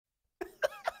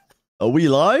Are we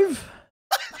live?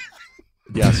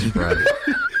 Yes, Fred.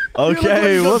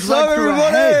 Okay, what's up,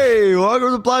 everybody?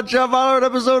 Welcome to Plat Chat VALORANT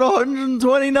episode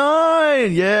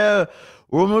 129. Yeah,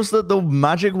 we're almost at the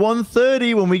magic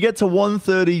 130. When we get to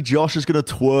 130, Josh is going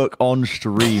to twerk on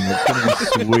stream. It's going to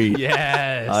be sweet.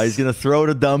 Yes. He's going to throw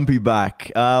the dumpy back.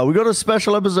 We got a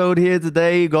special episode here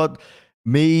today. You got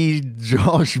me,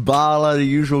 Josh, Bala, the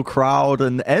usual crowd,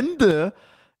 and Ender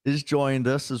is joined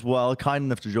us as well. Kind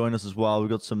enough to join us as well.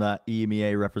 We've got some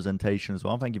EMEA representation as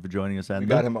well. Thank you for joining us, Ender. We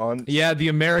got him on. Yeah, the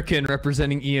American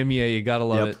representing EMEA. You gotta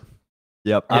love it.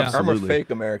 Yep, Yeah. absolutely. I'm a fake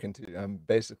American too. I'm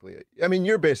basically, I mean,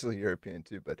 you're basically European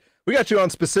too, but we got you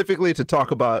on specifically to talk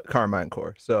about Karmine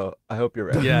Corp. So I hope you're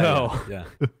ready. Yeah, No. yeah.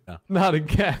 Not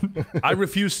again. I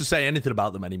refuse to say anything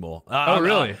about them anymore.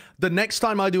 Really? The next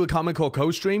time I do a Karmine Corp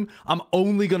co-stream, I'm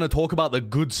only going to talk about the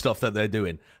good stuff that they're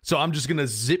doing. So I'm just going to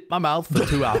zip my mouth for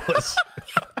 2 hours.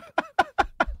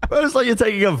 Well, it's like you're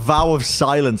taking a vow of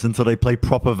silence until they play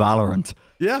proper Valorant.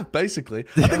 Yeah, basically.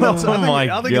 I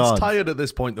think it's tired at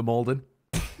this point, the Malden.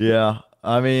 Yeah,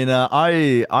 I mean,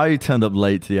 I turned up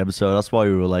late to the episode. That's why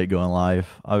we were late going live.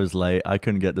 I was late. I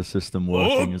couldn't get the system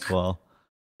working as well.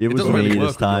 It was doesn't me really this work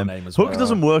with your time. name as Hook well.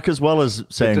 doesn't work as well as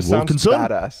It saying just sounds Wilkinson.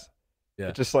 badass. Yeah.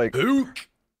 It's just like, Ook.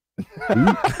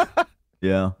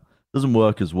 Yeah, doesn't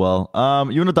work as well.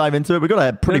 You want to dive into it? We got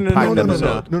a pretty packed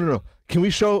episode. no. Can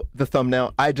we show the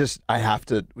thumbnail?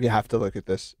 We have to look at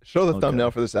this. Show the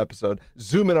thumbnail for this episode.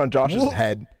 Zoom in on Josh's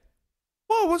head.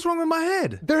 Whoa, what's wrong with my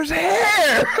head? There's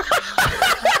hair.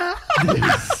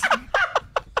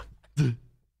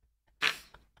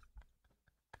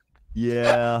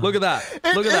 Yeah, Look at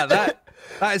that. Look at that.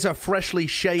 That is a freshly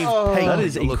shaved paint. that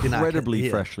is you're looking at incredibly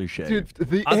here. freshly shaved. Dude,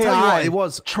 the I'll tell you AI what, it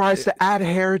was. tries to add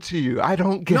hair to you. I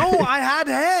don't get No, it. I had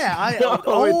hair. No,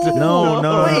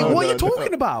 Wait, what are you no.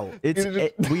 talking about?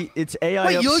 It's AI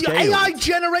Wait, you're upscaled. AI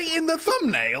generating the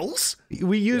thumbnails?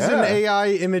 We use an AI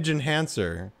image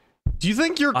enhancer. Do you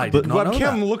think your I did not know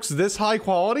webcam that. looks this high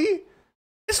quality?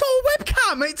 It's not a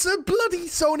webcam. It's a bloody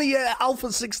Sony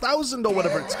Alpha 6000 or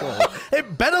whatever it's called.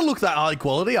 It better look that high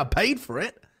quality. I paid for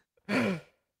it. It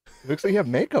looks like you have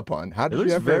makeup on. How It did looks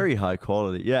you ever? very high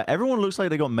quality. Yeah, everyone looks like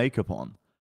they got makeup on.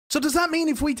 So does that mean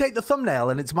if we take the thumbnail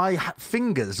and it's my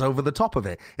fingers over the top of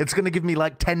it, it's going to give me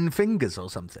like 10 fingers or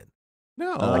something?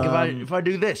 No. Like if I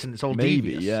do this and it's all Maybe,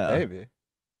 devious. yeah. Maybe.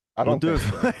 I We'll don't do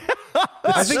think it. so.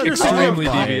 I think you're extremely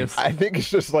horrifying. devious. I think it's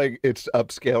just like it's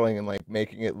upscaling and like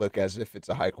making it look as if it's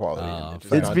a high quality image.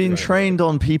 It's not been doing trained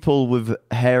on people with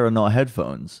hair and not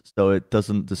headphones, so it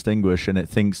doesn't distinguish, and it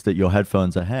thinks that your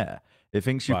headphones are hair. It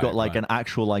thinks you've got like an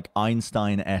actual like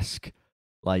Einstein-esque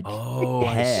like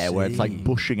hair where it's like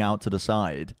bushing out to the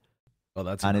side, Oh,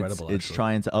 that's and incredible. it's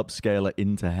trying to upscale it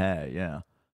into hair. Yeah,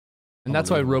 And that's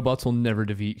why robots will never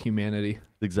defeat humanity.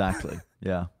 exactly.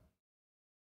 Yeah.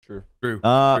 True. True.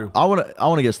 I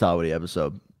want to get started with the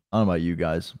episode. I don't know about you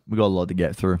guys. We got a lot to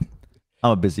get through.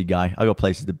 I'm a busy guy. I got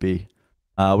places to be.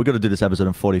 We got to do this episode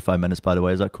in 45 minutes, by the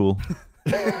way. Is that cool?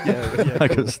 Yeah, I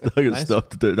got stuff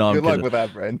to do. No, I'm Good luck kidding. with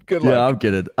that, Brent. Good Yeah, luck. I'm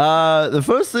kidding. The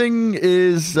first thing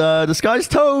is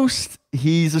Disguised Toast.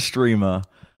 He's a streamer.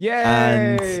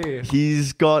 And Yay! he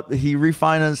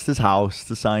refinanced his house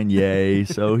to sign Yay.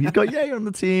 So he's got Yay on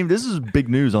the team. This is big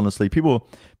news, honestly. People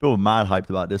were mad hyped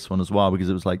about this one as well because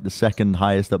it was like the second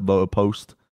highest upvoted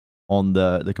post on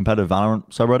the competitive Valorant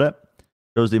subreddit.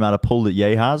 Shows the amount of pull that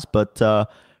Yay has, but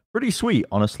pretty sweet,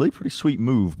 honestly. Pretty sweet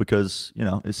move because, you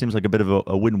know, it seems like a bit of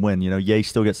a win-win. You know, Yay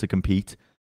still gets to compete,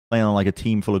 playing on like a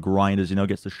team full of grinders, you know,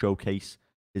 gets to showcase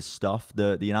his stuff.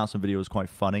 The announcement video was quite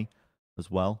funny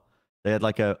as well. They had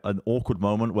like an awkward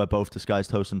moment where both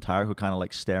Disguised Toast and Tarek were kind of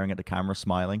like staring at the camera,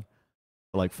 smiling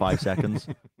for like 5 seconds,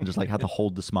 and just like had to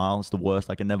hold the smile. It's the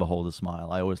worst. I can never hold a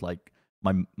smile. I always like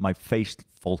my face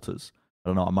falters. I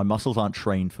don't know. My muscles aren't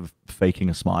trained for faking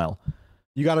a smile.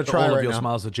 You got to But try all right of your now.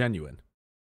 smiles are genuine.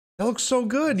 That looks so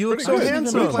good. You look Pretty so good.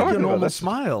 handsome. What are It's you like talking your about? normal That's-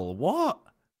 smile. What?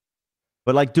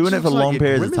 But like doing This it for looks like long you're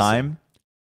periods of grimacing. time,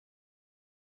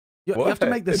 You have to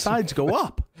make the sides go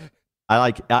up.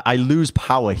 I lose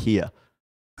power here,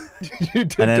 You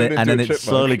did and then turn into a it chipmunk.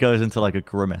 slowly goes into like a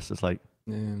grimace. It's like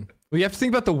Man. Well, you have to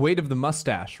think about the weight of the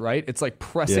mustache, right? It's like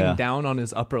pressing Yeah. down on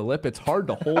his upper lip. It's hard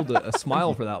to hold a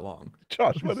smile for that long.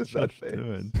 Josh, what is that face?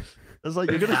 doing. It's like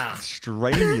you're gonna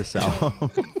strain yourself.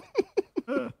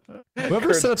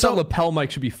 Whoever set up that lapel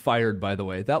mic should be fired, by the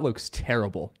way. That looks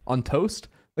terrible. On Toast?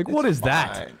 Like, what is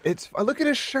that? Fine. It's look at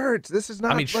his shirts. This is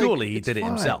not. I mean, like, surely he it's did it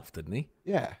fine. himself, didn't he?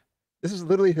 Yeah, this is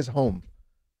literally his home.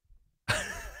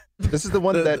 This is the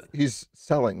one that he's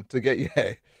selling to get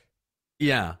Yay.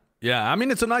 Yeah. Yeah. I mean,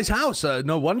 it's a nice house.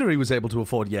 No wonder he was able to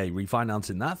afford Yay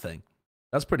refinancing that thing.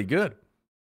 That's pretty good.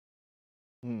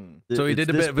 So he did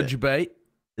a bit of a debate.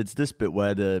 It's this bit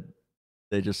where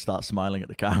they just start smiling at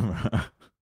the camera.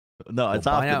 No, it's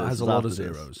Well, after Buyout this. has a It's lot after of this.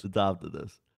 zeros. It's after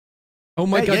this. Oh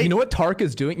my god, yeah. you know what Tark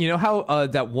is doing? You know how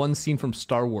that one scene from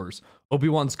Star Wars,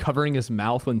 Obi-Wan's covering his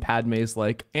mouth when Padme's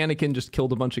like, Anakin just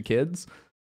killed a bunch of kids?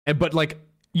 But like,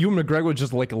 Ewan McGregor was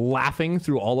just like laughing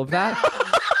through all of that.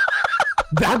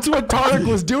 That's what Tark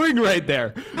was doing right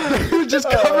there. He was just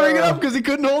covering it up because he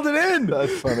couldn't hold it in.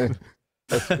 That's funny.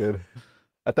 That's good.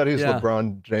 I thought he was Yeah.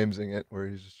 LeBron Jamesing it, where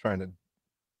he's just trying to,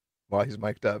 while he's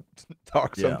mic'd up,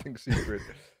 talk something secret.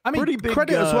 I mean, Pretty big,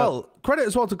 credit as well. Credit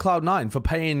as well to Cloud9 for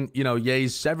paying,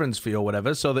 Ye's severance fee or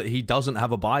whatever, so that he doesn't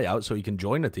have a buyout, so he can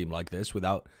join a team like this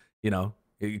without,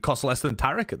 it costs less than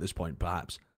Tarek at this point,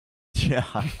 perhaps. Yeah,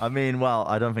 I mean, well,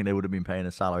 I don't think they would have been paying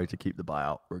a salary to keep the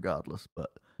buyout, regardless. But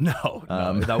No,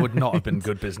 that would not have been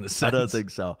good business sense. I don't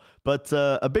think so. But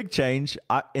a big change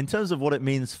in terms of what it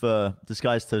means for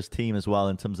Disguised team as well,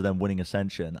 in terms of them winning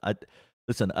Ascension.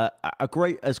 Listen, as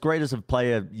great as a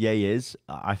player Ye is,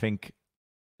 I think.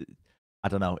 I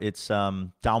don't know. It's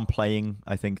downplaying,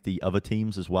 I think, the other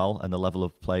teams as well and the level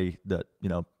of play that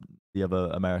the other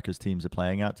America's teams are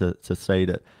playing at to say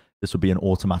that this would be an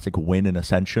automatic win in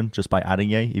Ascension just by adding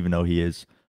Ye, even though he is,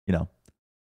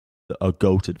 a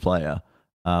goated player.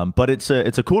 But it's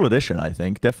a cool addition, I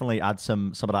think. Definitely add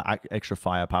some of that extra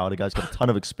firepower. The guy's got a ton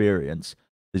of experience.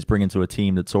 He's bringing to a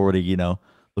team that's already,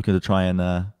 looking to try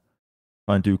and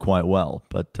do quite well.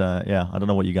 But yeah, I don't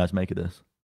know what you guys make of this.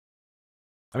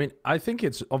 I mean, I think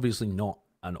it's obviously not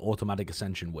an automatic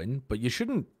Ascension win, but you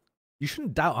shouldn't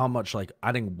doubt how much like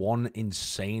adding one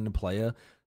insane player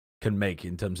can make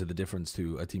in terms of the difference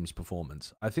to a team's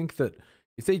performance. I think that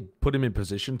if they put him in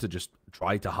position to just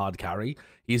try to hard carry,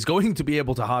 he's going to be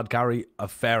able to hard carry a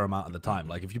fair amount of the time.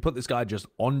 Like if you put this guy just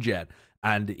on Jet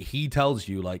and he tells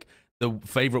you like the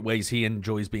favorite ways he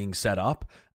enjoys being set up,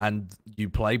 and you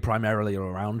play primarily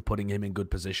around putting him in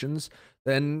good positions,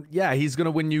 then yeah, he's going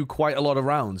to win you quite a lot of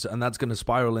rounds, and that's going to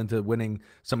spiral into winning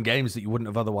some games that you wouldn't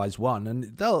have otherwise won,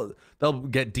 and they'll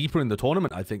get deeper in the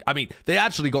tournament, I think. I mean, they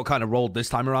actually got kind of rolled this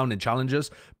time around in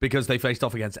challenges because they faced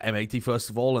off against M80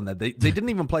 first of all, and they didn't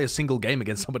even play a single game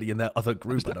against somebody in their other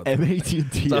group. I don't think. M80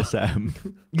 and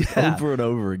TSM Yeah. over and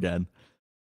over again.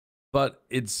 But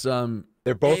it's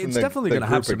They're both in it's the, definitely the going to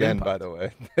have group some again, impact. by the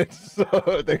way.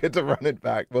 So they get to run it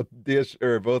back. Both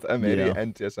both M80 Yeah.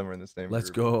 and TSM are in the same Let's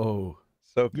group. go.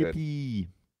 So good. Yippee.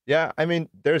 Yeah, I mean,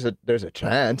 there's a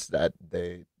chance that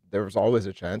there was always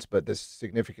a chance, but this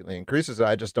significantly increases it.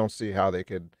 I just don't see how they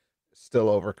could still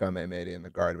overcome M80 and the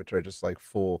guard, which are just like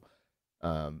full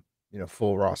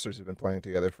rosters who've been playing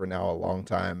together for now a long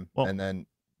time. Well- And then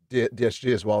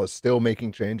DSG as well is still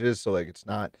making changes, so like it's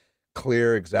not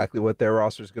clear exactly what their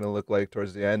roster is going to look like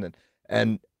towards the end,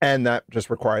 and that just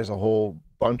requires a whole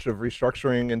bunch of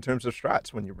restructuring in terms of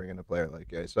strats when you bring in a player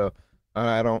like Ye. So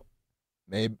I don't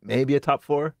maybe a top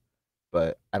 4,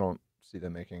 but I don't see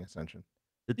them making Ascension.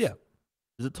 Yeah.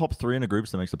 Is it top 3 in the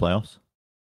groups that makes the playoffs?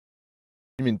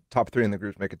 You mean top 3 in the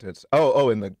groups make it to its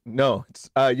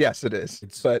yes it is.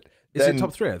 Is then it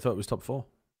top 3? I thought it was top 4.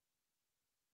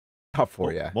 top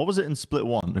 4, yeah. What was it in split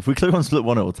 1? If we click on split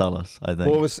 1, it will tell us, I think.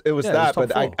 Well, it was Yeah, it was that, top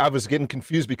but 4. I was getting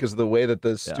confused because of the way that the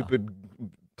Yeah. stupid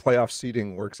playoff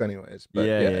seeding works anyways. But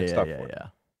it's top 4. yeah.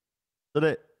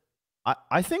 So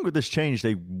I think with this change,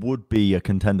 they would be a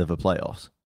contender for playoffs.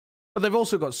 But they've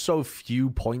also got so few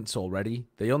points already.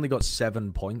 They only got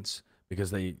 7 points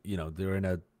because they're in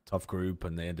a tough group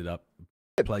and they ended up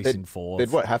placing 4th.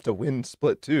 They'd have to win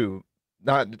split 2,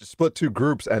 not just split 2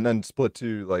 groups and then split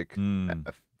 2 like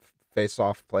face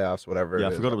off playoffs, whatever. Yeah, I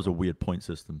is. forgot it was a weird point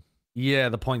system. Yeah,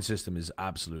 the point system is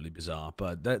absolutely bizarre,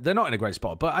 but they're not in a great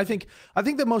spot. But I think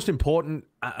the most important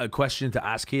question to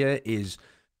ask here is,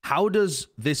 how does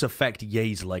this affect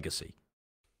Ye's legacy?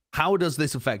 How does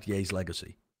this affect Ye's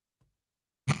legacy?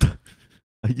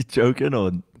 Are you joking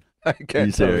or I are you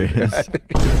can't tell you. serious?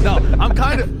 No, I'm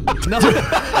kind of no.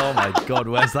 Oh my god,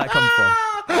 where's that come from?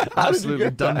 How did you Absolutely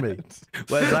get done that? me.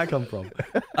 Where's that come from?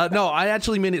 No, I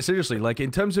actually mean it seriously. Like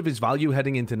in terms of his value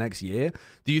heading into next year,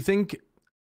 do you think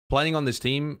playing on this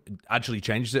team actually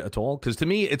changes it at all? Because to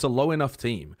me, it's a low enough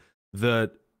team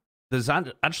that there's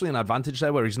actually an advantage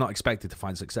there where he's not expected to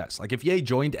find success. Like if Ye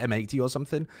joined M80 or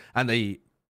something and he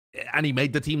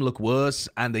made the team look worse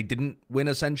and they didn't win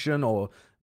Ascension or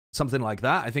something like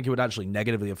that, I think it would actually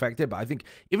negatively affect it. But I think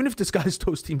even if Disguised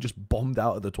Toast team just bombed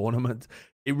out of the tournament,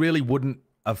 it really wouldn't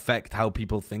affect how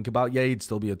people think about Ye. He'd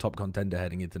still be a top contender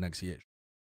heading into next year.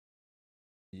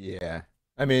 Yeah.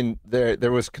 I mean,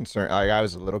 there was concern. I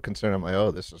was a little concerned. I'm like,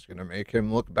 oh, this is gonna make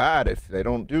him look bad if they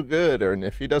don't do good, or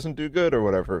if he doesn't do good, or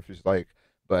whatever. If he's like,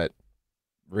 but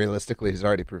realistically, he's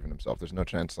already proven himself. There's no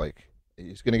chance like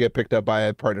he's going to get picked up by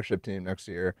a partnership team next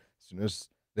year. As soon as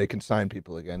they can sign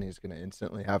people again, he's going to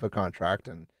instantly have a contract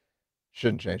and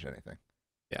shouldn't change anything.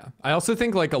 Yeah, I also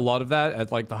think like a lot of that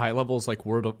at like the high levels, like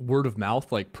word of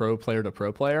mouth, like pro player to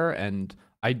pro player, and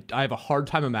I have a hard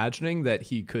time imagining that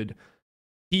he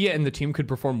and the team could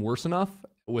perform worse enough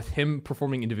with him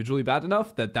performing individually bad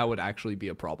enough that would actually be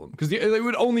a problem, because it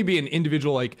would only be an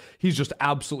individual, like he's just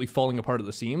absolutely falling apart at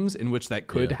the seams, in which that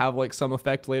could have like some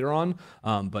effect later on,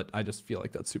 but I just feel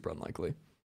like that's super unlikely.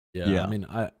 Yeah, I mean,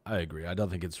 I agree. I don't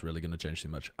think it's really going to change too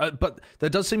much. But there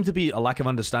does seem to be a lack of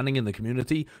understanding in the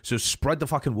community, so spread the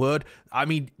fucking word. I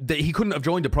mean, he couldn't have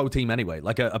joined a pro team anyway,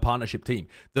 like a partnership team.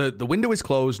 The window is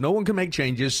closed. No one can make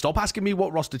changes. Stop asking me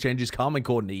what roster changes Karmine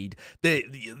Corp need. They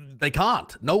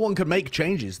can't. No one can make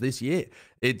changes this year.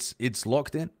 It's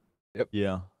locked in. Yep.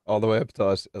 Yeah. All the way up to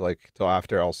us, like till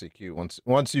after LCQ.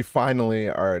 Once you finally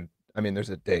are, I mean, there's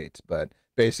a date, but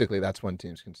basically that's when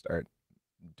teams can start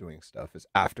doing stuff, is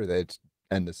after they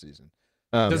end the season.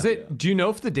 Do you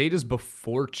know if the date is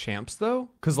before champs though?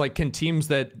 Because like, can teams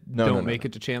that don't make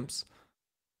it to champs?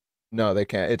 No, they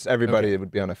can't. It's everybody. It would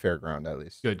be on a fair ground at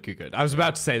least. Good. I was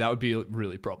about to say that would be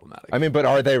really problematic. I mean, but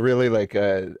are they really like?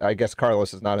 I guess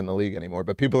Carlos is not in the league anymore,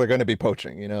 but people are going to be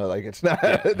poaching. You know, like it's not.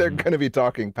 They're going to be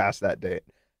talking past that date.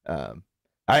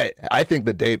 I think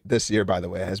the date this year, by the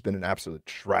way, has been an absolute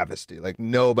travesty. Like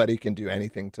nobody can do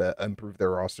anything to improve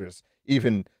their rosters,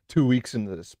 even 2 weeks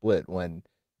into the split, when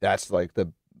that's like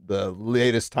the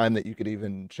latest time that you could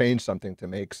even change something to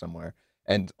make somewhere.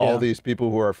 And all these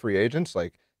people who are free agents,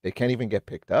 like they can't even get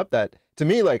picked up. That to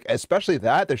me, like especially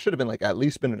that, there should have been like at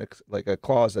least been like a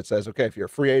clause that says, okay, if you're a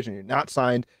free agent, you're not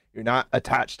signed, you're not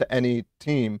attached to any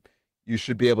team, you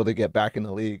should be able to get back in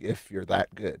the league if you're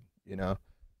that good, you know.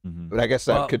 But I guess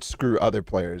that could screw other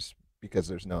players because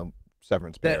there's no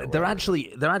severance pay. There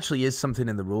actually is something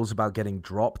in the rules about getting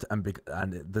dropped, and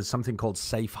there's something called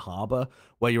safe harbor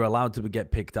where you're allowed to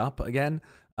get picked up again.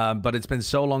 But it's been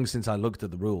so long since I looked at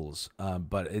the rules.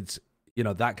 But it's, you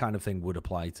know, that kind of thing would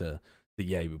apply to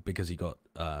the EA because he got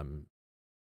cut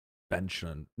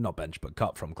from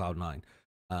Cloud9.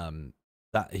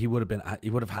 That he would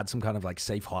have had some kind of like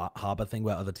safe harbor thing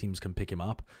where other teams can pick him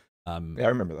up. Yeah, I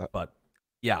remember that. But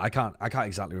yeah, I can't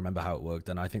exactly remember how it worked,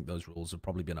 and I think those rules have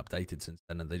probably been updated since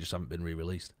then, and they just haven't been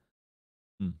re-released.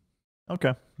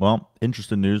 Okay, well,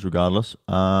 interesting news regardless.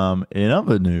 In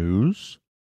other news,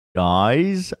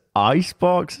 guys,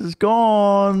 Icebox is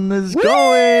gone. It's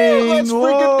going. Let's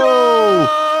freaking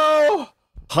go!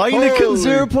 Heineken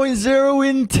Holy. 0.0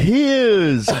 in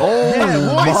tears.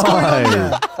 Oh what is going on my.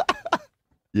 there?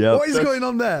 Yep. What is going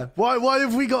on there? Why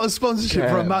have we got a sponsorship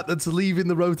for a Matt that's leaving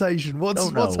the rotation?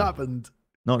 What's happened?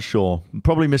 Not sure.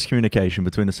 Probably miscommunication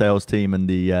between the sales team and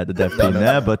the dev team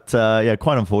there, but yeah,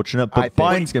 quite unfortunate. But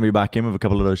Bine's going to be back in with a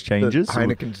couple of those changes. The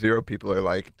Heineken Zero people are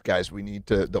like, guys, we need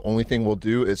to. The only thing we'll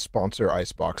do is sponsor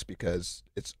Icebox because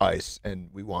it's ice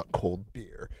and we want cold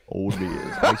beer. Cold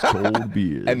beers, ice cold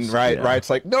beers. And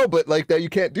Riot's like, no, but like that, you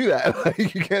can't do that.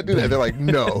 Like, you can't do that. They're like,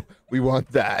 no, we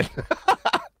want that.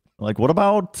 Like, what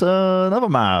about another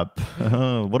map?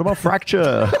 What about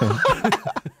Fracture?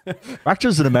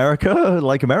 Fracture's in America.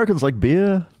 Like, Americans like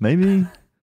beer, maybe.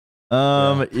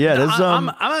 Yeah, there's I'm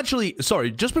actually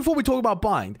sorry. Just before we talk about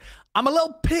Bind, I'm a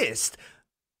little pissed.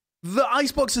 The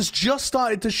Icebox has just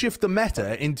started to shift the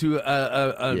meta into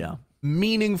a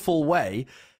meaningful way,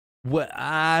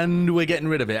 and we're getting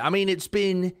rid of it. I mean, it's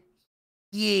been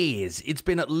years. It's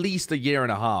been at least a year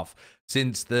and a half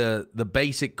since the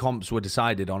basic comps were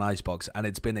decided on Icebox, and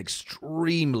it's been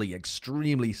extremely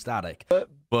static.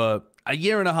 But a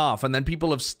year and a half, and then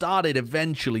people have started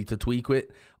eventually to tweak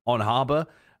it on Harbor.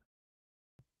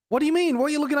 What do you mean? What are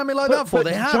you looking at me like that for?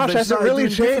 They have. Josh, hasn't really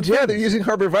changed. Yeah, they're using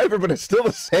Harbor Viper, but it's still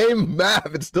the same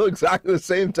map. It's still exactly the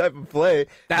same type of play.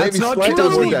 That's not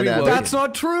true. That's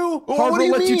not true. Harbor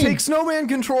lets you take snowman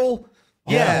control.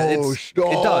 Yeah, it does.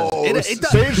 It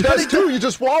does. Sage does too. You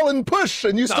just wall and push,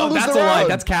 and you still lose the round. That's a lie.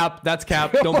 That's cap. That's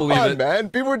cap. Don't believe it, man.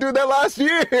 People were doing that last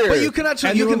year. But you can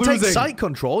actually take site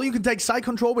control. You can take site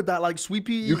control with that like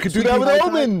sweepy. You could do that with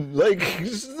Omen, like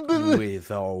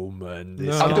with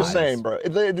Omen. I'm just saying, bro.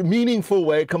 The meaningful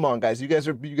way. Come on, guys. You guys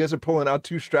are pulling out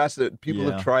two strats that people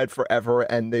have tried forever,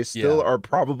 and they still are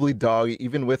probably dog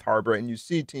even with Harbor. And you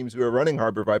see teams who are running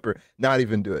Harbor Viper not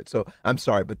even do it. So I'm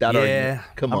sorry, but that argument,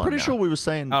 come on. I'm pretty sure we were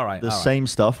saying the same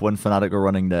stuff when Fnatic were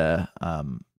running their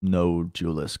no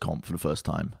duelist comp for the first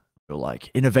time. They're like,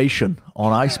 innovation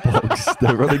on Icebox.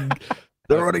 they're running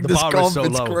this comp.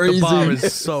 It's crazy. The bar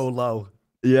is so low.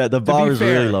 Yeah, the To bar be is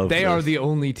fair, really low. they for are this. the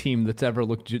only team that's ever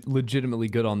looked legitimately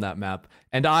good on that map.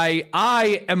 And I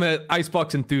am an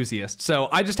Icebox enthusiast, so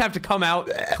I just have to come out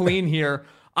clean here.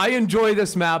 I enjoy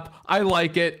this map. I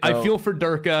like it. I feel for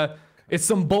Durka. It's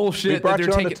some bullshit We brought that you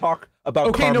they're on taking. to talk about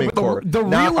Okay, no, Karmine but Corp, the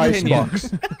not real opinion,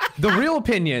 Icebox. the real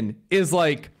opinion is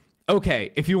like,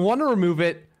 okay, if you want to remove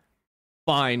it,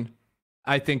 fine.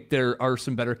 I think there are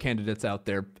some better candidates out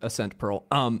there, Ascent Pearl.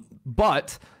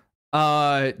 But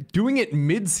doing it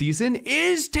mid-season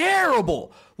is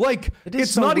terrible. Like,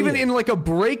 it's so not even weird. in like a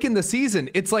break in the season.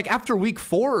 It's like after week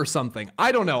 4 or something.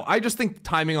 I don't know. I just think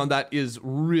timing on that is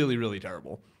really, really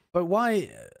terrible. But why?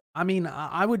 I mean,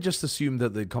 I would just assume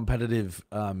that the competitive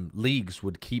leagues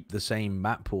would keep the same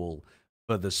map pool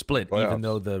for the split, even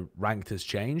though the ranked has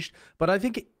changed. But I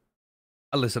think,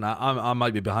 listen, I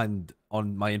might be behind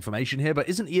on my information here, but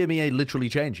isn't EMEA literally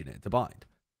changing it to bind?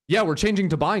 Yeah, we're changing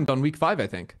to bind on week 5, I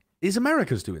think. Is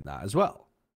America's doing that as well?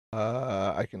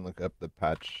 I can look up the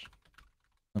patch.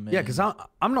 Yeah, because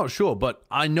I'm not sure, but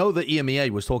I know that EMEA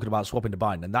was talking about swapping to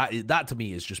bind, and that to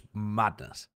me is just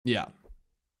madness. Yeah.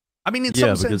 I mean, in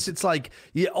some sense, it's like,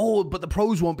 yeah, oh, but the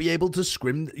pros won't be able to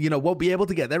scrim, won't be able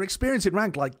to get their experience in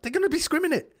rank. Like, they're going to be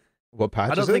scrimming it. What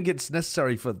patch I don't is it? think it's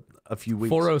necessary for a few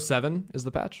weeks. 407 is the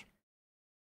patch.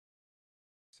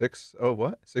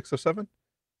 607?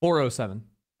 407,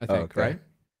 I think, okay. right?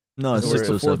 No, it's So it's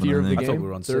the 4th 607. year of the I game. think. thought we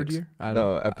were on Third 6. year? I don't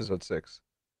No, episode 6.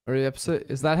 Or the episode,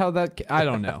 is that how that? I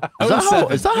don't know.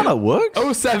 Is that how that works?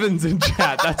 07's in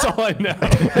chat. That's all I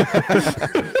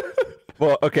know.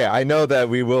 Well, okay, I know that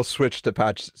we will switch to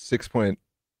patch 6.08,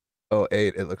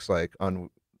 it looks like,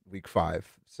 on week 5,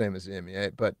 same as the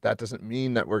EMEA, but that doesn't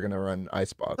mean that we're going to run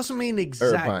Icebox. Doesn't mean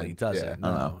exactly, bind, does yeah. it?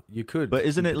 No, you could. But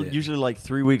isn't keep it in. usually like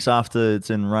 3 weeks after it's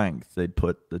in ranked they'd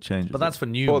put the changes? But that's for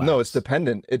new. Well, no, it's maps.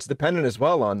 dependent. It's dependent as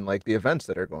well on like the events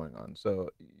that are going on. So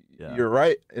Yeah. you're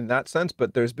right in that sense,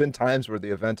 but there's been times where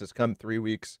the event has come 3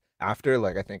 weeks after.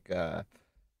 Like I think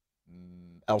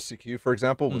LCQ, for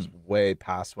example, was way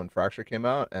past when Fracture came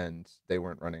out, and they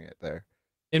weren't running it there.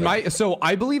 So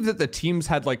I believe that the teams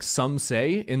had like some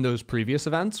say in those previous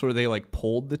events where they like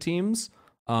polled the teams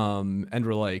and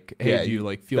were like, hey, Yeah, do you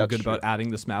like feel that's good about true.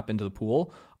 adding this map into the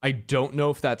pool? I don't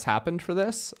know if that's happened for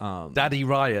this. Daddy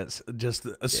riots just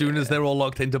as soon as they're all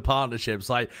locked into partnerships.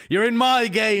 Like, you're in my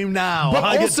game now. But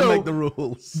I get to also, make the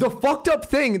rules. The fucked up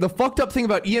thing about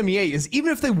EMEA is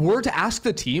even if they were to ask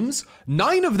the teams,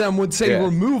 9 of them would say Yeah.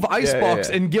 remove Icebox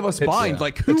yeah. and give us bind.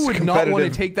 Like, who It's would not want to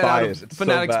competitive take that bias. out of It's so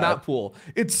Fnatic's bad. map pool?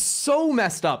 It's so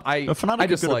messed up. I Fnatic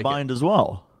just is good like at bind as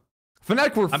well.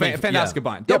 Fnatic were mean, fantastic yeah. at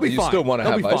bind. Yeah, They'll but be you fine. still want to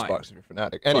They'll have be fine. Icebox if you're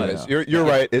Fnatic. Anyways, yeah. you're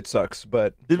right. It sucks,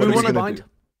 but Did what we are you wanna gonna bind? do?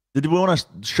 Did we want to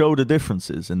show the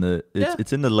differences in the?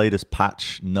 It's in the latest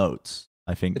patch notes.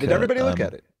 I think. Did everybody look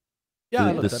at it? Yeah,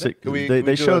 I The looked at it. Can we they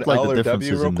do showed an like L the or W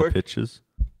differences real in the quick? pictures.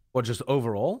 What, just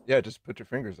overall? Yeah, just put your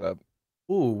fingers up.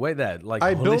 Ooh, wait there. Like,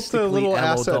 I built a holistically little LOW.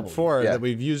 asset for it Yeah. that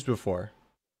we've used before.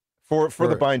 For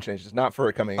the bind changes, not for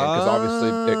it coming in, because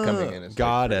obviously it coming in is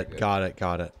Got like, it. pretty good.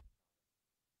 Got it.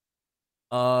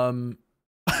 LOW.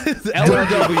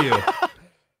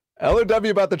 L or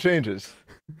W about the changes.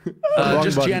 Wrong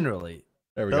Just button. generally.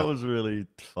 There we That go. was really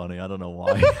funny. I don't know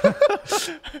why.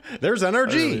 There's I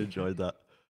really NRG. enjoyed that.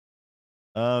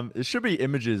 It should be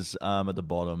images at the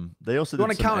bottom. They also You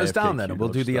want did to some count us down AFK then, and we'll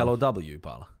do the stuff. LOW,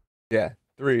 pal. Yeah,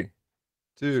 3,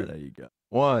 So 2, there you go.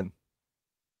 1.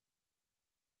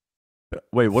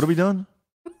 Wait, what are we doing?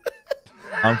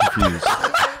 I'm confused.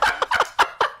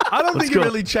 I don't Let's think go. it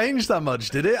really changed that much,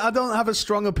 did it? I don't have a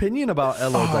strong opinion about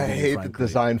LOW. I hate frankly. the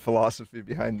design philosophy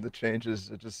behind the changes.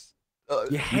 It just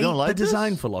You hate don't like the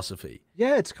design this? philosophy.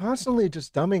 yeah, it's constantly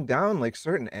just dumbing down like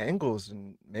certain angles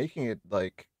and making it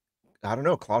like I don't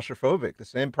know, claustrophobic. The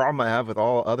same problem I have with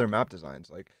all other map designs.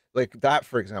 Like that,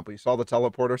 for example, you saw the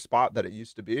teleporter spot that it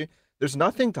used to be. There's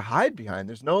nothing to hide behind.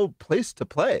 There's no place to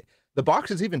play. The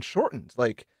box is even shortened.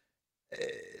 Like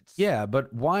it's Yeah,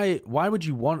 but why would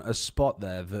you want a spot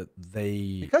there that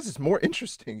they because it's more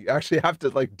interesting. You actually have to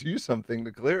like do something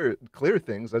to clear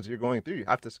things as you're going through. You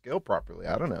have to scale properly.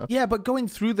 I don't know. Yeah, but going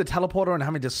through the teleporter and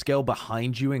having to scale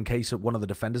behind you in case one of the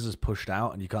defenders is pushed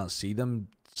out and you can't see them,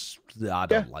 I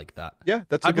don't like that. Yeah,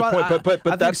 that's a I'd good rather- point. But I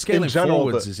think that's scaling in general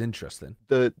forwards is interesting.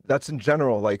 that's in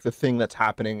general like the thing that's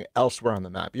happening elsewhere on the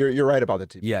map. You're right about the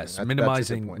TV. Yes, thing. That's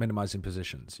a good point. minimizing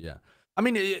positions. Yeah, I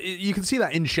mean you can see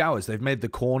that in showers. They've made the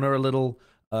corner a little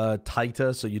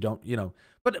tighter so you don't,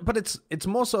 But it's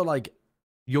more so like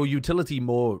your utility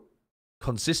more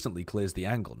consistently clears the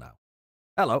angle now.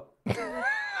 Hello.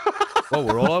 Well,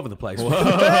 we're all over the place.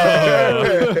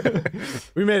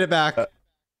 We made it back.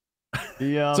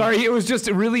 Sorry, it was just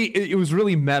really, it was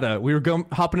really meta. We were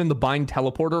hopping in the bind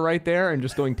teleporter right there and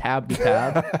just going tab to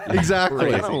tab.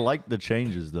 Exactly. I don't like the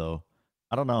changes though.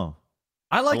 I don't know.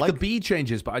 I like the B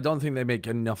changes, but I don't think they make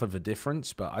enough of a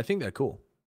difference. But I think they're cool.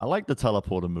 I like the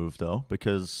teleporter move though,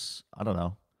 because I don't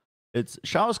know. It's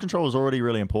showers control is already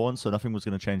really important, so nothing was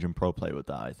going to change in pro play with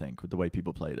that, I think, with the way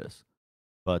people play this.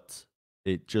 But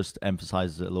it just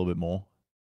emphasizes it a little bit more.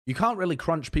 You can't really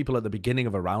crunch people at the beginning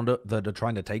of a round that are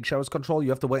trying to take showers control. You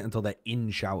have to wait until they're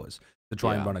in showers to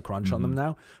try and run a crunch on them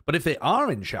now. But if they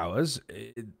are in showers,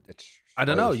 I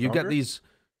don't know. You get these...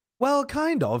 Well,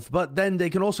 kind of, but then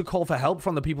they can also call for help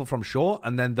from the people from short,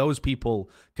 and then those people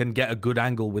can get a good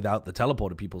angle without the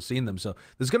teleporter people seeing them. So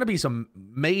there's going to be some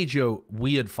major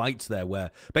weird fights there where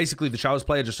basically the showers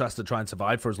player just has to try and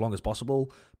survive for as long as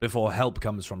possible before help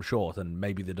comes from short, and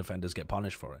maybe the defenders get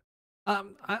punished for it.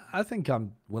 I think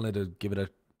I'm willing to give it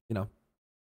a,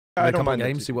 I don't mind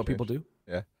games, see what people do.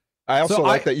 Yeah. I also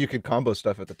like that you could combo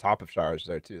stuff at the top of showers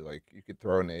there too. Like you could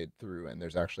throw a nade through and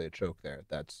there's actually a choke there.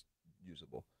 That's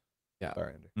usable. Yeah.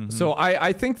 Sorry, Andy. So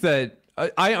I think that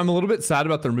I'm a little bit sad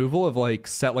about the removal of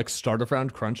set start of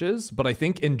round crunches, but I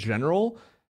think in general,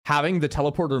 having the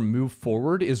teleporter move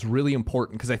forward is really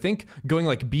important because I think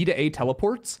going B to A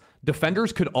teleports,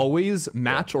 defenders could always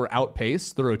match or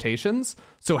outpace the rotations.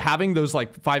 So having those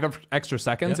 5 extra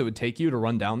seconds it would take you to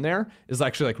run down there is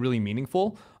actually really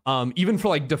meaningful. Even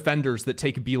for defenders that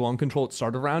take B long control at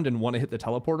start of round and want to hit the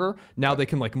teleporter, now they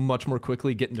can much more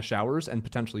quickly get into showers and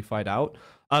potentially fight out.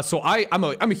 So I'm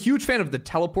a huge fan of the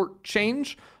teleport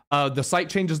change. The site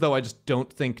changes though I just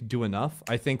don't think do enough.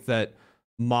 I think that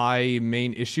my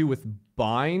main issue with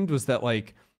bind was that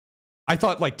I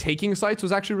thought taking sites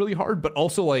was actually really hard, but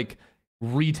also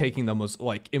retaking them was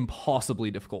impossibly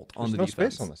difficult on the defense. There's no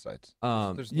space on the sites.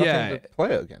 There's nothing to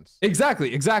play against.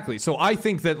 Exactly. So I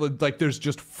think that there's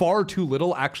just far too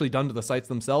little actually done to the sites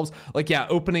themselves.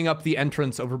 Opening up the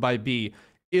entrance over by B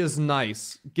is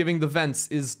nice. Giving the vents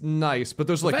is nice, but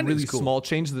there's really small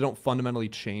changes that don't fundamentally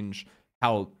change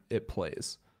how it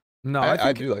plays. No,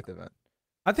 I do like the vent.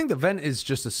 I think the vent is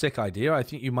just a sick idea. I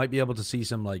think you might be able to see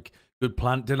some good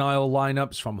plant denial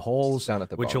lineups from halls,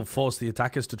 which will force the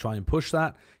attackers to try and push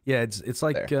that. Yeah, it's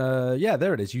like there.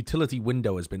 There it is. Utility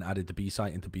window has been added to B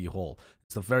site into B hall.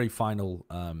 It's the very final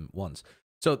ones.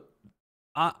 So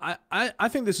I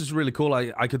think this is really cool.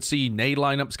 I could see nade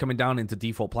lineups coming down into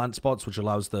default plant spots, which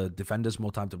allows the defenders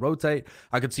more time to rotate.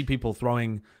 I could see people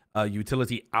throwing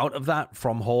utility out of that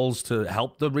from halls to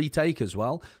help the retake as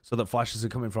well, so that flashes are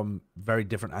coming from very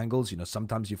different angles.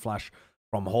 Sometimes you flash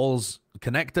from halls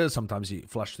connector, sometimes you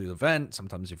flash through the vent,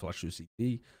 sometimes you flash through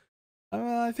CT.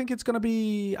 I think it's going to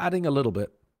be adding a little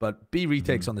bit, but B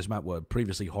retakes on this map were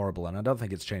previously horrible, and I don't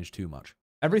think it's changed too much.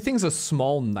 Everything's a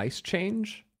small, nice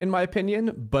change, in my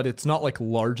opinion, but it's not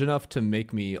large enough to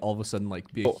make me all of a sudden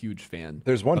be a huge fan.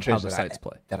 There's one change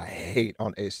that I hate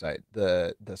on A site.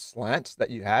 The slants that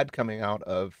you had coming out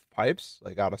of pipes,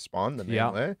 out of spawn, the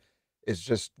main way, is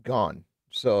just gone.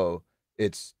 So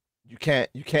you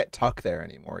can't tuck there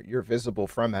anymore. You're visible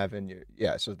from heaven.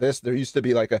 So there used to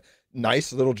be a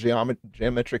nice little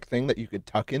geometric thing that you could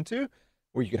tuck into,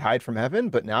 where you could hide from heaven,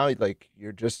 but now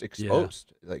you're just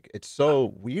exposed. It's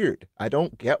so weird. I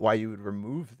don't get why you would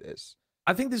remove this.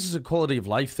 I think this is a quality of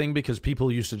life thing because people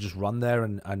used to just run there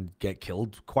and get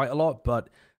killed quite a lot. But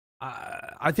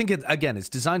I think it's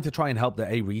designed to try and help the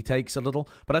A retakes a little.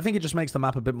 But I think it just makes the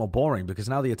map a bit more boring because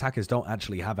now the attackers don't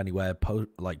actually have anywhere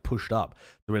pushed up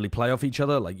to really play off each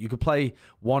other. You could play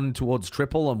one towards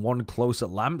triple and one close at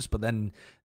lamps, but then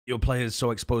your player is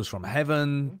so exposed from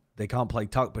heaven, they can't play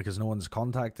tuck because no one's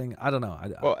contacting. I don't know.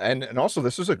 Well, and also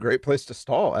this is a great place to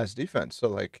stall as defense.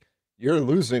 So you're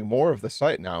losing more of the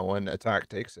site now when attack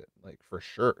takes it, for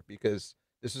sure, because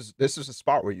this is a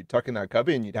spot where you tuck in that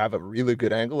cubby and you'd have a really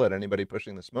good angle at anybody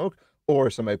pushing the smoke or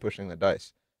somebody pushing the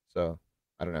dice. So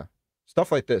I don't know,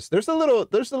 stuff like this. There's the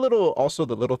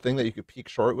little thing that you could peek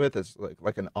short with is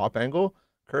like an op angle.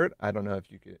 Kurt, I don't know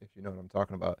if you know what I'm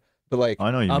talking about. But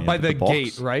I know you mean by the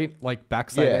gate, right?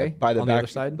 Backside A, by the on back, the other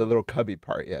side, the little cubby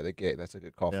part. Yeah, the gate. That's a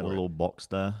good call for a it. little box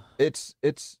there. It's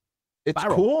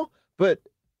cool, but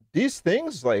these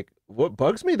things, what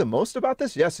bugs me the most about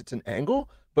this, yes, it's an angle,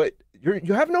 but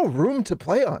you have no room to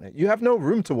play on it. You have no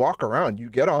room to walk around. You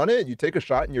get on it, you take a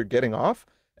shot, and you're getting off,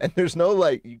 and there's no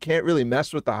you can't really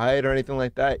mess with the height or anything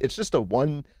like that. It's just a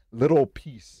one little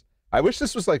piece. I wish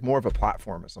this was more of a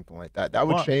platform or something like that. That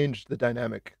would change the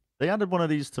dynamic. They added one of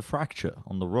these to fracture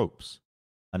on the ropes,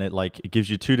 and it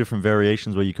gives you 2 different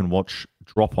variations where you can watch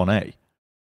drop on A,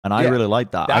 and I really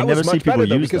like that. I never see people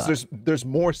use that because there's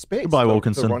more space Goodbye, to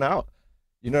Wilkinson. run out.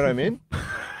 You know what I mean?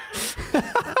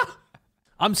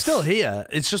 I'm still here.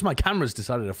 It's just my camera's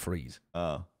decided to freeze.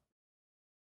 Oh.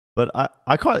 But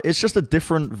I can't. It's just a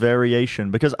different variation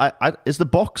because is the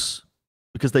box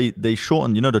because they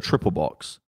shorten. You know the triple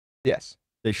box. Yes.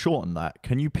 They shorten that.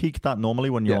 Can you peek that normally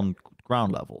when you're on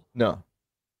ground level? No.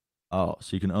 Oh,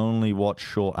 so you can only watch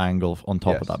short angle on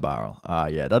top of that barrel. Ah,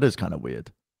 yeah, that is kind of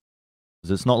weird.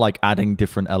 Because it's not like adding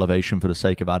different elevation for the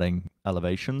sake of adding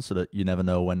elevation, so that you never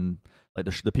know when, like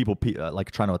the people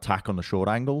like trying to attack on the short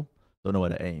angle don't know where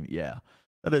to aim. Yeah,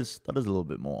 that is a little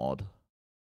bit more odd.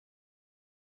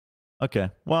 Okay,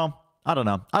 well, I don't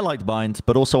know. I liked Bind,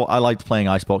 but also I liked playing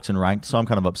Icebox in ranked, so I'm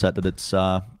kind of upset that it's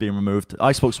being removed.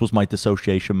 Icebox was my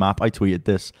dissociation map. I tweeted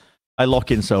this. I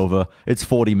lock in Sova. It's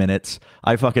 40 minutes.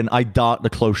 I dart the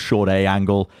close short A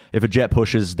angle. If a jet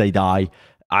pushes, they die.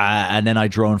 And then I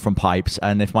drone from pipes.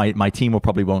 And if my team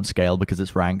probably won't scale because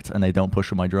it's ranked and they don't push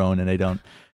with my drone and they don't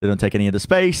take any of the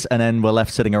space, and then we're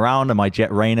left sitting around, and my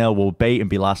Jet Rainer will bait and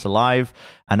be last alive,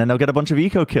 and then they'll get a bunch of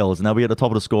eco kills, and they'll be at the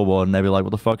top of the scoreboard, and they'll be like,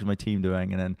 what the fuck is my team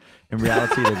doing? And then in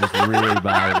reality, they're just really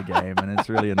bad at the game, and it's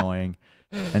really annoying.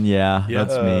 And yeah.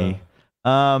 That's me.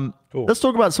 Cool. Let's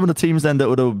talk about some of the teams then that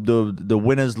were the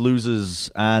winners,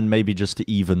 losers, and maybe just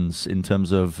the evens in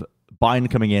terms of Bind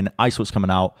coming in, Icebox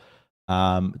coming out.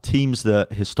 Teams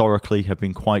that historically have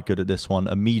been quite good at this one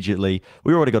immediately.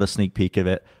 We already got a sneak peek of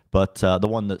it, but the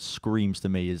one that screams to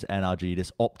me is NRG.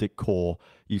 This Optic Core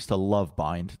used to love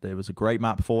Bind. There was a great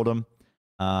map for them.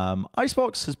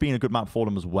 Icebox has been a good map for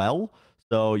them as well.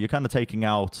 So you're kind of taking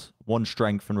out one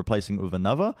strength and replacing it with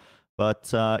another. But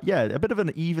yeah, a bit of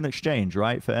an even exchange,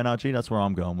 right? For NRG, that's where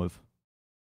I'm going with.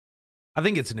 I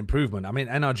think it's an improvement. I mean,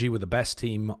 NRG were the best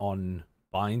team on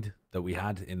Bind that we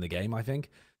had in the game, I think.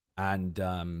 And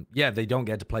yeah, they don't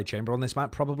get to play Chamber on this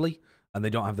map, probably. And they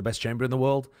don't have the best Chamber in the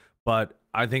world. But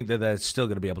I think that they're still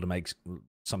going to be able to make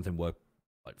something work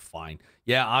like fine.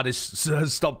 Yeah, Artist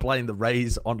stopped playing the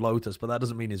Raze on Lotus, but that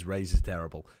doesn't mean his Raze is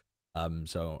terrible.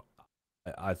 So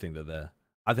I think that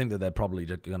they're probably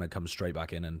going to come straight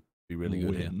back in and be really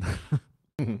good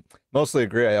here. Mostly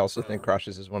agree. I also think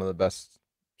Crushes is one of the best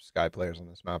Sky players on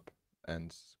this map,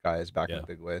 and Sky is back in a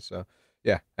big way. So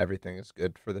yeah, everything is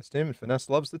good for this team, and Finesse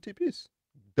loves the TPs.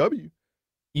 W.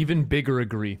 Even bigger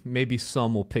agree. Maybe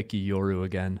some will pick Yoru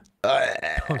again. Oh,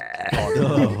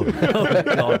 God,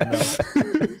 no.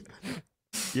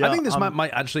 Yeah, I think this map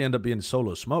might actually end up being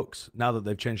solo smokes now that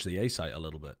they've changed the A site a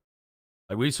little bit.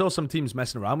 Like we saw some teams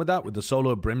messing around with that, with the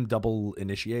solo brim double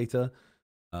initiator.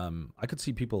 I could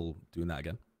see people doing that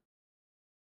again.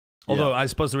 Although I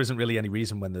suppose there isn't really any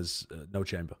reason when there's no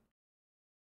chamber.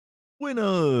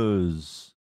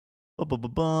 Winners.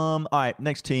 All right,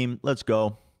 next team. Let's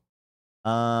go.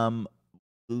 I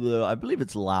believe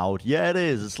it's Loud. Yeah, it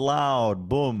is. It's Loud.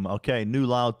 Boom. Okay, new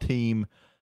Loud team.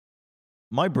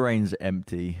 My brain's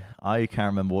empty. I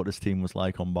can't remember what this team was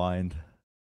like on Bind.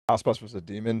 Icebox was a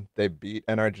demon. They beat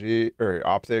NRG or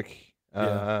Optic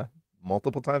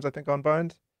multiple times, I think, on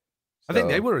Bind. So, I think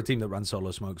they were a team that ran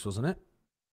solo smokes, wasn't it?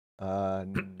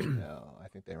 No, I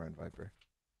think they ran Viper.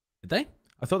 Did they?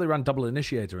 I thought they ran double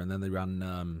initiator and then they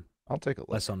ran I'll take a look.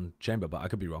 less on chamber, but I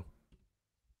could be wrong.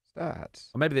 Stats.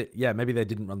 Or maybe maybe they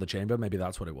didn't run the chamber. Maybe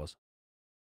that's what it was.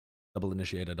 Double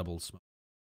initiator, double smoke.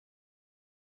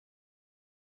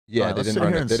 Yeah, right, they didn't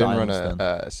run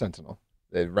a Sentinel.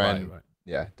 They ran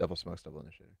double smokes, double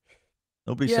initiator.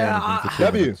 Nobody's saying anything for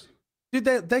W.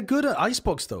 Dude, they're good at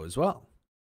Icebox though as well.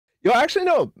 Yo, actually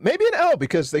no, maybe an L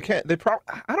because they can't.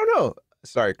 I don't know.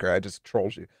 Sorry, Kerr, I just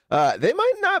trolled you. They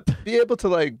might not be able to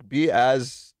like be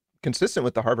as consistent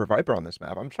with the Harbor Viper on this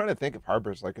map. I'm trying to think if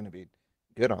Harbor's like going to be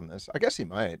good on this. I guess he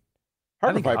might.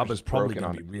 I think Harbor's probably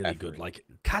going to be really good. Like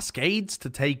cascades to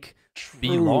take B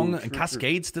long and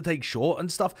cascades to take short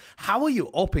and stuff. How are you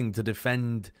upping to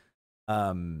defend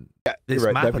this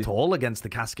map at all against the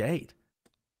cascade?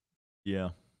 Yeah.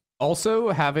 Also,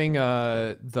 having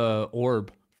the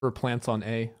orb for plants on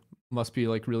A must be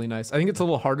like really nice. I think it's a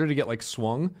little harder to get like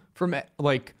swung from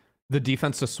like the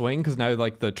defense to swing because now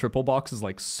like the triple box is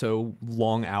like so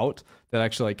long out that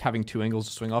actually like having two angles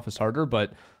to swing off is harder.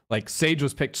 But like Sage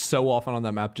was picked so often on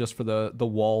that map just for the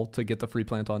wall to get the free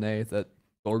plant on A that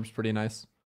the orb's pretty nice.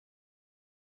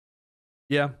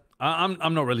 Yeah,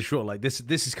 I'm not really sure. Like this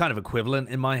is kind of equivalent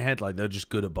in my head. Like they're just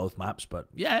good at both maps. But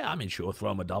yeah, I mean, sure, throw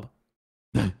them a dub.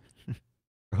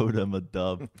 Throw them a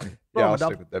dub. Yeah, I'll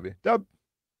stick with W. Dub.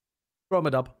 Throw them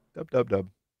a dub. Dub.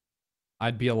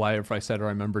 I'd be a liar if I said I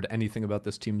remembered anything about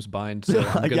this team's bind. So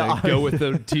I'm gonna go with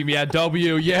the team. Yeah,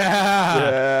 W.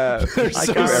 Yeah. They're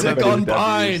so sick on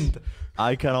bind.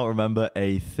 I cannot remember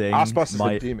a thing. Icebox is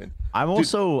a demon. I'm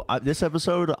also this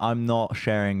episode. I'm not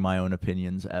sharing my own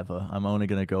opinions ever. I'm only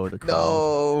gonna go with the crowd.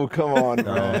 No, come on,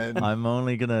 man. I'm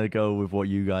only gonna go with what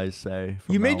you guys say.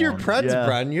 You made your on. Preds, Yeah.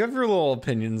 Brad. You have your little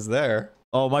opinions there.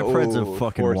 Oh, my Preds of are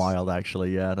fucking course. wild,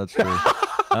 actually. Yeah, that's true.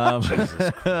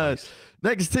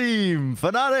 Next team,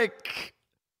 Fnatic.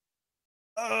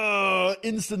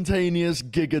 Instantaneous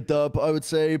giga dub, I would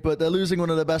say, but they're losing one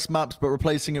of their best maps, but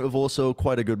replacing it with also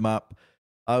quite a good map.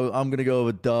 I'm gonna go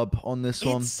with dub on this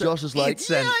one. Josh is like, it's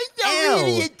an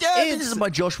Really a dub. This is my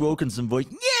Josh Wilkinson voice.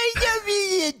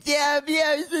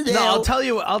 No, I'll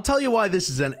tell you why this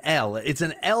is an L. It's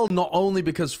an L not only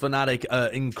because Fnatic are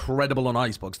incredible on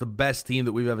Icebox, the best team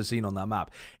that we've ever seen on that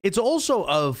map. It's also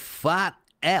a fat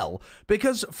L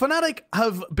because Fnatic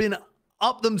have been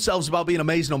up themselves about being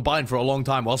amazing on Bind for a long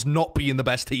time, whilst not being the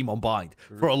best team on Bind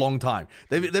for a long time.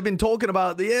 They've been talking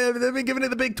about they've been giving it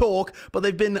the big talk, but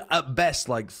they've been at best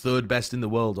like third best in the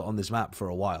world on this map for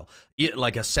a while.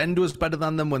 Like Ascend was better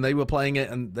than them when they were playing it,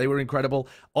 and they were incredible.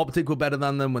 Optic were better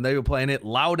than them when they were playing it.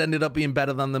 Loud ended up being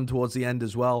better than them towards the end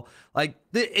as well. Like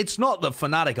it's not that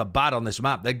Fnatic are bad on this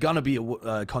map; they're gonna be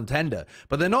a contender,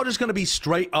 but they're not just gonna be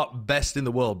straight up best in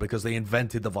the world because they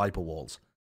invented the Viper walls.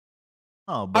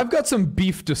 Oh, but I've got some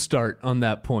beef to start on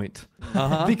that point.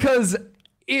 Because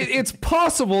it's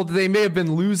possible that they may have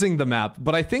been losing the map,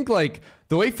 but I think like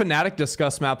the way Fnatic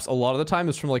discuss maps a lot of the time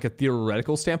is from like a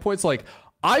theoretical standpoint. It's like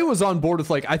I was on board with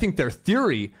like I think their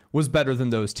theory was better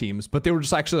than those teams, but they were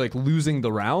just actually like losing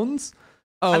the rounds.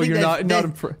 Oh, you're not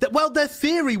well, their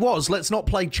theory was let's not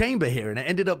play Chamber here, and it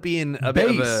ended up being a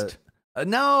bit of a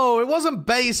no, it wasn't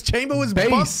based. Chamber was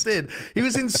busted. He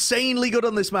was insanely good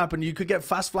on this map, and you could get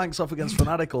fast flanks off against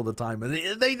Fnatic all the time. And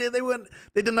they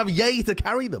didn't have Yay to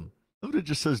carry them. Look, it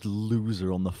just says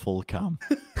loser on the full cam.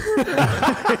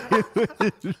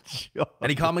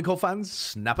 Any Karmine Corp fans?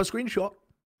 Snap a screenshot.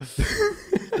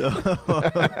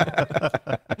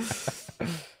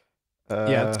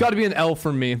 Yeah, it's got to be an L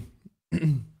for me.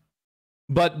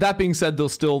 But that being said, they'll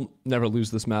still never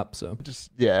lose this map. So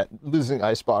Losing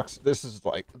Icebox. This is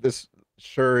like this.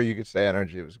 Sure, you could say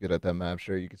Energy was good at that map.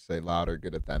 Sure, you could say Louder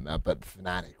good at that map. But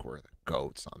Fnatic were the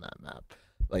goats on that map.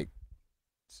 Like,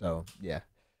 so yeah.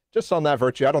 Just on that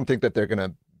virtue, I don't think that they're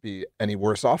gonna be any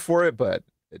worse off for it, but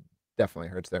it definitely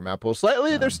hurts their map pool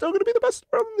slightly. They're still gonna be the best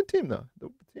on the team, though. The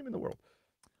team in the world.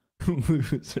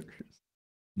 Losers.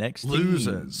 Next team.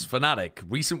 Losers. Fnatic.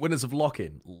 Recent winners of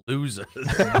lock-in. Losers.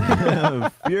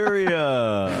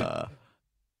 Furia.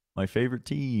 My favorite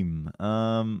team.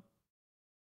 Sign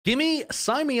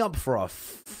me up for a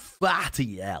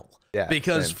fatty L. Yeah,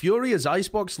 because same. Furia's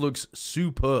Icebox looks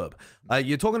superb.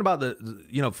 You're talking about the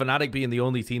Fnatic being the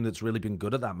only team that's really been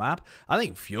good at that map. I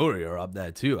think Furia are up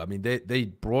there too. I mean, they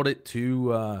brought it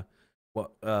to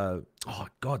oh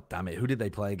god damn it, who did they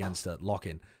play against at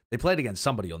lock-in? They played against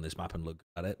somebody on this map and looked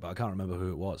at it, but I can't remember who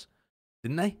it was.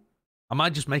 Didn't they? Am I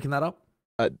just making that up?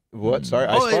 What? Sorry,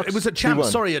 Oh, Icebox? it was a Champs.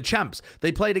 T1. Sorry, a Champs.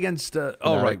 They played against.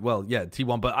 Right. Well, yeah,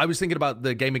 T1. But I was thinking about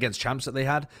the game against Champs that they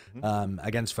had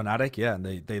against Fnatic. Yeah, and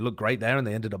they looked great there, and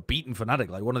they ended up beating Fnatic,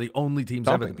 like one of the only teams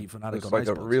ever to beat Fnatic It's on like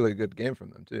Icebox. a really good game from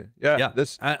them too. Yeah.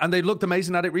 And they looked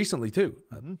amazing at it recently too.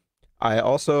 I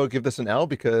also give this an L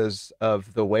because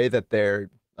of the way that their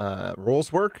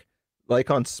roles work. Like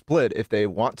on Split, if they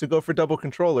want to go for double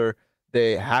controller,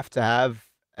 they have to have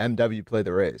MW play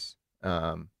the Raze.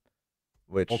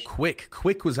 Which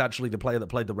Quick was actually the player that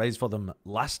played the Raze for them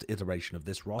last iteration of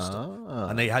this roster,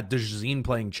 and they had DeJean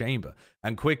playing Chamber,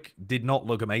 and Quick did not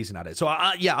look amazing at it. So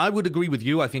I would agree with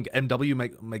you. I think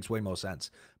MW makes way more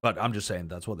sense, but I'm just saying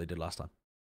that's what they did last time.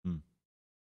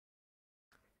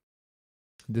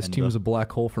 This team is a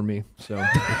black hole for me, so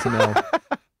it's an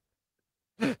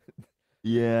L.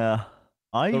 Yeah.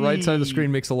 The right side of the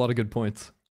screen makes a lot of good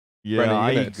points. Yeah, Brennan, I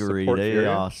you gonna agree. support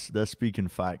Furia? They're speaking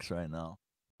facts right now.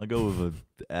 I'll go with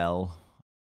a L.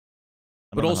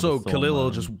 I But don't also, have a Khalil will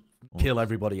thorn just kill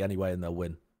everybody anyway, and they'll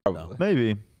win. Probably.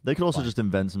 Maybe. They could also Fine. just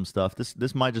invent some stuff.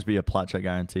 This might just be a Plat Chat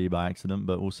guarantee by accident,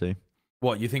 but we'll see.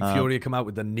 What, you think Furia come out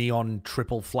with the neon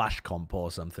triple flash comp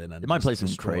or something? And It might just play some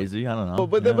destroy it? crazy. I don't know.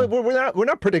 But Yeah. we're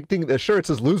not predicting that. Sure, it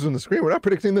says lose on the screen. We're not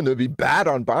predicting them to be bad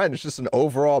on Bind. It's just an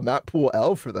overall map pool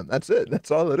L for them. That's it. That's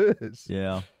all it is.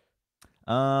 Yeah.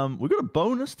 We got a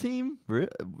bonus team.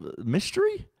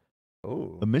 Mystery?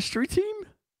 Oh, A mystery team?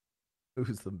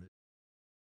 Who's the...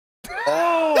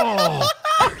 Oh!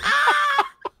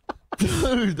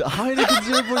 Dude, Heineken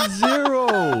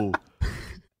 0.0.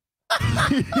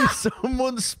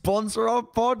 Someone sponsor our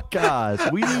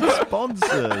podcast. We need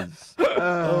sponsors.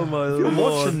 Oh my If you're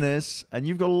watching this and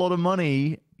you've got a lot of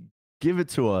money, give it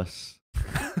to us.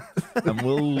 and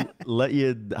we'll let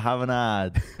you have an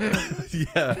ad.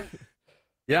 Yeah.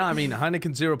 Yeah, I mean,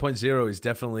 Heineken 0.0 is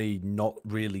definitely not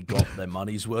really got their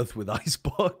money's worth with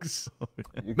Icebox. You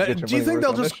can But get your do you money think worth they'll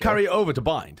on this just show. carry it over to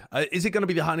Bind? Is it going to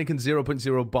be the Heineken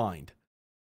 0.0 Bind?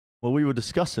 Well, we were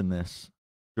discussing this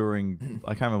during,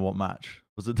 I can't remember what match.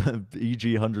 Was it the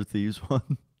EG 100 Thieves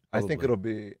one? I think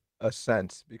Probably. it'll be a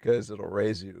sense because it'll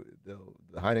raise you. The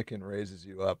Heineken raises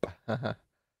you up.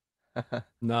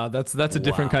 No, that's a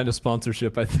different kind of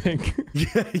sponsorship, I think.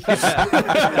 Yeah.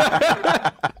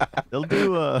 They'll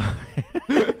do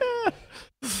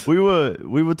we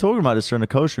were talking about this during the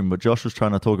coach room, but Josh was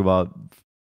trying to talk about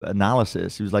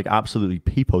analysis. He was like absolutely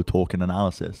peepo talking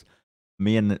analysis.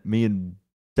 Me and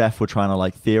Steph were trying to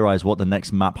like theorize what the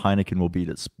next map Heineken will be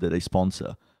that they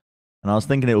sponsor. And I was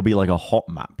thinking it would be like a hot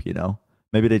map, you know?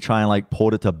 Maybe they try and like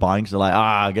port it to Bind. They're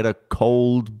like, get a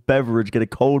cold beverage, get a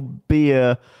cold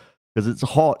beer. Because it's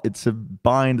hot, it's a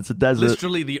Bind, it's a desert.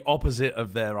 Literally the opposite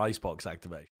of their Icebox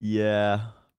activation. Yeah,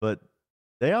 but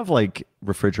they have like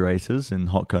refrigerators in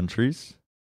hot countries.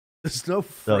 There's no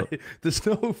there's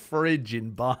no fridge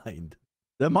in Bind.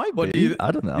 There might What, be.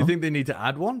 I don't know. You think they need to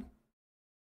add one?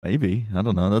 Maybe. I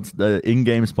don't know. That's the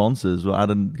in-game sponsors.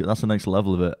 That's the next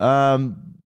level of it.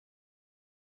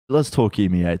 Let's talk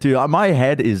EMEA. Dude, my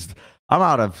head is... I'm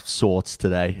out of sorts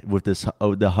today with this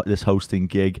this hosting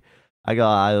gig.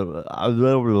 Yeah.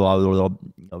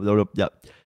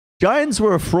 Giants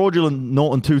were a fraudulent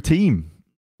 0-2 team.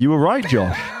 You were right,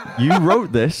 Josh. You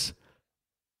wrote this.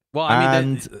 Well, I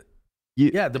mean,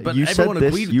 but you everyone said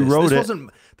agreed with you this.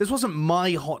 wrote This wasn't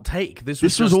my hot take. This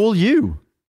was just, all you.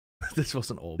 This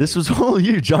wasn't all. This was all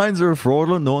you. Giants are a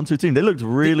fraudulent 0-2 team. They looked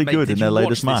really good in their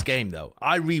latest match. This game though,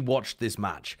 I rewatched this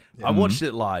match. I watched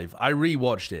it live. I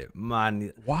rewatched it.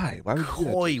 Man, Why? Why would you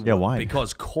do Koi that? were, why?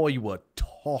 because Koi were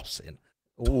tossing.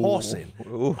 Ooh,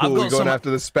 we're going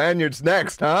after the Spaniards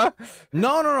next, huh?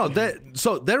 No.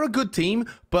 They're a good team,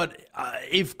 but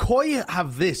if Koi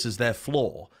have this as their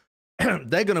flaw,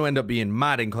 they're going to end up being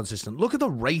mad inconsistent. Look at the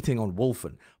rating on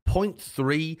Wolfen.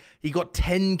 0.3. He got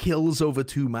 10 kills over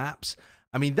 2 maps.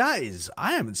 I mean, I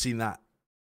haven't seen that.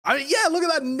 I mean, yeah, look at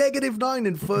that -9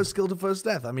 in first kill to first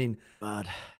death. I mean,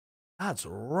 that's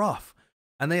rough.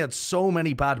 And they had so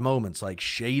many bad moments, like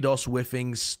Shados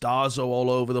whiffing, Starzo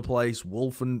all over the place,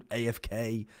 Wolfen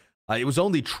AFK. It was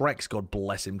only Trex, God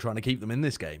bless him, trying to keep them in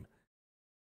this game.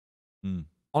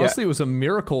 Honestly, it was a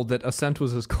miracle that Ascent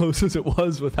was as close as it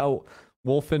was without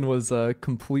Wolfen was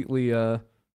completely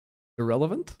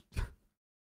irrelevant.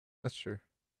 That's true.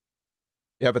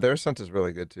 Yeah, but their Ascent is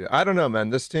really good too. I don't know, man.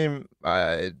 This team,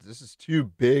 this is 2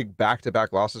 big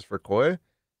back-to-back losses for Koi,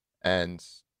 and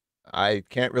I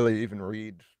can't really even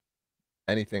read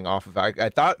anything off of it. I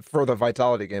thought for the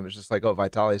Vitality game, it's just like, oh,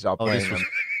 Vitality's outplaying them.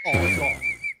 Oh god.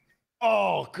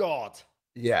 Oh god.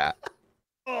 Yeah.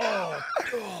 Oh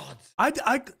god.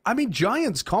 I mean,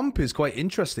 Giants comp is quite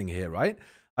interesting here, right?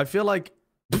 I feel like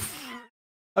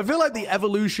the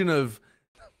evolution of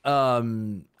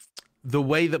the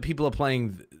way that people are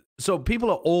playing. So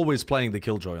people are always playing the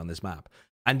Killjoy on this map,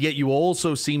 and yet you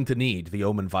also seem to need the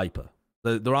Omen Viper.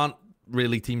 There aren't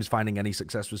really teams finding any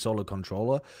success with solo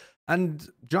controller, and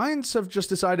Giants have just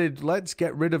decided, let's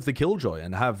get rid of the Killjoy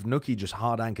and have Nookie just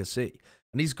hard anchor C.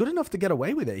 And he's good enough to get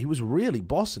away with it. He was really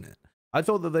bossing it. I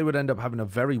thought that they would end up having a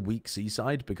very weak C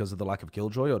side because of the lack of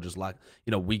Killjoy, or just like,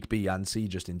 weak B and C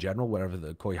just in general, wherever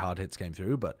the Koi hard hits came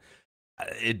through, but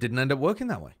it didn't end up working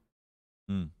that way.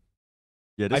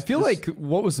 Yeah, I feel like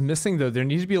what was missing though, there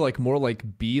needs to be like more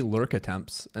like B lurk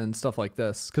attempts and stuff like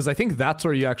this, because I think that's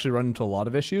where you actually run into a lot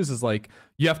of issues. Is like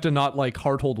you have to not like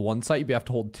hard hold one site, you have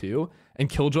to hold 2, and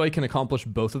Killjoy can accomplish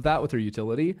both of that with her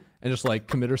utility and just like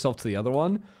commit herself to the other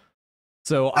one.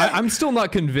 So I'm still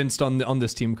not convinced on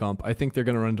this team comp. I think they're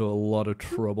gonna run into a lot of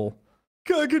trouble.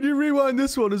 Can you rewind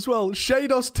this one as well?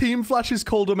 Shados team flashes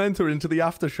Cold Mentor into the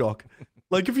aftershock.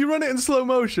 Like if you run it in slow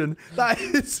motion, that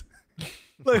is.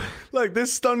 Like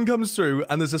this stun comes through,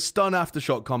 and there's a stun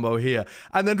aftershock combo here,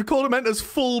 and then Cordomentor's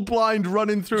full blind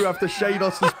running through after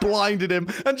Shados has blinded him,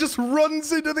 and just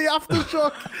runs into the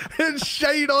aftershock, and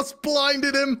Shados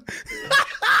blinded him.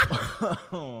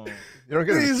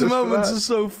 These moments are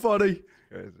so funny.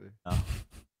 Crazy.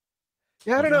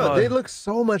 Yeah, I don't know. They look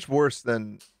so much worse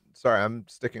than. Sorry, I'm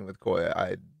sticking with Koi.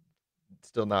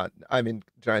 Still not. I mean,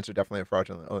 Giants are definitely a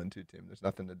fraudulent 0-2 team. There's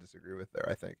nothing to disagree with there,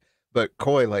 I think. But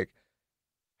Koi, like.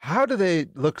 How do they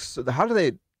look? How do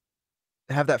they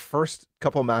have that first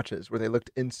couple matches where they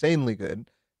looked insanely good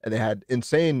and they had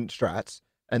insane strats,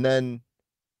 and then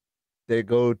they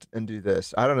go and do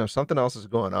this? I don't know. Something else is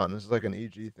going on. This is like an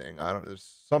EG thing.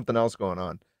 There's something else going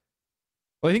on.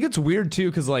 Well, I think it's weird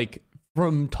too, because like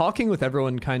from talking with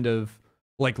everyone kind of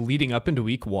like leading up into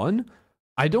week 1,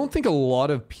 I don't think a lot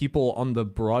of people on the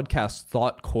broadcast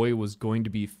thought Koi was going to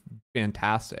be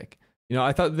fantastic. You know,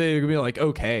 I thought they were gonna be like,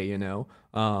 okay, you know,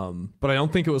 but I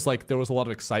don't think it was like there was a lot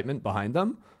of excitement behind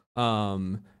them.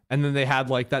 And then they had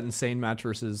like that insane match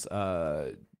versus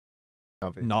Na'Vi,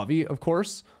 of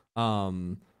course.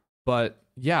 But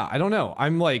yeah, I don't know.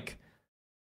 I'm like,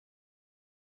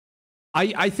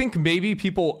 I think maybe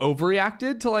people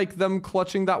overreacted to like them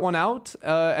clutching that one out,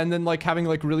 and then like having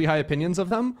like really high opinions of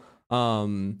them.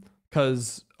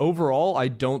 Because overall, I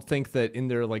don't think that in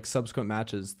their like subsequent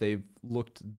matches they've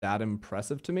looked that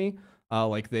impressive to me.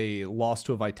 Like they lost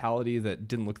to a Vitality that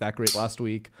didn't look that great last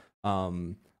week.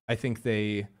 I think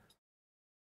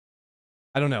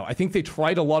I don't know. I think they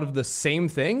tried a lot of the same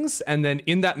things, and then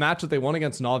in that match that they won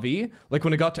against Na'Vi, like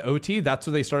when it got to OT, that's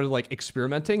where they started like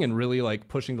experimenting and really like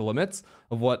pushing the limits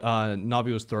of what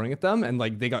Na'Vi was throwing at them, and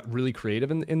like they got really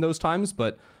creative in those times.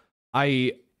 But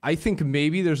I think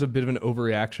maybe there's a bit of an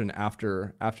overreaction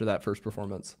after that first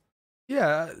performance.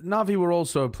 Yeah, Na'Vi were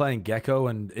also playing Gecko,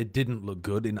 and it didn't look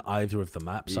good in either of the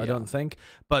maps, I don't think.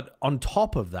 But on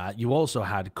top of that, you also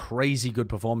had crazy good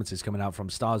performances coming out from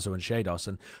Starzo and Shados.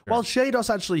 And while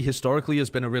Shados actually historically has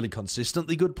been a really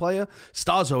consistently good player,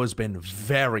 Starzo has been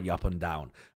very up and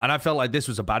down. And I felt like this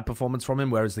was a bad performance from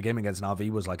him, whereas the game against Na'Vi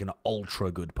was like an ultra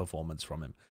good performance from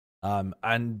him.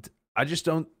 And I just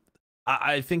don't...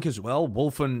 I think as well,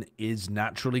 Wolfen is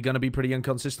naturally going to be pretty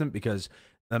inconsistent because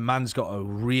the man's got a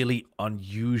really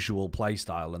unusual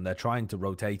playstyle, and they're trying to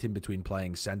rotate him between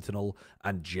playing Sentinel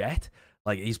and Jet.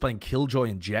 Like, he's playing Killjoy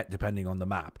and Jet depending on the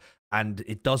map, and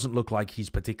it doesn't look like he's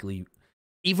particularly...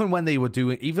 Even when they were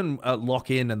doing... Even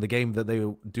Lock-In and the game that they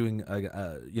were doing,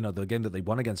 you know, the game that they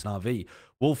won against Na'Vi,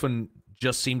 Wolfen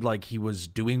just seemed like he was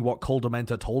doing what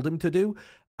Coldamenta told him to do,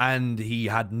 and he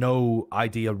had no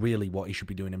idea really what he should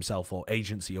be doing himself or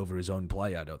agency over his own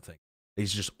play, I don't think.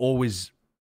 He's just always...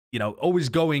 You know, always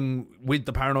going with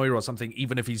the paranoia or something,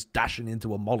 even if he's dashing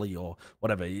into a molly or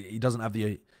whatever. He doesn't have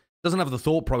the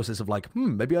thought process of like,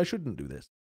 maybe I shouldn't do this.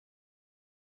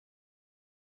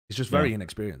 He's just very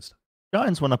inexperienced.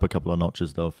 Giants went up a couple of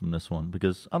notches though from this one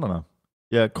because I don't know.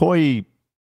 Yeah, Koi,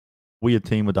 weird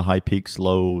team with the high peaks,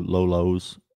 low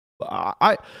lows.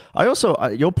 I also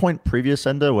your point previous,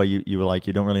 Ender, where you were like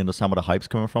you don't really understand where the hype's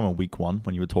coming from in week 1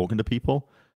 when you were talking to people.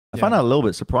 I find that a little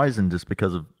bit surprising just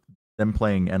because of them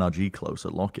playing NRG close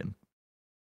at lock-in.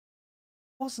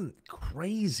 Wasn't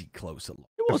crazy close at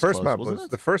lock-in. The first map was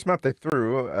the first map they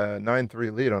threw a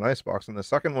 9-3 lead on Icebox, and the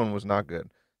second one was not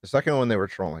good. The second one they were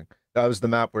trolling. That was the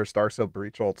map where Starcell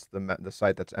breach ults the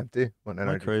site that's empty when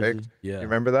NRG faked. Yeah, you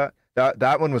remember that?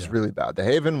 That one was really bad. The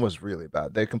Haven was really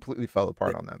bad. They completely fell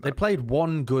apart on that map. They played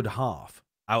one good half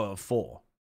out of 4,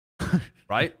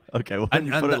 right? Okay, well, when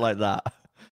you put it like that.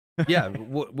 Yeah,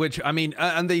 which, I mean,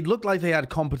 and they looked like they had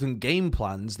competent game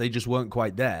plans. They just weren't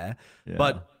quite there. Yeah.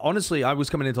 But honestly, I was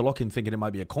coming into lock-in thinking it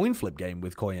might be a coin flip game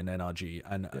with Koi and NRG.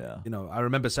 And, you know, I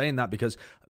remember saying that because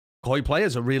Koi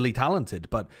players are really talented,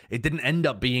 but it didn't end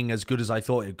up being as good as I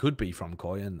thought it could be from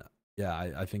Koi. And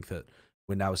yeah, I think that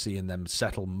we're now seeing them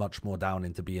settle much more down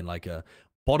into being like a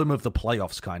bottom of the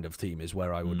playoffs kind of team is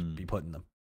where I would be putting them.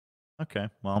 Okay,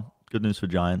 well, good news for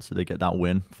Giants that they get that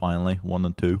win finally, 1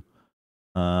 and 2.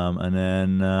 And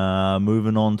then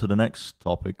moving on to the next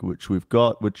topic, which we've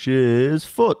got, which is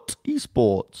FUT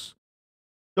esports.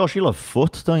 Josh, you love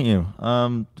FUT, don't you?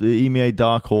 The EMEA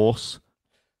dark horse.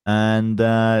 And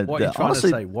what are you trying to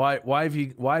say?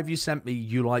 Why have you sent me?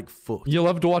 You like FUT? You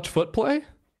love to watch FUT play?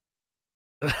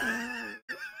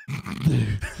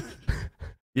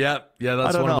 Yeah. That's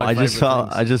I don't one know. Of my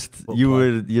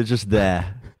you're just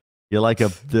there. You're like I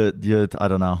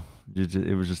don't know.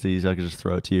 It was just easy. I could just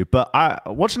throw it to you. But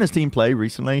watching this team play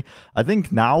recently, I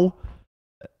think now,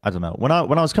 I don't know. When I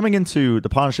was coming into the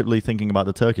partnership league thinking about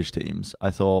the Turkish teams,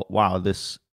 I thought, wow,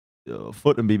 this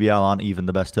FUT and BBL aren't even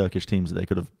the best Turkish teams that they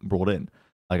could have brought in.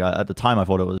 Like at the time, I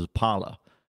thought it was Parla,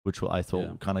 which I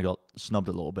thought kind of got snubbed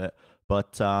a little bit.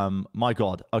 But my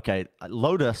God, okay,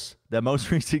 Lotus, their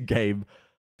most recent game,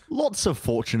 lots of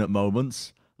fortunate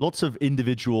moments, lots of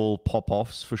individual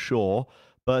pop-offs for sure.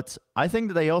 But I think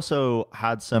that they also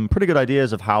had some pretty good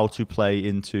ideas of how to play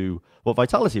into what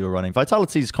Vitality were running.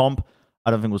 Vitality's comp, I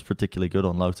don't think was particularly good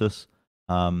on Lotus.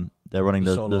 They're running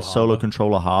the solo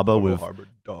controller Harbor with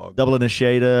double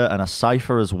initiator and a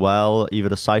Cypher as well. Either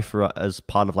the Cypher as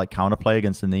part of like counterplay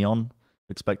against the Neon,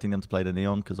 expecting them to play the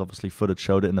Neon because obviously FUT had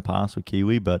showed it in the past with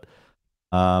Kiwi. But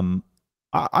I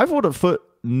thought that FUT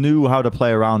knew how to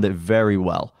play around it very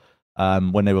well.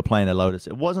 When they were playing the Lotus,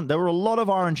 there were a lot of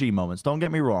RNG moments. Don't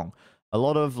get me wrong, A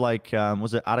lot of like,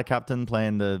 was it Ada Captain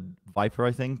playing the Viper,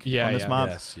 I think, on this map?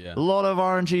 Yes, yeah. A lot of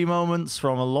RNG moments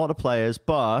from a lot of players,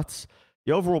 but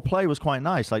the overall play was quite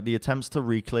nice. Like the attempts to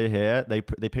re-clear here, they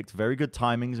picked very good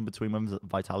timings in between when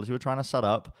Vitality were trying to set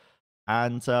up.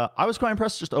 And I was quite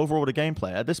impressed just overall with the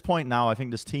gameplay. At this point now, I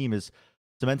think this team is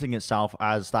cementing itself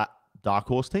as that dark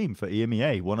horse team for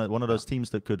EMEA. One of those teams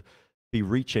that could be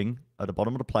reaching at the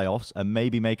bottom of the playoffs and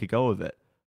maybe make a go of it.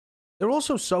 They're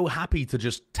also so happy to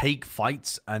just take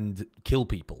fights and kill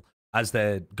people as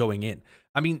they're going in.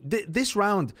 I mean, this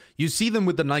round, you see them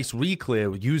with the nice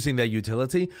re-clear using their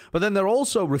utility, but then they're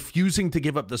also refusing to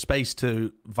give up the space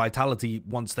to Vitality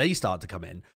once they start to come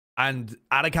in. And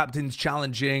Ada Captain's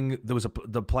challenging. There was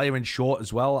the player in short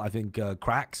as well. I think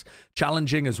Cracks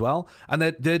challenging as well. And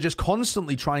they're just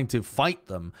constantly trying to fight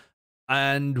them.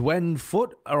 And when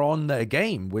FUT are on their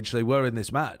game, which they were in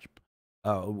this match,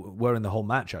 were in the whole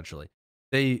match actually,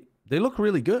 they look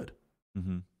really good.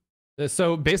 Mm-hmm.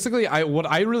 So basically, what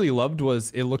I really loved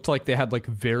was it looked like they had like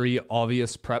very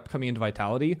obvious prep coming into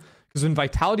Vitality, because when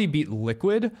Vitality beat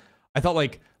Liquid, I thought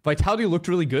like Vitality looked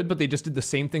really good, but they just did the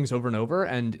same things over and over,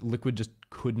 and Liquid just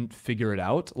couldn't figure it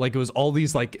out. Like it was all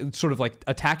these like sort of like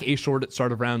attack A short at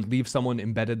start of round, leave someone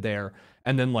embedded there,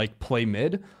 and then like play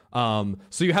mid.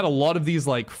 So you had a lot of these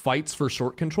like fights for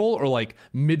short control or like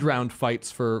mid-round fights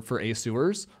for A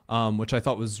sewers, which I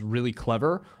thought was really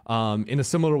clever. In a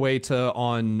similar way to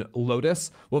on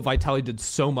Lotus, what Vitality did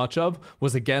so much of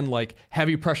was again like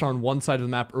heavy pressure on one side of the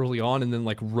map early on, and then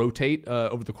like rotate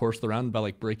over the course of the round by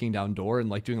like breaking down door and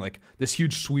like doing like this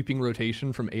huge sweeping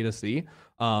rotation from A to C.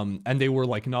 And they were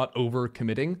like not over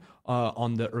committing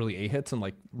on the early A hits and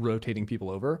like rotating people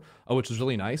over, which was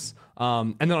really nice.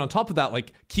 And then on top of that,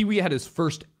 like Kiwi had his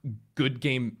first good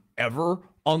game ever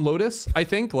on Lotus. I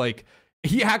think like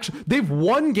they've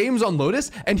won games on Lotus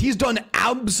and he's done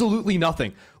absolutely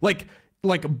nothing. Like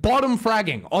bottom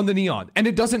fragging on the Neon, and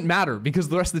it doesn't matter because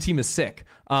the rest of the team is sick.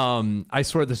 I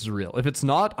swear this is real. If it's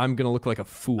not, I'm gonna look like a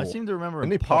fool. I seem to remember.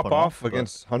 Didn't he pop off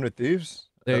against 100 Thieves?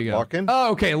 There you go. Lock-in?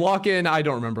 Oh, okay. Lock-in. I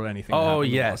don't remember anything. Oh,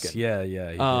 yes. Yeah.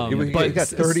 He got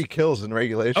 30 kills in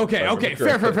regulation. Okay.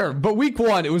 Fair. But week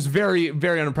one, it was very,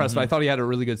 very unimpressive. I thought he had a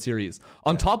really good series.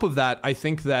 On top of that, I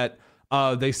think that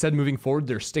they said moving forward,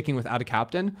 they're sticking with Ada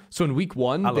Captain. So in week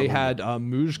one, they had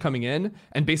Muj coming in,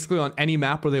 and basically on any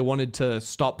map where they wanted to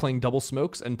stop playing double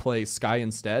smokes and play Sky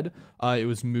instead, it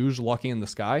was Muj locking in the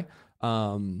Sky.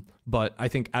 But I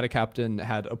think Ada Captain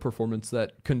had a performance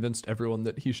that convinced everyone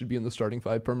that he should be in the starting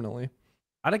five permanently.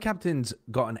 Ada Captain's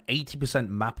got an 80%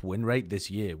 map win rate this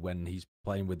year when he's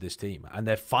playing with this team, and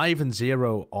they're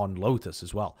 5-0 on Lotus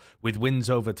as well, with wins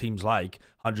over teams like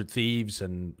 100 Thieves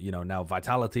and now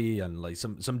Vitality and like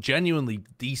some genuinely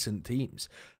decent teams.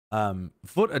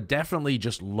 FUT are definitely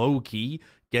just low key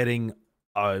getting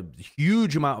a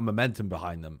huge amount of momentum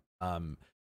behind them,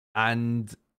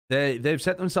 and they've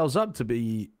set themselves up to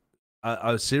be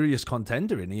a serious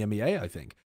contender in EMEA, I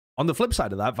think. On the flip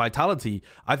side of that, Vitality,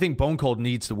 I think Bone Cold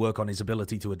needs to work on his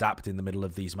ability to adapt in the middle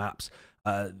of these maps.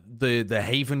 The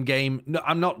Haven game, no,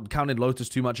 I'm not counting Lotus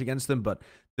too much against them, but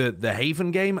the Haven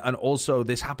game, and also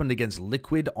this happened against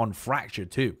Liquid on Fracture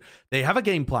too. They have a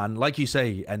game plan, like you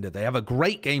say, Ender. They have a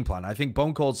great game plan. I think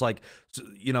Bone Cold's like,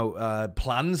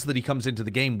 plans that he comes into the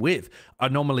game with are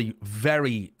normally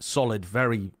very solid,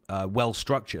 very well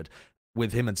structured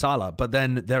with him and Salah, but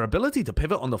then their ability to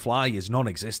pivot on the fly is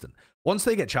non-existent. Once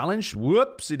they get challenged,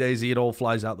 whoopsie daisy, it all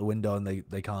flies out the window and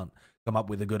they can't come up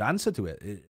with a good answer to it.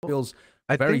 It feels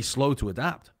very slow to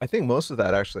adapt. I think most of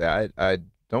that, actually, I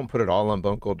don't put it all on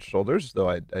Bone Cold's shoulders, though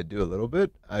I do a little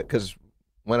bit, because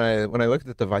when I looked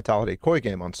at the Vitality Koi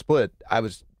game on Split, I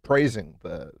was praising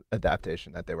the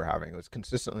adaptation that they were having. It was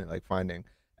consistently like finding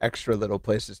extra little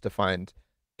places to find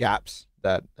gaps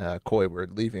that Koi were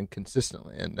leaving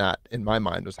consistently, and that, in my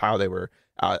mind, was how they were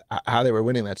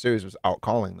winning that series, was out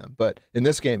calling them. But in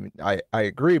this game, I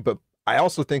agree, but I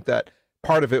also think that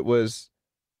part of it was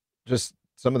just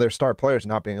some of their star players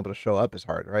not being able to show up as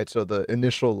hard, right? So the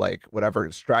initial like whatever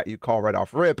strat you call right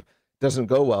off rip doesn't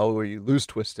go well, where you lose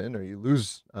Twistin or you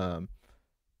lose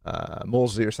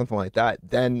Molesy or something like that.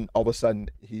 Then all of a sudden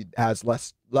he has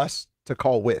less to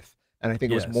call with. And I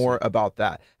think it was more about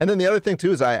that. And then the other thing,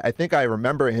 too, is I think I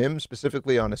remember him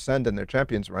specifically on Ascend and their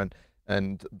Champions run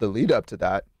and the lead up to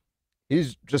that.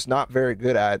 He's just not very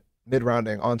good at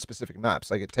mid-rounding on specific maps.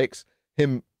 Like, it takes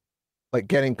him, like,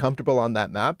 getting comfortable on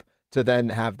that map to then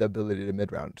have the ability to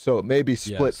mid-round. So maybe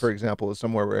Split, for example, is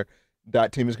somewhere where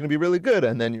that team is going to be really good,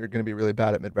 and then you're going to be really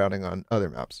bad at mid-rounding on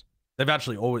other maps. They've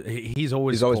actually always he's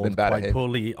always been bad at quite Haven.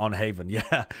 poorly on Haven.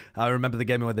 Yeah, I remember the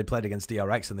game where they played against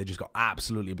DRX and they just got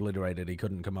absolutely obliterated. He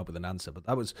couldn't come up with an answer, but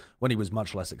that was when he was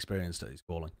much less experienced at his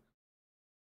calling.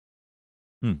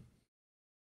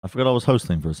 I forgot I was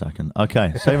hosting for a second.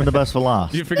 Okay, saving the best for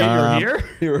last. You forget you're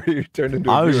here? You turned into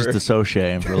a I was viewer. just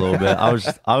dissociating for a little bit. I was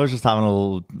just having a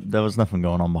little. There was nothing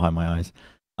going on behind my eyes.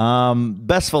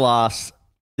 Best for last.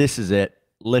 This is it.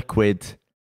 Liquid,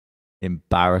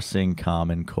 embarrassing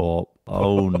Karmine Corp.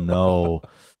 Oh no.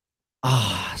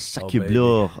 Sacre baby.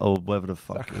 bleu. Oh, whatever the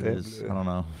fuck it is. I don't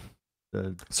know.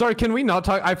 Sorry, can we not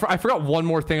talk? I forgot one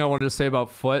more thing I wanted to say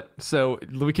about FUT, so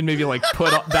we can maybe like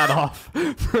put that off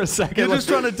for a second. You're Like- just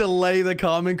trying to delay the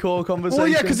Karmine Corp conversation.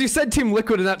 Well, yeah, because you said Team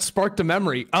Liquid and that sparked a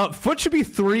memory. FUT should be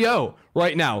 3-0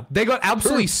 right now. They got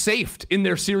absolutely safed in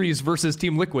their series versus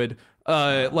Team Liquid.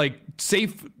 Like,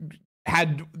 Safe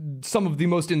had some of the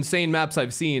most insane maps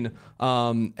I've seen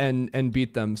and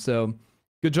beat them. So,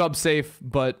 good job, Safe,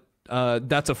 but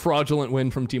that's a fraudulent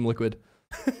win from Team Liquid.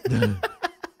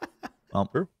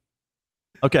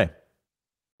 Okay.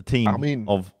 The team I mean-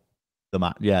 of the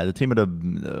match. Yeah, the team of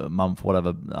the month,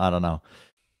 whatever. I don't know.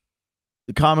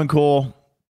 The Karmine Corp,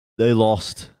 they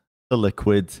lost the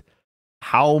Liquid.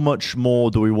 How much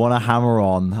more do we want to hammer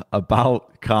on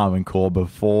about Karmine Corp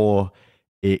before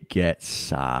it gets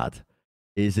sad?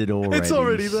 Is it already It's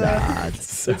already there. sad?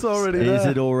 It's already Is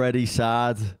there. it already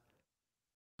sad?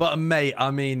 But mate,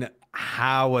 I mean,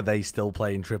 how are they still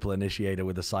playing Triple Initiator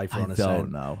with a Cypher I on a don't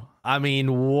set? know. I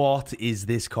mean, what is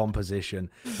this composition?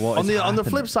 What on is the happening?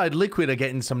 flip side, Liquid are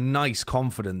getting some nice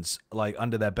confidence like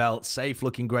under their belt. Safe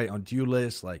looking great on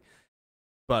Duelist, like,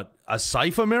 but a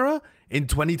Cypher mirror in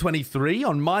 2023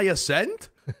 on my Ascent?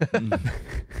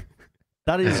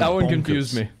 That is That one bonkers.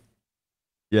 confused me.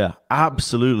 Yeah,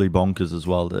 absolutely bonkers as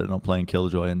well. They're not playing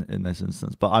Killjoy in this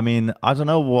instance. But I mean, I don't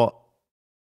know what.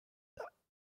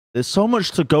 There's so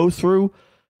much to go through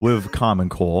with Karmine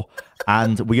Corp,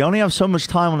 and we only have so much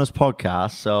time on this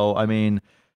podcast. So, I mean,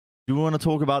 do we want to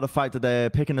talk about the fact that they're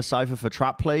picking a cipher for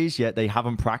trap plays, yet they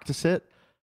haven't practiced it?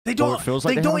 They Or don't. it feels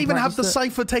like They they don't haven't even have the practiced it?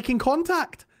 Cypher taking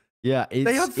contact. Yeah,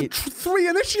 They have three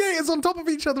initiators on top of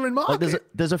each other in market. like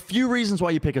there's a few reasons why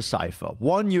you pick a cipher.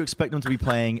 One, you expect them to be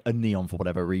playing a neon for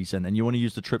whatever reason, and you want to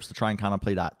use the trips to try and kind of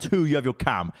play that. Two, you have your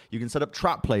cam. You can set up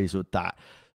trap plays with that.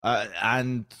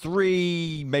 And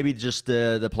three, maybe just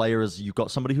the player is you've got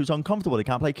somebody who's uncomfortable. They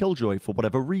can't play Killjoy for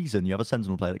whatever reason. You have a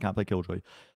Sentinel player that can't play Killjoy.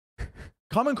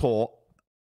 Karmine Corp,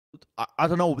 I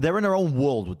don't know. They're in their own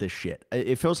world with this shit.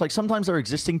 It feels like sometimes they're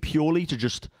existing purely to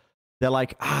just. They're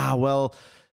like, well.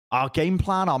 Our game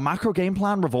plan, our macro game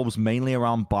plan revolves mainly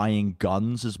around buying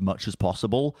guns as much as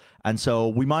possible. And so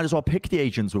we might as well pick the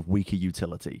agents with weaker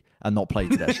utility and not play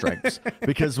to their strengths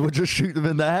because we'll just shoot them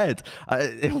in the head.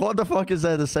 What the fuck is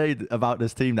there to say about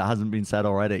this team that hasn't been said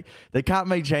already? They can't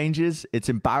make changes. It's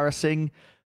embarrassing.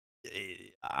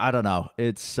 I don't know.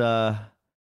 It's a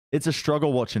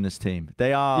struggle watching this team.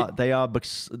 They are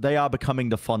becoming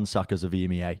the fun suckers of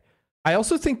EMEA. I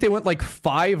also think they went like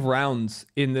 5 rounds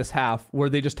in this half where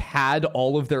they just had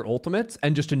all of their ultimates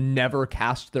and just never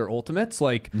cast their ultimates.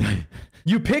 Like,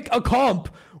 you pick a comp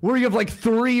where you have like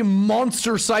 3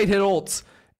 monster sight hit ults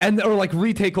or like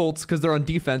retake ults because they're on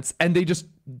defense, and they just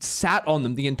sat on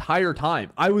them the entire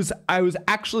time. I was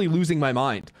actually losing my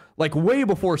mind. Like, way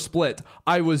before split,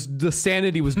 the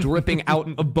sanity was dripping out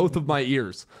of both of my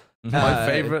ears.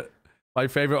 My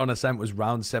favorite on Ascent was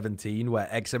round 17 where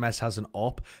XMS has an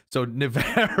op. So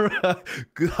Nivera,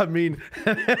 I mean,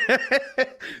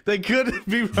 they could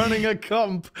be running a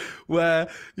comp where,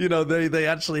 you know, they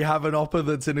actually have an opper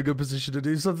that's in a good position to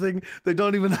do something. They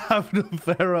don't even have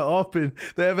Nivera opping.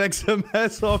 They have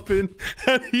XMS opping,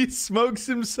 and he smokes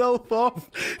himself off.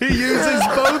 He uses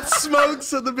both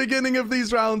smokes at the beginning of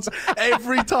these rounds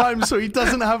every time, so he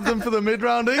doesn't have them for the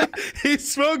mid-rounding. He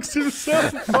smokes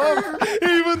himself off,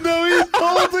 even though he's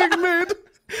holding mid,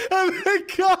 and they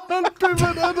can't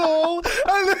pivot at all,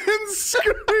 and then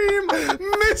Scream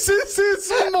misses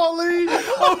his molly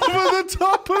over the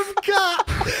top of Cat,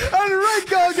 and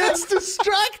Redgar gets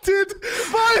distracted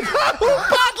by how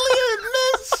badly it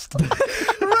missed.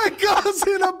 Redgar's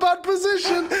in a bad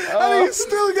position, and he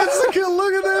still gets the kill.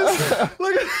 Look at this.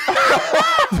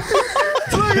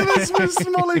 Look at this Miss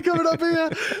Molly coming up here.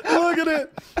 Look at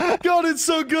it. God, it's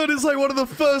so good. It's like one of the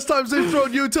first times they've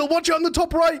thrown util. Watch it on the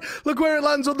top right. Look where it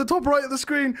lands on the top right of the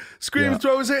screen. Scream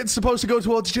throws it. It's supposed to go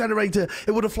towards Generator.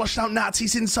 It would have flushed out Nats.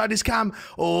 He's inside his cam.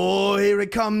 Oh, here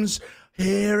it comes.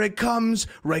 Here it comes.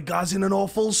 Redgar's in an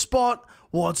awful spot.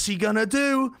 What's he gonna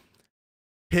do?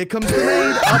 Here comes the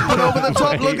raid. Up and over the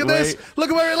top. Look at this. Look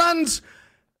at where it lands.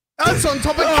 That's on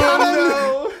top of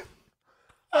Cannon.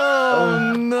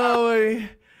 Oh no!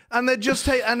 And they're just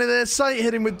and they're sight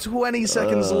hitting with 20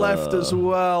 seconds left as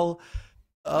well.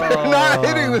 They're not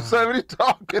hitting the 70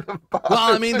 talking about.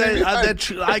 Well, I mean,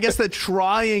 I guess they're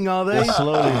trying, are they? They're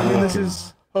slowly I mean, this walking.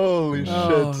 is. Holy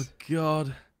Oh shit.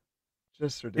 God!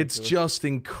 Just ridiculous. It's just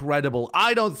incredible.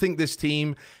 I don't think this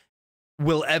team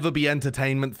will ever be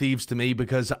entertainment thieves to me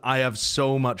because I have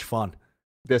so much fun.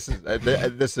 This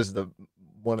is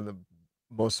one of the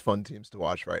most fun teams to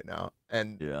watch right now,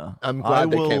 and Yeah. I'm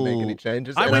glad they can't make any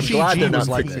changes. I and wish I'm glad EG they're not was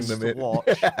like fixing this them to in. watch.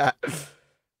 Yeah.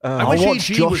 I I wish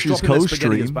watched EG was Josh's dropping their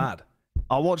spaghetti as co-stream. bad.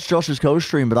 I watched Josh's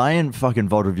co-stream, but I ain't fucking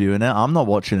VOD reviewing it. I'm not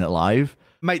watching it live.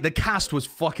 Mate, the cast was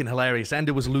fucking hilarious.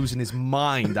 Ender was losing his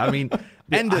mind. I mean,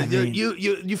 Ender,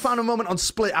 you found a moment on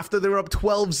Split after they were up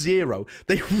 12-0.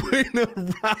 They win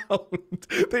a round.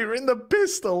 They were in the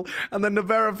pistol, and then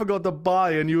Navera forgot to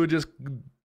buy, and you were just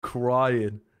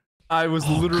crying. I was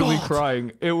literally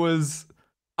crying. It was...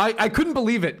 I couldn't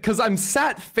believe it, because I'm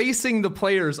sat facing the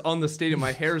players on the stadium.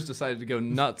 My hair's decided to go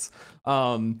nuts.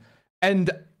 And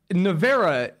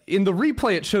Navera, in the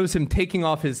replay, it shows him taking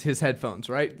off his headphones,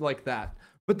 right? Like that.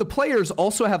 But the players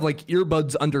also have like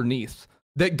earbuds underneath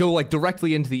that go like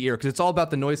directly into the ear, because it's all about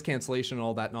the noise cancellation and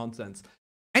all that nonsense.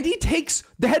 And he takes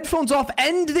the headphones off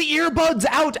and the earbuds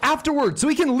out afterwards, so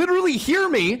he can literally hear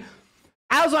me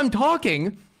as I'm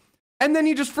talking. And then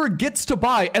he just forgets to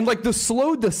buy. And like the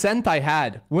slow descent I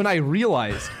had when I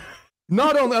realized,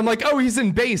 not only I'm like, oh, he's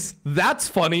in base. That's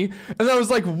funny. And then I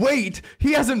was like, wait,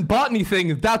 he hasn't bought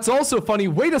anything. That's also funny.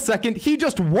 Wait a second. He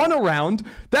just won a round.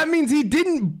 That means he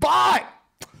didn't buy.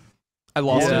 I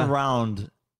lost One it.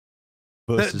 round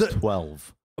versus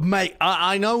 12. Mate,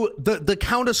 I know the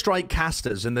Counter-Strike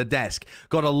casters in the desk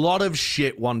got a lot of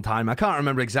shit one time. I can't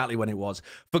remember exactly when it was,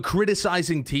 for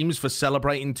criticizing teams for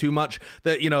celebrating too much.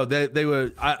 That, you know, they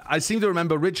were. I seem to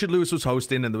remember Richard Lewis was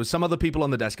hosting, and there was some other people on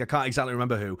the desk. I can't exactly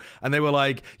remember who, and they were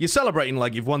like, "You're celebrating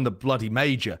like you've won the bloody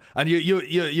major, and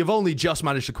you've only just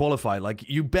managed to qualify. Like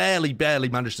you barely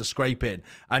managed to scrape in,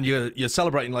 and you're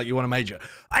celebrating like you won a major."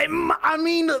 I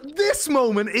mean, this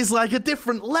moment is like a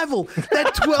different level. They're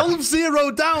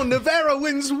 12-0 down. Navera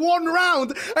wins one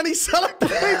round, and he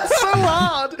celebrates so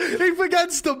hard he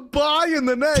forgets to buy in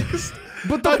the next.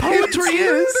 But the poetry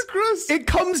is, it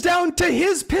comes down to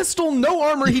his pistol, no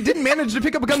armor. He didn't manage to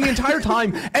pick up a gun the entire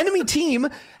time. Enemy team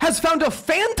has found a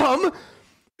phantom.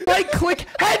 Right-click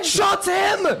headshots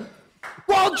him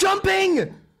while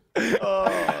jumping.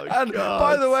 And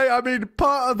by the way, I mean,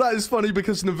 part of that is funny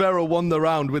because Navera won the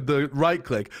round with the right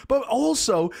click, but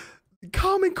also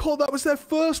Karmine Corp, that was their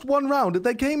first one round.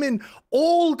 They came in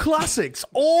all classics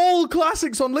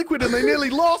on Liquid, and they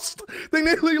nearly lost. They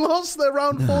nearly lost their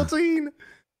round 14.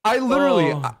 I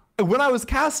literally, when I was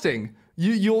casting,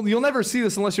 you'll never see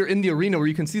this unless you're in the arena where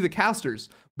you can see the casters.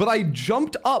 But I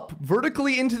jumped up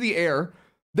vertically into the air,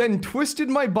 then twisted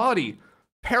my body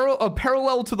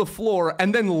parallel to the floor,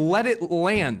 and then let it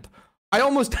land. I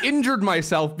almost injured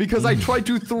myself because I tried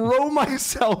to throw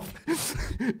myself.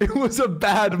 It was a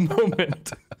bad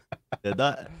moment.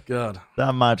 Yeah, God.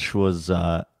 that match was,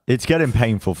 it's getting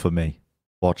painful for me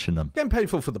watching them. Getting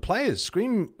painful for the players.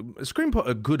 Scream put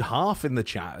a good half in the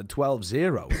chat at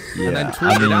 12-0, and then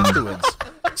tweeted afterwards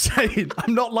saying,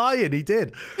 I'm not lying, he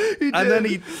did. And then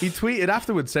he tweeted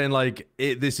afterwards saying, like,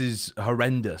 this is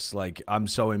horrendous. Like, I'm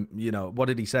so, you know, what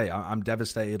did he say? I'm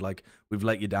devastated. Like, we've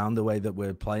let you down the way that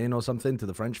we're playing or something to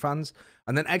the French fans.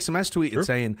 And then XMS tweeted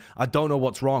saying, I don't know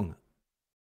what's wrong.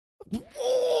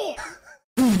 What?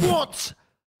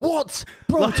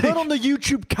 Bro, Like- turn on the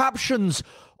YouTube captions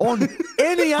on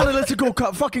any analytical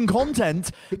fucking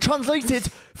content, translate it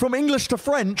from English to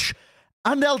French,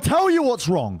 and they'll tell you what's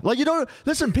wrong. Like, you don't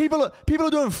listen. People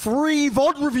are doing free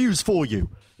VOD reviews for you,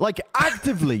 like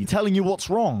actively telling you what's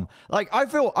wrong. Like, I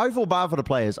feel bad for the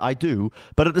players. I do,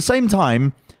 but at the same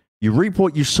time, you reap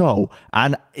what you sow,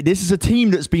 and this is a team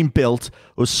that's been built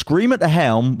with Scream at the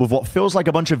helm with what feels like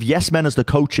a bunch of yes men as the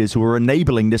coaches who are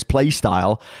enabling this play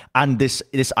style and this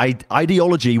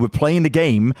ideology with playing the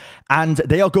game, and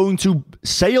they are going to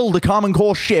sail the Karmine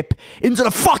Corp ship into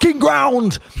the fucking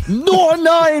ground.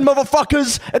 0-9,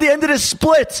 motherfuckers, at the end of this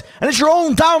split, and it's your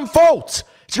own damn fault.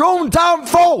 It's your own damn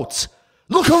fault.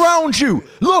 Look around you.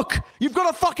 Look, you've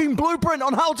got a fucking blueprint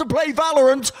on how to play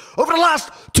Valorant over the last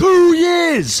 2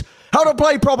 years. How to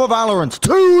play proper Valorant.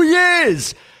 2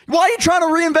 years. Why are you trying to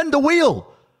reinvent the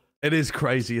wheel? It is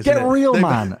crazy, isn't it? Get real,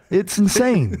 man. It's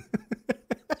insane.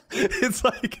 It's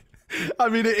like, I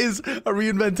mean, it is a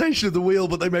reinventation of the wheel,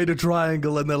 but they made a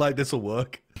triangle and they're like, this will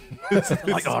work.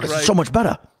 Like, oh, this is so much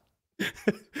better.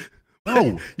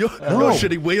 No. Your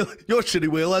shitty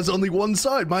wheel has only one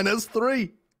side. Mine has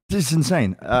 3. It's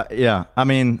insane. Yeah, I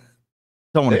mean,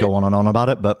 don't want to go on and on about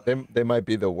it, but They might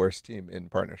be the worst team in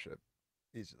partnership,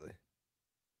 easily.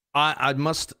 I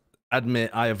must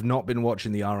admit, I have not been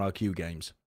watching the RRQ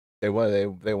games. They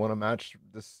won a match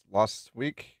this last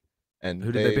week, and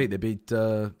Who did they beat? They beat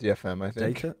DFM, I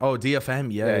think. Data? Oh,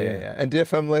 DFM, yeah. And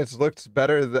DFM looked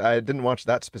better. I didn't watch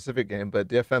that specific game, but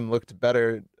DFM looked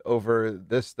better over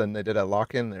this than they did at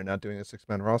Lock-In. They're not doing a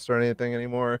 6-man roster or anything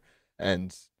anymore,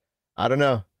 and I don't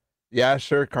know. Yeah,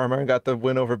 sure, Karmine got the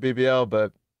win over BBL,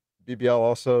 but BBL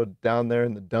also down there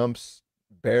in the dumps,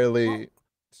 barely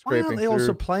scraping Why aren't they through.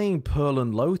 also playing Pearl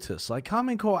and Lotus? Like,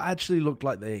 Karmine Corp actually looked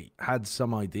like they had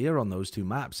some idea on those two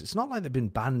maps. It's not like they've been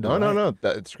banned. No.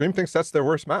 Scream thinks that's their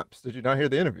worst maps. Did you not hear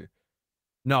the interview?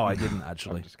 No, I didn't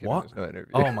actually. I'm just kidding. What? There's no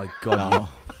interview. Oh my god,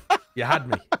 you had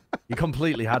me. You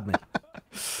completely had me.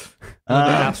 The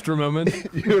Astra moment.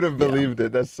 You would have believed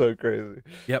it. That's so crazy.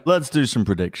 Yep. let's do some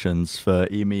predictions for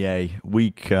EMEA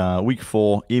week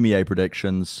 4 EMEA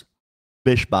predictions.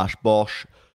 Bish bash bosh.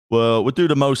 We'll do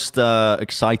the most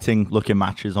exciting looking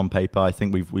matches on paper. I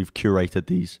think we've curated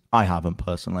these. I haven't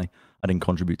personally. I didn't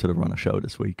contribute to the runner show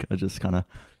this week. I just kind of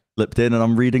slipped in and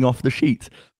I'm reading off the sheet.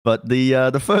 But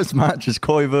the first match is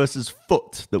Koi versus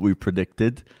FUT that we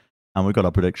predicted, and we got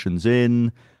our predictions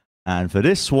in. And for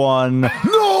this one,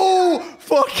 no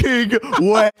fucking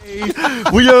way,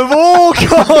 we have all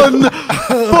gone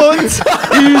FUT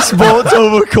esports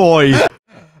over Koi.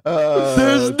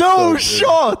 There's no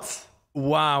shot.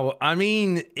 Wow. I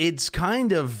mean, it's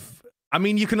kind of. I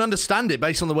mean, you can understand it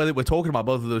based on the way that we're talking about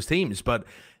both of those teams, but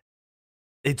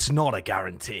it's not a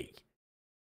guarantee.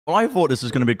 Well, I thought this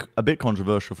was going to be a bit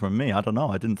controversial from me. I don't know.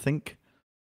 I didn't think.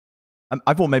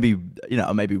 I thought maybe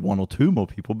maybe one or two more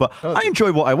people, but I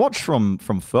enjoyed what I watched from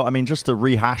FUT. I mean, just to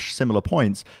rehash similar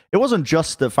points, it wasn't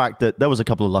just the fact that there was a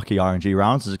couple of lucky RNG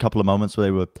rounds. There's a couple of moments where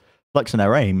they were flexing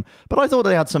their aim, but I thought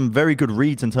they had some very good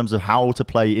reads in terms of how to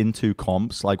play into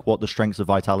comps, like what the strengths of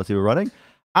Vitality were running,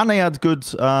 and they had good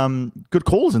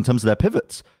calls in terms of their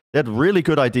pivots. They had really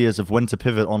good ideas of when to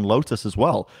pivot on Lotus as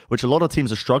well, which a lot of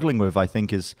teams are struggling with. I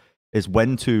think is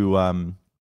when to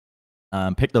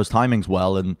pick those timings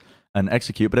well and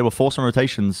execute. But they were forcing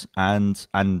rotations and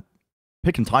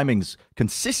picking timings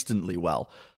consistently well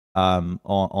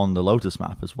on the Lotus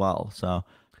map as well. So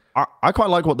I quite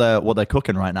like what they're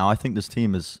cooking right now. I think this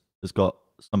team has got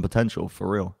some potential for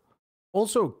real.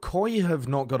 Also, Koi have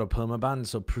not got a permaban,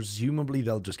 so presumably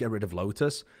they'll just get rid of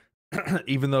Lotus.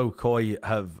 Even though Koi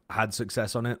have had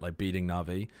success on it, like beating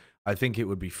Na'Vi, I think it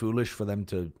would be foolish for them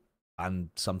to ban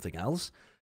something else.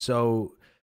 So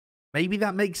maybe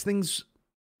that makes things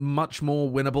much more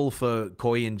winnable for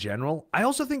Koi in general. I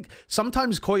also think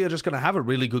sometimes Koi are just going to have a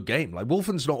really good game. Like,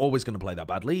 Wolfen's not always going to play that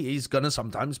badly. He's going to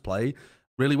sometimes play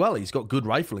really well. He's got good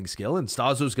rifling skill, and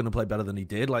Starzo's going to play better than he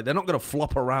did. Like, they're not going to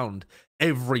flop around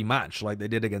every match like they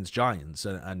did against Giants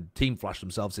and team flash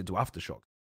themselves into Aftershock.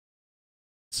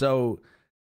 So,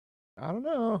 I don't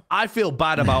know. I feel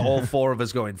bad about all four of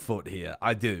us going FUT here.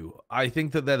 I do. I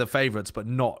think that they're the favorites, but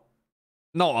not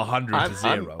 100 to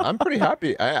 0. I'm pretty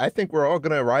happy. I think we're all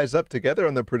going to rise up together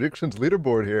on the predictions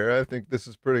leaderboard here. I think this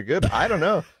is pretty good. I don't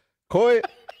know. Koi,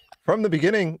 from the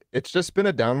beginning, it's just been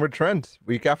a downward trend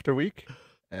week after week.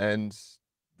 And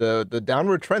the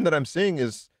downward trend that I'm seeing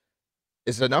is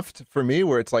enough for me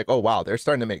where it's like, oh, wow, they're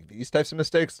starting to make these types of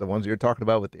mistakes, the ones you're talking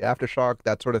about with the Aftershock,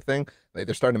 that sort of thing. Like,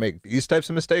 they're starting to make these types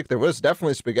of mistakes. There was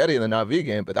definitely spaghetti in the Na'Vi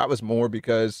game, but that was more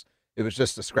because it was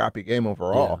just a scrappy game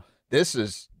overall. Yeah. This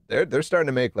is, they're starting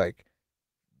to make, like,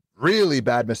 really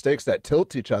bad mistakes that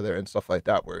tilt each other and stuff like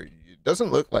that, where it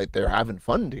doesn't look like they're having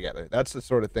fun together. That's the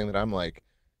sort of thing that I'm, like,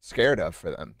 scared of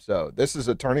for them. So this is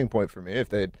a turning point for me. If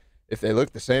they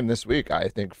look the same this week, I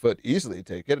think FUT easily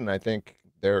take it, and I think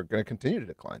they're going to continue to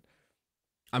decline.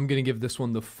 I'm going to give this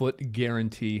one the FUT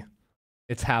guarantee.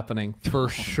 It's happening for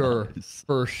sure. Nice.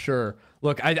 For sure.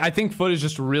 Look, I think FUT is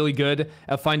just really good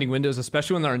at finding windows,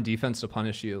 especially when they're on defense to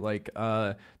punish you. Like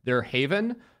their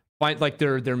Haven, like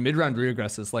their mid-round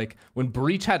regresses. Like when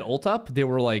Breach had ult up, they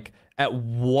were like at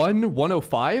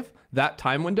 105. That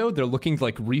time window, they're looking to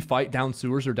like refight down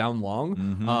sewers or down long.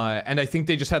 Mm-hmm. And I think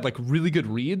they just had like really good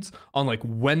reads on like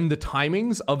when the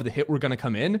timings of the hit were going to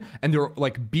come in. And they were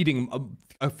like beating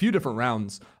a few different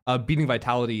rounds, beating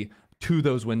Vitality to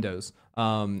those windows.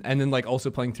 And then like also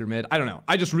playing through mid. I don't know.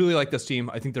 I just really like this team.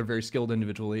 I think they're very skilled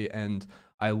individually, and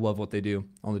I love what they do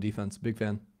on the defense. Big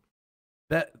fan.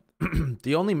 That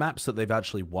the only maps that they've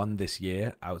actually won this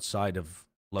year outside of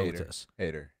Lotus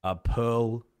are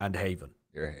Pearl and Haven.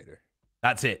 You're a hater.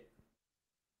 That's it.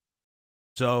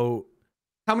 So,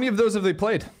 how many of those have they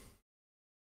played?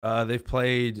 They've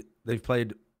played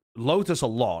Lotus a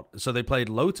lot. So they played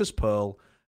Lotus Pearl.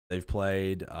 They've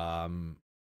played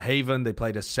Haven. They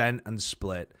played Ascent and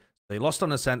Split. They lost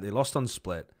on Ascent. They lost on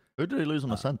Split. Who did he lose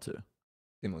on Ascent to?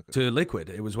 Team Liquid. To Liquid.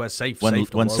 It was where Safe When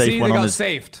safed when them. Safe See, went they on got his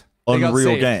safed. They got unreal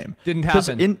saved. game. Didn't 'Cause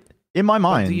happen. in my But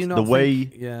mind, do you not the way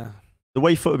think, yeah,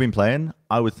 FUT have been playing,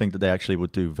 I would think that they actually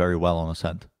would do very well on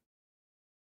Ascent.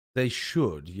 they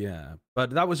should, yeah. But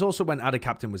that was also when Ada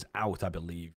Captain was out, I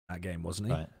believe, that game, wasn't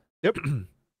he? Right. Yep.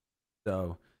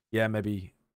 So, yeah,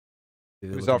 maybe. He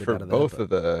was out for both of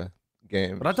the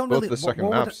games. But I don't both really- the second what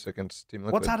would maps against Team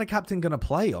Liquid. What's Ada Captain going to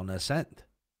play on Ascent?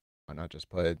 Why not just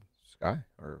play Sky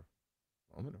or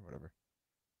Omen or whatever?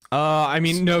 I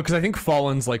mean, no, because I think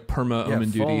Fallen's like perma Yeah, Omen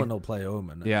duty. Fallen will play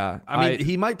Omen. Yeah, I mean,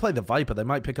 he might play the Viper. They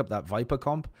might pick up that Viper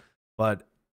comp, but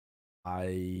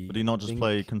Would he not just think-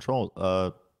 play Control?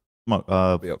 Be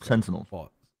okay. Sentinel.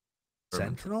 What?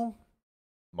 Sentinel?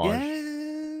 Maj.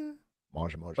 Yeah.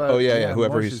 Maj. But, Oh, yeah.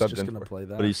 Whoever Moj he is subbed just in gonna for. play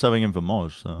that. But he's subbing in for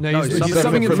Moj, so. no, No, he's, he's he's subbing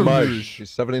subbing in for Maj. Moj. He's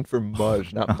subbing in for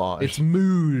Maj, not Maj. It's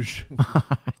Moj,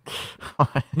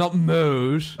 not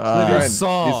Moj. Uh, Maybe a He's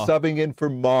saw. subbing in for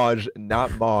Maj,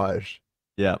 not Maj.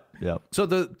 Yep. So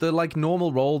the like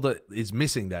normal role that is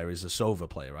missing there is a Sova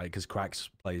player, right? Because Krax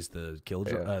plays the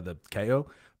the KO,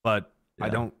 but I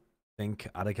Yeah. don't think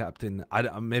Ada Captain.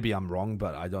 Maybe I'm wrong,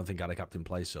 but I don't think Ada Captain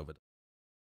plays Sova.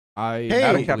 I Hey,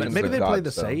 don't Ada Captain's believe maybe so. they a play god,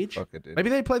 the so Sage. fuck it, dude. Maybe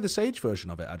they play the Sage version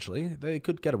of it. Actually, they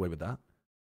could get away with that.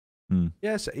 Hmm.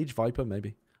 Yeah, Sage Viper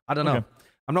maybe. I don't know. Okay.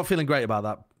 I'm not feeling great about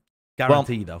that.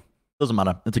 Guarantee though. Doesn't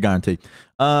matter. It's a guarantee.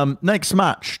 Next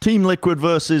match: Team Liquid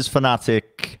versus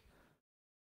Fnatic.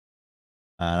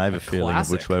 And I have a feeling of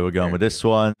which classic. way we're going with this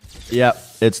one. Yep,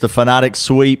 it's the Fnatic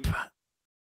sweep.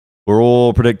 We're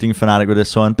all predicting Fnatic with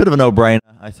this one. Bit of a no-brainer,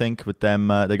 I think, with them.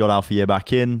 They got Alpha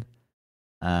back in.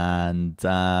 And,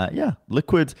 yeah,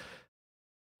 Liquid...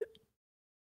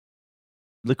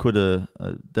 Liquid,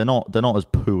 they're not as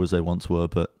poo as they once were,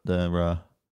 but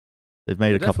they've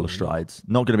made a couple of definitely not. strides.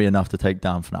 Not going to be enough to take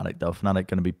down Fnatic, though. Fnatic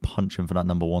going to be punching for that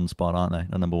 #1 spot, aren't they?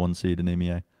 The #1 seed in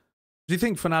EMEA. Do you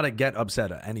think Fnatic get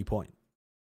upset at any point?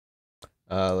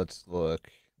 Let's look.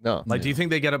 No. Like, do you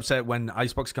think they get upset when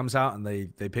Icebox comes out and they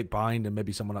pick bind and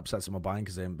maybe someone upsets them on bind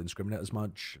because they haven't been scrimming it as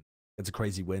much? It's a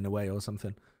crazy win away or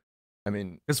something. I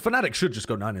mean, Because Fnatic should just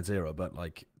go 9-0, but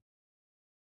like,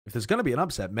 if there's going to be an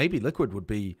upset, maybe Liquid would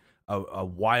be a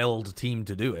wild team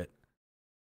to do it.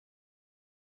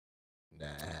 nah.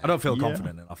 I don't feel Yeah.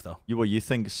 confident enough though. You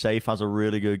think Safe has a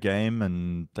really good game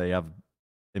and they have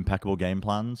impeccable game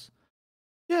plans?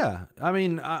 Yeah, I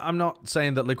mean, I'm not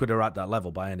saying that Liquid are at that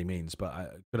level by any means,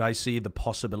 but could I see the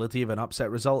possibility of an upset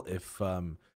result if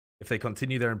they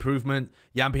continue their improvement?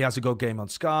 Yampi has a good game on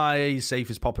Sky. Safe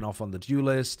is popping off on the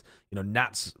duelist. You know,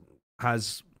 Nats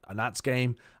has a Nats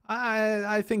game.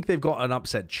 I think they've got an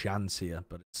upset chance here,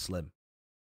 but it's slim.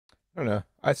 I don't know.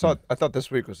 I thought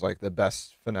this week was like the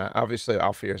best Fnatic. Obviously,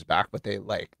 Alfia is back, but they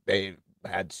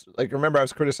had like, remember I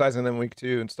was criticizing them week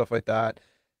 2 and stuff like that.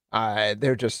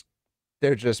 They're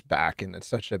just back in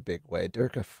such a big way.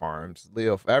 Durka farms,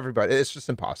 Leo, everybody. It's just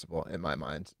impossible in my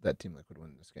mind that Team Liquid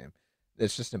win this game.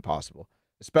 It's just impossible,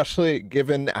 especially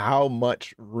given how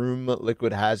much room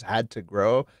Liquid has had to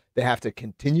grow. They have to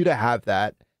continue to have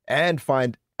that and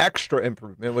find extra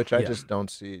improvement, which I just don't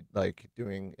see like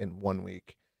doing in 1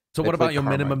 week. So They what about play your Karmine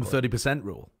minimum Corp. 30%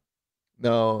 rule?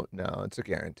 No, it's a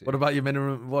guarantee. What about your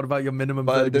minimum? What about your minimum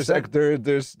But 30%?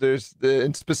 there's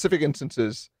in specific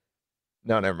instances.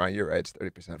 No, never mind. You're right. It's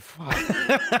 30%. Fuck.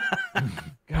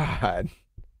 God.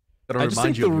 I just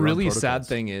think the really sad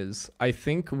thing is, I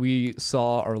think we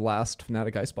saw our last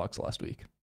Fnatic Icebox last week.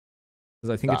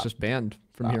 Because I think it's Stop. just banned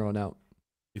from Stop. here on out.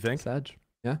 You think? Sad.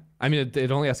 Yeah. I mean,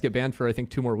 it only has to get banned for, I think,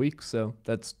 2 more weeks. So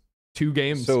that's 2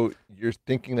 games. So you're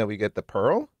thinking that we get the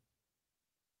Pearl?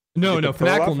 no, get no. the Pearl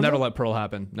Fnatic off will of never it? let Pearl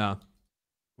happen. No.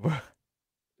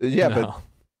 Yeah, No. but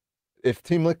if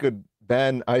Team Liquid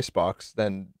ban Icebox,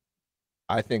 then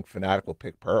I think Fnatic will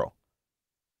pick Pearl.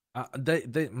 I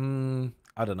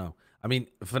don't know. I mean,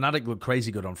 Fnatic looked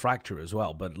crazy good on Fracture as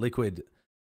well, but Liquid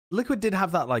did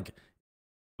have that like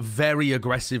very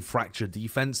aggressive Fracture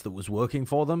defense that was working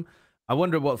for them. I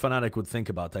wonder what Fnatic would think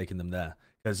about taking them there.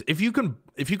 Because if you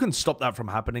can stop that from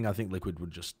happening, I think Liquid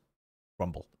would just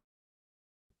crumble.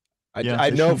 I Yeah,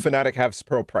 they know should- Fnatic has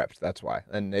Pearl prepped. That's why,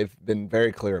 and they've been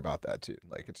very clear about that too.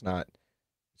 Like it's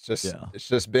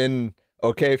just been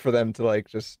okay for them to like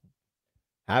just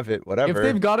have it, whatever. If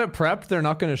they've got it prepped, they're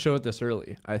not going to show it this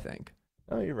early, I think.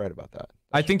 Oh, you're right about that.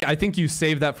 I think you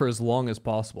save that for as long as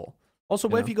possible. Also,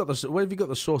 You where know? have you got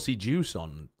the saucy juice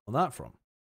on that from?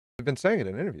 They've been saying it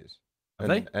in interviews. Have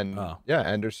and, they? And Oh. yeah,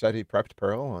 Anders said he prepped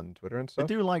Pearl on Twitter and They stuff.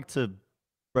 do like to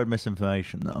Spread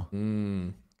misinformation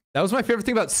though. That was my favorite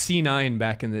thing about C9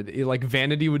 back in the day. Like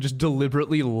Vanity would just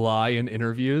deliberately lie in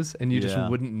interviews, and you just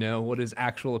wouldn't know what his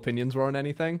actual opinions were on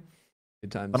anything.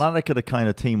 Good times. Fnatic are the kind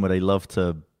of team where they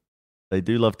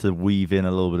do love to weave in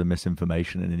a little bit of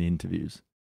misinformation in the interviews,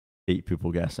 keep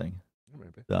people guessing.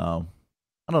 Maybe. So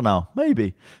I don't know,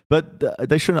 maybe, but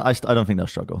they shouldn't. I don't think they'll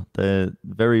struggle. They're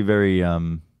very, very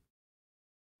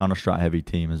Counter-Strike heavy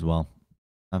team as well.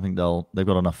 I think they've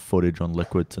got enough footage on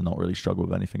Liquid to not really struggle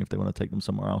with anything if they want to take them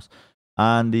somewhere else.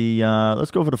 And the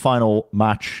let's go for the final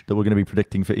match that we're going to be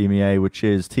predicting for EMEA, which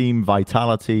is Team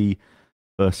Vitality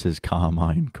versus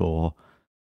Karmine Corp.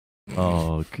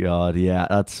 Oh god, yeah,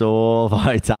 that's all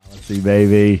Vitality,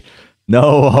 baby.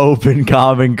 No hope in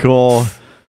Karmine Corp.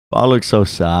 That looks so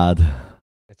sad.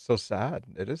 It's so sad.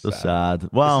 It is So sad.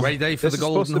 Well, Great day for this the is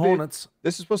Golden supposed to be- Hornets.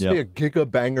 This is supposed to be a giga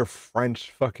banger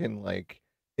French fucking like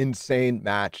insane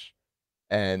match,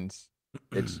 and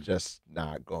it's just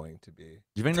not going to be. do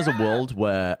you think there's a world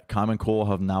where Karmine Corp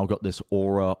have now got this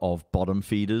aura of bottom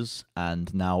feeders,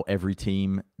 and now every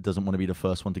team doesn't want to be the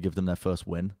first one to give them their first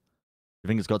win? Do you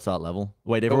think it's got to that level?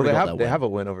 Wait, they've already got their they win. have a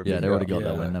win over. Yeah, they already got Yeah.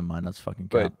 their win. Never mind, that's fucking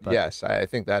But crap. yes, I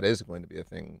think that is going to be a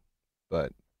thing,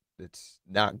 but it's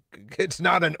not. It's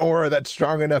not an aura that's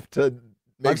strong enough to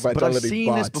make But Vitality. I've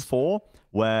seen this bots. before,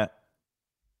 where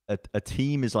a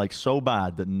team is like so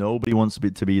bad that nobody wants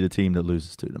to be the team that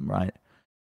loses to them, right?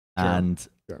 Sure. And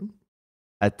Sure.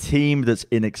 a team that's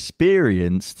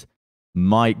inexperienced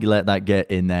might let that get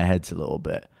in their heads a little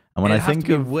bit. And when It'd I have think to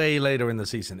be of way later in the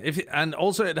season, and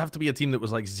also it'd have to be a team that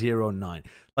was like 0-9.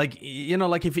 Like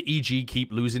like if EG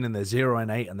keep losing and they're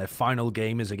 0-8 and their final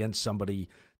game is against somebody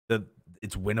that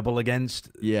it's winnable against,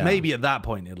 Yeah. maybe at that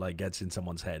point it like gets in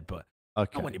someone's head. But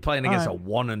okay, not when you're playing against Alright. a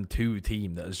 1-2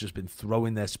 team that has just been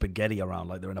throwing their spaghetti around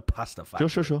like they're in a pasta factory.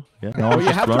 sure. Yeah, no, I What was you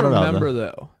just have to throwing it out there. remember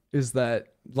though is that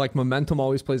like momentum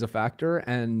always plays a factor,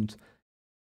 and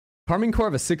Karmine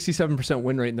Corp have a 67%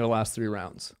 win rate in their last 3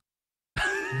 rounds.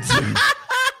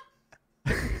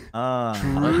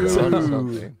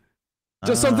 Something.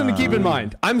 Just something to keep in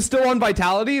mind. I'm still on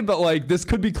Vitality, but like this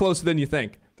could be closer than you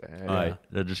think. Damn. Right,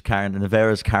 they're just carrying.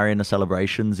 Navarra's carrying the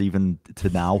celebrations even to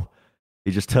now.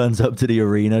 He just turns up to the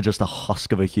arena, just a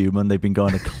husk of a human. They've been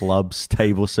going to clubs,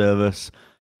 table service,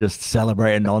 just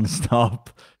celebrating nonstop.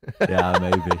 Yeah,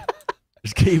 maybe.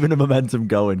 Just keeping the momentum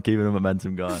going,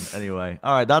 Anyway,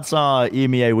 all right, that's our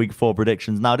EMEA Week 4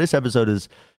 predictions. Now, this episode is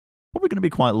probably going to be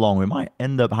quite long. We might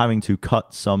end up having to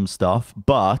cut some stuff,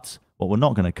 but what we're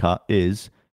not going to cut is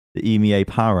the EMEA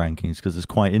power rankings because it's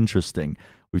quite interesting.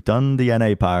 We've done the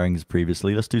NA power rankings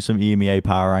previously. Let's do some EMEA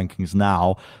power rankings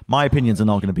now. My opinions are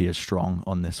not going to be as strong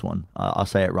on this one. I'll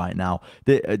say it right now.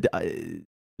 The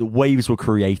waves were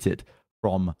created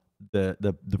from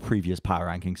the previous power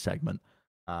ranking segment.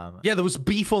 Yeah, there was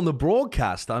beef on the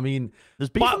broadcast. I mean, There's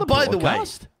beef on the by the way,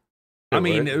 broadcast? I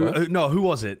mean, What? no, who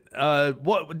was it?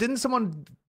 What didn't someone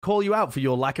call you out for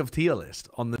your lack of tier list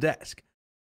on the desk?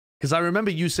 Because I remember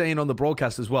you saying on the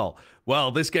broadcast as well, well,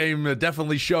 this game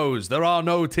definitely shows there are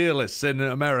no tier lists in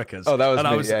Americas. Oh, that was and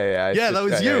me. I was, yeah. that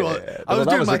was you. I was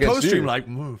That doing my against co-stream you. like,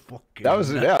 fucking.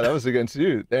 That was against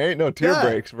you. There ain't no tier Yeah.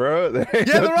 breaks, bro. There ain't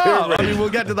Yeah, no there tier are. I breaks. mean, we'll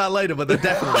get to that later, but there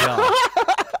definitely are.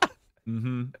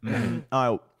 All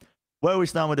right, where we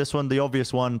stand with this one? The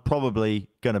obvious one, probably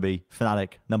going to be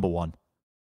Fnatic #1.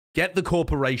 Get the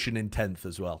corporation in 10th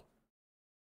as well.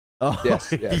 Oh,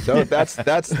 Yes, yeah. So that's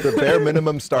the bare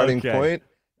minimum starting Okay.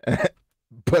 point.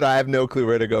 But I have no clue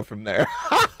where to go from there.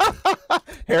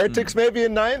 Heretics maybe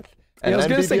in 9th. Yeah, I was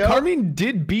And gonna then say BBL? Karmine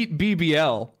did beat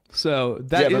BBL, so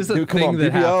that Yeah, is but a dude, come thing on,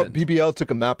 that happened. BBL took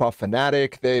a map off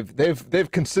Fnatic.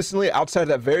 They've consistently outside of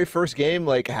that very first game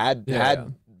like had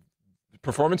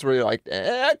performance where you're like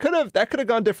that could have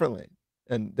gone differently,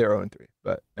 and they're 0-3.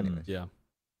 But anyway, Yeah.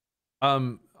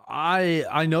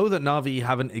 I know that Na'Vi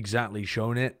haven't exactly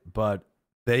shown it, but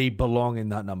they belong in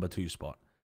that number 2 spot.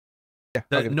 yeah, I'll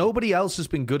That give it- nobody else has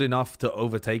been good enough to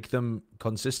overtake them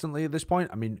consistently at this point.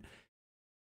 I mean,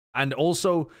 and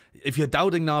also, if you're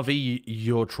doubting Na'Vi,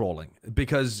 you're trolling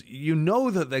because you know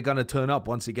that they're going to turn up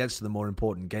once it gets to the more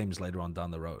important games later on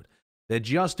down the road. They're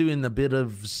just doing a bit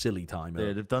of silly time.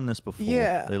 Yeah, they've done this before.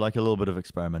 Yeah. They like a little bit of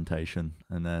experimentation,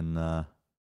 and then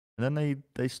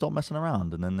they stop messing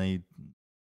around, and then they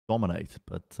dominate.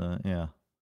 But yeah,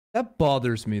 That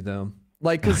bothers me though.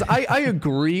 Like, cause I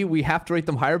agree we have to rate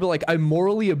them higher, but like I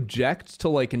morally object to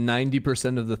like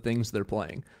 90% of the things they're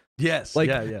playing. Yes. Like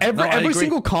yeah. every agree.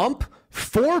 single comp,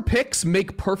 4 picks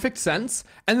make perfect sense,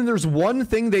 and then there's one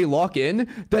thing they lock in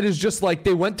that is just like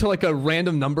they went to like a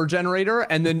random number generator,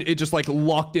 and then it just like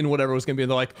locked in whatever it was gonna be.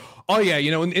 And they're like, oh yeah,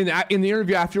 you know, in the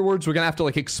interview afterwards, we're gonna have to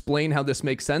like explain how this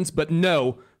makes sense. But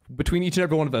no, between each and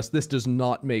every one of us, this does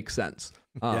not make sense.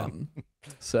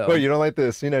 So Wait, you don't like the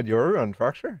CNED Yoru on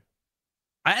Fracture?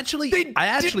 I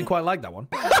actually quite like that one.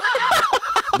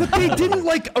 But they didn't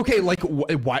like, okay, like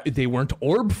why they weren't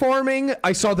orb farming.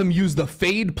 I saw them use the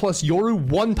fade plus Yoru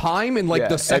one time in like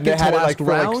the second to last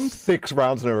round. For like 6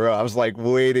 rounds in a row. I was like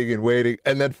waiting and waiting,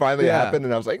 and then finally it happened,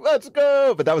 and I was like, let's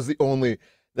go. But that was the only.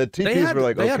 The TPs were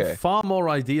like, they okay. had far more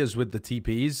ideas with the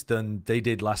TPs than they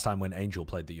did last time when Angel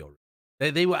played the Yoru.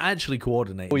 They were actually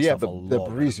coordinating. Well, yeah, stuff the a lot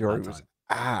Breeze better Yoru that was time.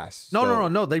 ass.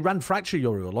 No. They ran Fracture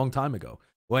Yoru a long time ago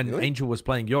when Really? Angel was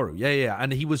playing Yoru. Yeah.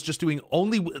 And he was just doing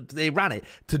they ran it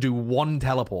to do one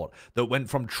teleport that went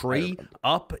from tree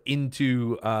up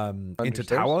into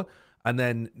tower. And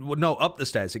then, up the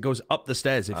stairs. It goes up the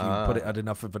stairs if you put it at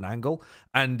enough of an angle.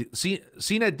 And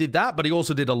CNED did that, but he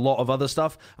also did a lot of other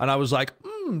stuff. And I was like,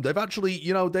 they've actually,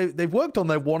 they've worked on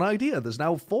their one idea. There's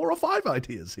now 4 or 5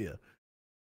 ideas here.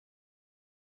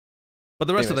 But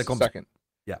the rest of their comp, second.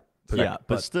 Yeah,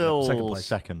 but still second place.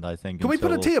 second, I think. Can we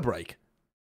put a until- tier break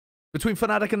between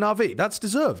Fnatic and Na'Vi? That's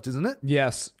deserved, isn't it?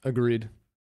 Yes, agreed.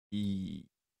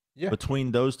 Yeah.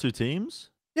 Between those two teams?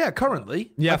 Yeah,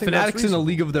 currently. Yeah, I think that's Fnatic's in a reasonable.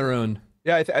 league of their own.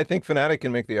 Yeah, I think Fnatic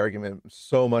can make the argument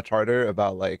so much harder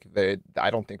about like I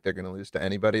don't think they're going to lose to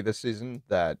anybody this season.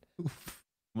 Yeah.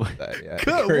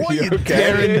 Good, what You you okay?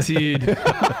 Guaranteed.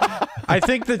 I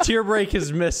think the tier break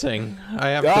is missing. I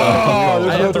have to. Oh, I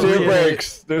there's have no to tier reiterate.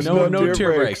 breaks. There's no no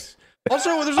tier breaks.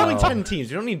 Also, there's only 10 teams.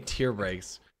 You don't need tier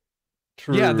breaks.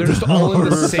 True. Yeah, they're just all in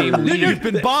the same league. You've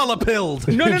been Bala pilled.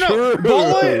 No. True.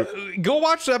 Ball, go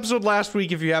watch the episode last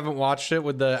week if you haven't watched it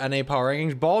with the NA power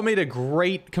rankings. Ball made a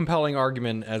great, compelling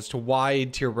argument as to why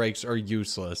tier breaks are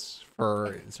useless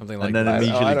for something like And then that.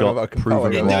 immediately I don't know got about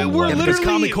proven compelling. wrong. We're Yeah, because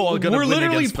Karmine Corp are gonna win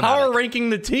literally against power Fnatic. ranking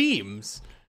the teams.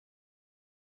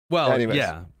 Well, Anyways,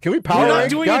 yeah. Can we power We're not rank,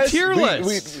 doing a guys? tier We-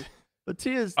 list. But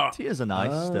tiers are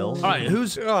nice still. All right,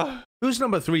 who's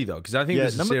number 3 though? Because I think Yeah,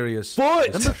 there's a number- serious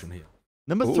Foot! discussion here.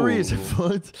 Number 3 is a Ooh.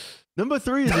 foot. Number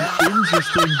 3 is an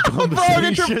interesting Bro, get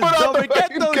conversation. your foot out the Get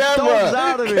fucking those camera. dogs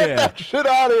out of Get here. that shit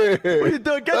out of here. What are you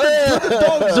doing? Put the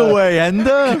dogs away,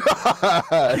 Ender.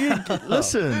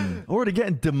 Listen, already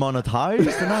getting demonetized,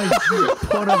 and now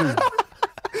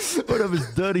he's put up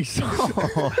his dirty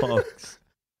socks.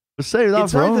 But save that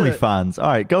It's for either- OnlyFans. All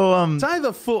right, go. It's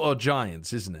either Foot or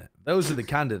Giants, isn't it? Those are the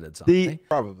candidates, aren't The- they?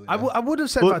 Probably. I would have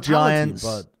said Foot, Vitality, Giants.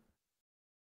 but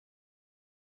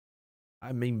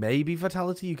I mean, maybe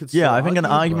Vitality. You could. Yeah, still I think an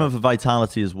argue, argument but- for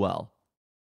Vitality as well.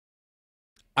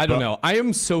 I don't know. I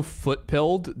am so foot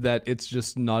pilled that it's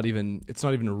just not even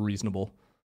reasonable.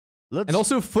 And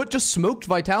also Foot just smoked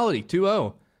Vitality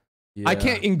 2-0. I Yeah.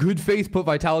 can't in good faith put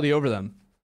Vitality over them.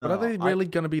 But are they really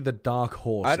going to be the dark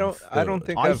horse? I in don't third?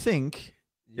 think I think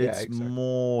Yeah, it's exactly.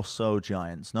 more so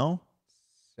Giants. No.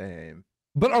 Same.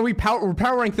 But are we power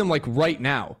rank them like right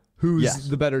now? Who's Yes.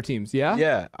 the better teams? Yeah?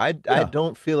 Yeah, I Yeah.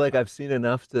 don't feel like I've seen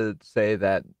enough to say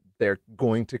that they're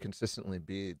going to consistently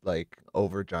be like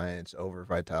over Giants, over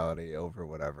Vitality, over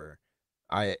whatever.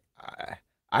 I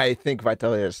think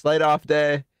Vitality had a slight off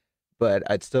day, but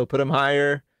I'd still put them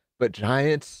higher. But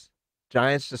Giants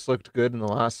just looked good in the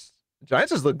last.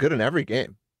 Giants has looked good in every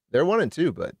game. They're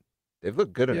 1-2, but they've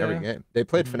looked good in every Yeah. game. They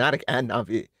played Fnatic and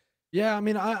Na'Vi. Yeah, I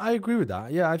mean, I agree with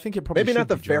that. Yeah, I think it probably Maybe should not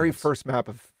the be very Giants. first map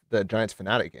of the Giants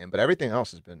Fnatic game, but everything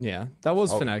else has been Yeah. That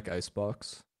was Oh. Fnatic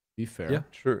Icebox. Be fair. Yeah.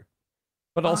 true.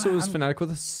 But also it was I'm- Fnatic with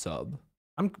a sub.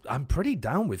 I'm pretty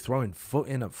down with throwing Foot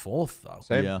in at 4th though.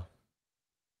 Same. Yeah.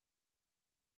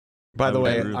 By I the would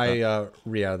way, agree with I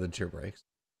re-outed the tier breaks.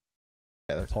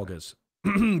 Yeah, that's fine.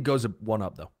 Poggers goes one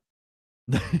up though,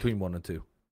 between 1 and 2.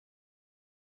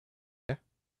 Yeah.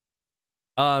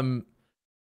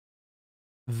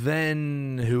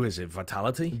 Then who is it?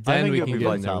 Vitality. Then think we it'll can be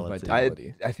get into Vitality.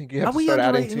 Vitality. I think you Are have to we start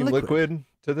adding underrating Team Liquid? Liquid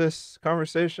to this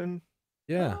conversation.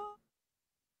 Yeah.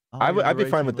 I'd be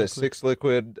fine with this. 6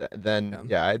 Liquid, then Yeah.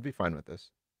 yeah, I'd be fine with this.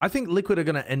 I think Liquid are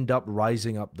going to end up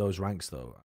rising up those ranks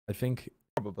though. I think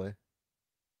Probably.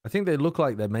 they look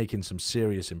like they're making some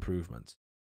serious improvements.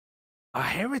 Are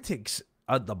Heretics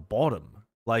at the bottom,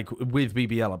 like with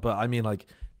BBL? But I mean, like,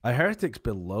 are Heretics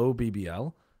below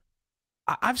BBL?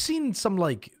 I've seen some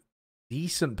like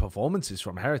decent performances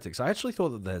from Heretics. I actually thought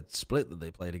that the split that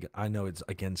they played, I know it's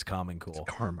against Karmine Corp.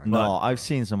 Karma. No, I've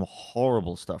seen some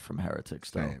horrible stuff from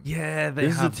Heretics though. Same. Yeah, they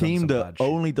This is a have done team some that bad shit.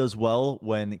 only does well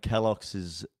when Kellogg's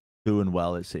is doing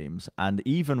well, it seems. And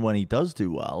even when he does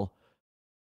do well,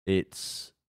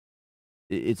 it's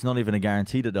not even a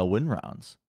guarantee that they'll win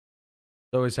rounds.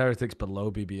 So is Heretics below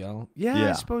BBL? Yeah, Yeah,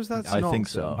 I suppose that's I not think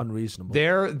so. unreasonable.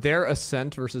 Their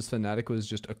Ascent versus Fnatic was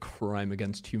just a crime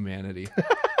against humanity.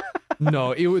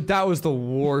 No, that was the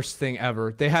worst thing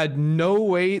ever. They had no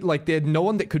way, like they had no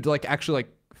one that could like actually like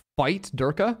fight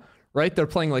Durka, right? They're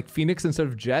playing like Phoenix instead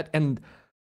of Jet, and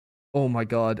oh my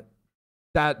god,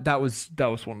 that was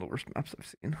one of the worst maps I've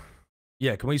seen.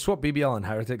 Yeah, can we swap BBL and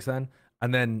Heretics then?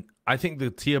 And then I think the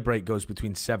tier break goes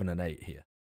between 7 and 8 here.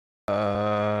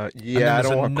 Yeah, I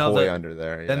don't want Koi under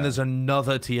there. Yeah. Then there's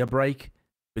another tier break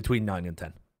between 9 and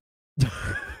 10.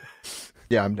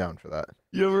 Yeah, I'm down for that.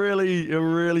 You're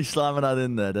really slamming that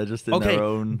in there. They're just in their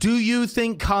own. Do you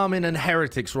think Karmine and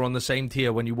Heretics were on the same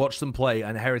tier when you watched them play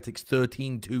and Heretics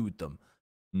 13-2'd them?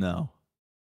 No.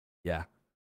 Yeah.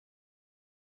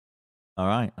 All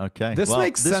right. Okay. This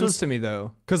makes sense to me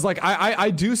though, because like I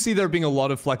do see there being a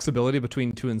lot of flexibility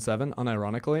between 2 and 7,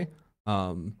 unironically.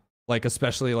 Like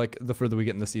especially like the further we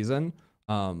get in the season.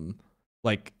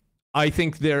 Like I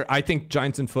think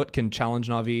Giants and Foot can challenge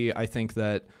Na'Vi. I think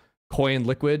that Koi and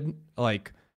Liquid,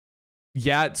 like,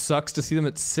 yeah, it sucks to see them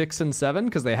at 6 and 7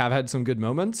 because they have had some good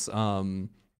moments.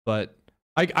 But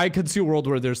I could see a world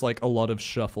where there's like a lot of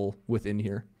shuffle within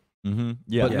here. Mm-hmm.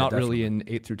 Yeah, but not definitely. really in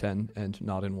 8 through 10 and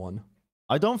not in 1.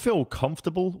 I don't feel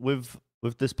comfortable with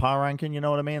this power ranking. You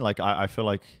know what I mean? Like I feel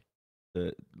like,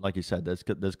 like you said,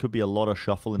 there could be a lot of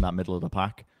shuffle in that middle of the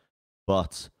pack,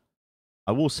 but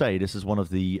I will say this is one of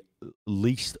the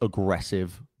least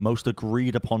aggressive, most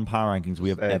agreed upon power rankings we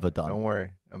have ever done. Don't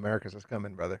worry, America's is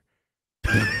coming, brother.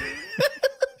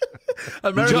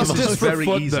 Justice for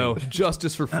Foot, though.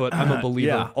 Justice for Foot. I'm a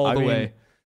believer all the way.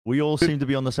 We all seem to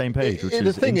be on the same page, which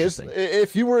is the thing is,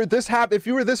 if you were this happy, if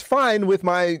you were this fine with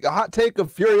my hot take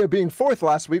of Furia being 4th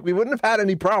last week, we wouldn't have had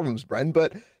any problems, Bren.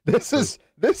 But this is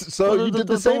this. So you did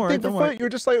the same thing for Foot. You were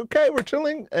just like, okay, we're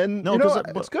chilling, and you know,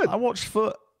 it's good. I watched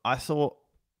Foot. I thought.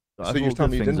 So you're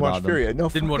telling me you didn't watch Furia? No,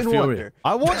 didn't watch Furia.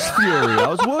 I watched Furia. I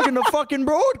was working the fucking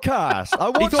broadcast. I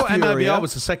watched He thought Furia. MLBR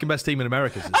was the second best team in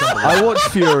America. I watched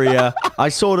Furia. I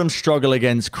saw them struggle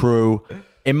against Crew.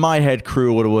 In my head,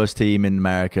 Crew were the worst team in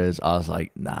Americas. I was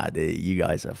like, nah, dude, you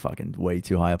guys are fucking way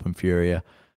too high up in Furia.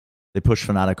 They pushed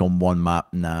Fnatic on one map.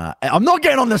 Nah. I'm not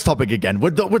getting on this topic again.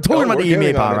 We're talking about the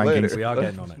EMEA power rankings. We are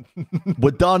getting on it. We're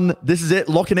done. This is it.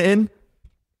 Locking it in.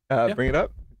 Bring it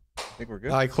up. I think we're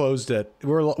good. I closed it.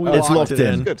 It's locked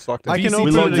in. Good. It's locked in. I can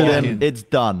We open locked it it again. in. It's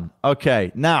done.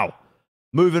 Okay. Now,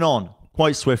 moving on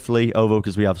quite swiftly over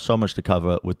because we have so much to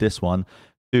cover with this one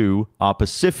to our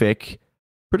Pacific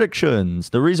predictions.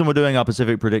 The reason we're doing our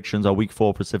Pacific predictions, our week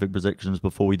 4 Pacific predictions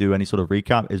before we do any sort of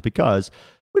recap is because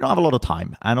we don't have a lot of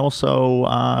time. And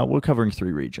also, we're covering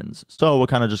 3 regions. So we're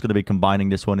kind of just going to be combining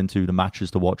this one into the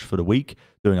matches to watch for the week,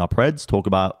 doing our preds, talk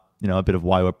about, you know, a bit of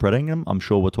why we're predding them. I'm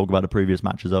sure we'll talk about the previous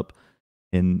matches up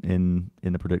in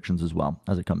the predictions as well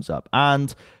as it comes up.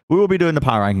 And we will be doing the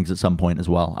power rankings at some point as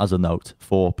well, as a note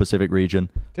for Pacific region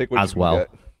as well.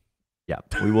 Yeah,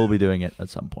 we will be doing it at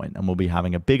some point, and we'll be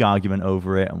having a big argument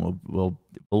over it, and we'll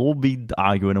all be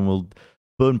arguing, and we'll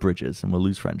burn bridges, and we'll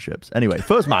lose friendships. Anyway,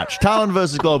 first match, Talon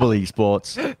versus Global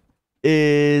Esports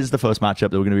is the first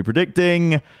matchup that we're going to be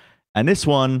predicting. And this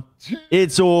one,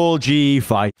 it's all G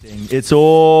fighting. It's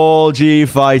all G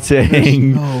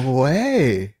fighting. No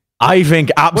way. I think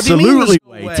absolutely.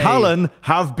 No way? Talon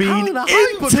have been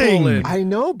hyper-trolling. inting. I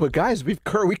know, but guys, we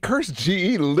cursed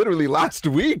GE literally last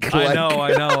week. I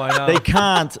know. They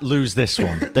can't lose this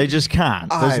one. They just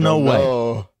can't. There's no way.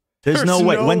 Know. There's no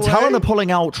way. When way. Talon are pulling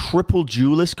out triple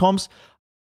duelist comps,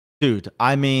 dude,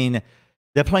 I mean,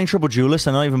 they're playing triple duelist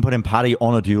and not even putting Paddy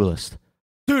on a duelist.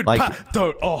 Dude, Like-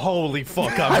 don't! Oh, holy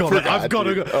fuck! I've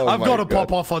got to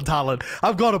pop off on Talon.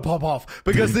 I've got to pop off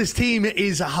because this team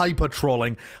is hyper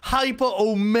trolling, hyper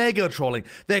omega trolling.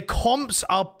 Their comps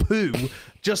are poo.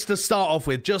 Just to start off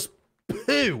with, just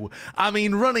poo. I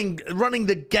mean, running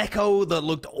the Gecko that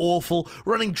looked awful.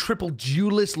 Running triple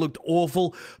duelist looked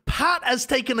awful. Pat has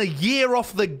taken a year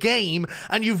off the game,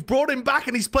 and you've brought him back,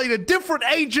 and he's played a different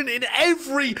agent in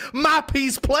every map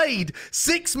he's played.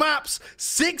 6 maps,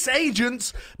 6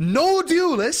 agents, no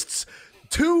duelists.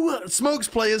 2 smokes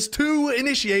players, 2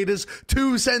 initiators,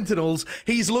 2 sentinels.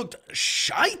 He's looked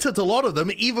shite at a lot of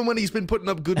them, even when he's been putting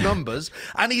up good numbers.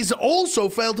 And he's also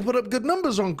failed to put up good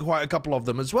numbers on quite a couple of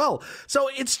them as well. So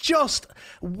it's just,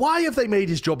 why have they made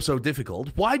his job so difficult?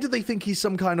 Why do they think he's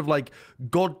some kind of like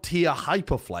god tier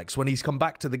hyperflex when he's come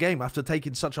back to the game after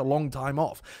taking such a long time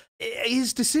off?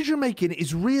 His decision making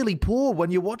is really poor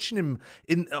when you're watching him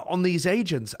on these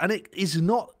agents, and it is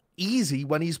not easy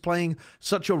when he's playing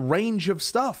such a range of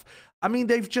stuff. I mean,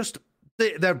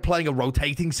 they're playing a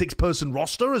rotating 6-person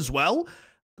roster as well.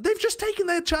 They've just taken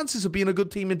their chances of being a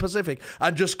good team in Pacific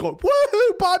and just gone,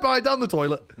 woohoo, bye-bye, down the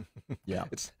toilet. Yeah.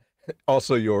 It's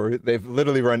also they've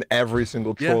literally run every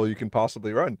single troll you can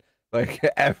possibly run. Like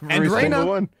every single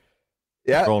one.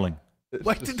 Yeah. Trolling.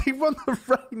 Why did they run the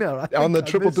Reina? On the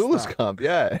triple duelist comp,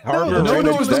 yeah. No,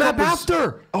 it was the map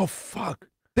after. Oh, fuck.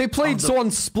 They played, so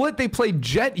on Split, they played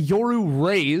Jet, Yoru,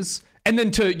 Raze, and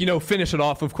then to, finish it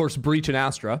off, of course, Breach and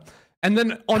Astra. And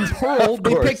then on Pearl,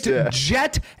 they picked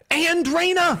Jet and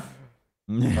Reyna.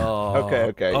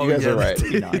 Okay. You guys are right.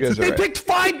 They picked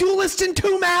 5 duelists in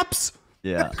 2 maps.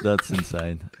 Yeah, that's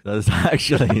insane. That is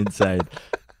actually insane.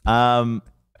 Global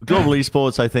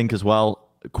Esports, I think, as well,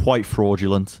 quite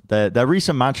fraudulent. Their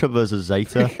recent matchup versus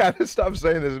Zeta. You gotta stop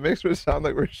saying this. It makes me sound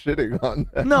like we're shitting on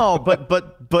them. No,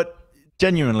 but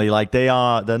genuinely, like they're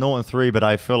 0-3, but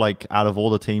I feel like out of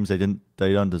all the teams, they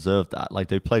don't deserve that. Like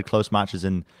they played close matches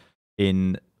in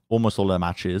almost all their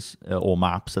matches or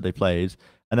maps that they played.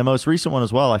 And the most recent one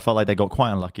as well, I felt like they got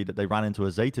quite unlucky that they ran into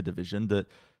a Zeta division that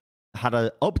had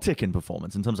an uptick in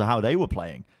performance in terms of how they were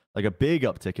playing. Like a big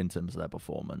uptick in terms of their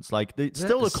performance. Like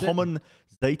still a common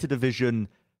Zeta division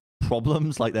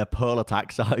problems, like their Pearl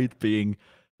attack side being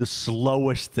the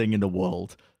slowest thing in the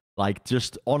world. Like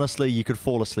just honestly, you could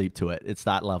fall asleep to it. It's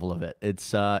that level of it.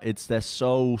 It's they're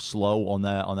so slow on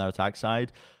their attack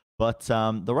side. But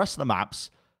the rest of the maps,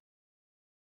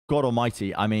 God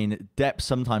almighty, I mean, Depp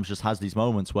sometimes just has these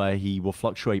moments where he will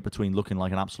fluctuate between looking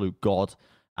like an absolute god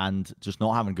and just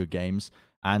not having good games,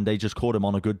 and they just caught him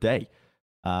on a good day,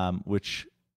 which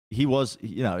he was,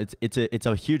 it's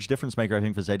a huge difference maker, I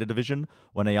think, for Zeta Division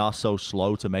when they are so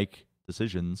slow to make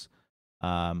decisions,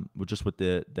 just with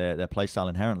their playstyle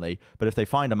inherently. But if they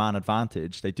find a man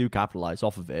advantage, they do capitalize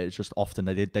off of it. It's just often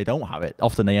they don't have it.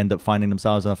 Often they end up finding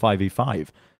themselves in a 5v5 and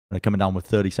they're coming down with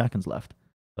 30 seconds left.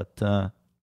 But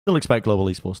still expect Global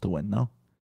Esports to win, no?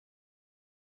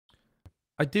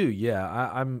 I do,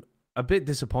 yeah. I'm a bit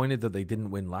disappointed that they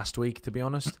didn't win last week, to be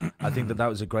honest. I think that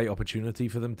was a great opportunity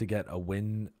for them to get a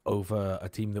win over a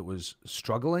team that was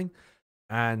struggling.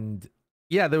 And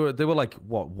yeah, they were like,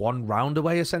 what, 1 round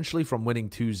away, essentially, from winning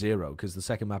 2-0, because the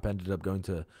second map ended up going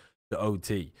to the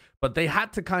OT. But they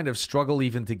had to kind of struggle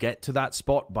even to get to that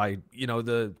spot by,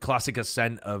 the classic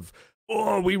ascent of,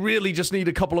 oh, we really just need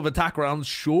a couple of attack rounds.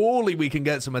 Surely we can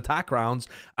get some attack rounds.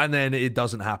 And then it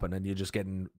doesn't happen, and you're just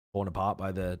getting torn apart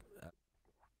by the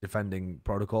defending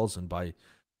protocols and by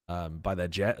their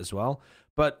Jet as well.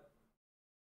 But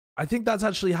I think that's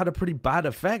actually had a pretty bad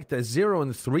effect. They're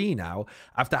 0-3 now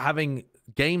after having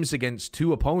games against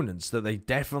 2 opponents that they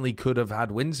definitely could have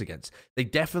had wins against. They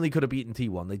definitely could have beaten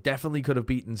T1. They definitely could have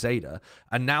beaten Zeta.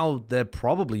 And now they're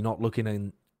probably not looking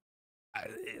in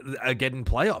getting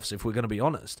playoffs, if we're going to be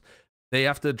honest. They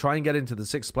have to try and get into the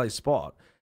 6th place spot.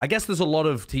 I guess there's a lot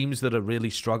of teams that are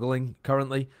really struggling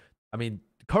currently. I mean,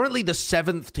 currently the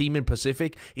 7th team in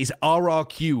Pacific is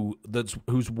RRQ,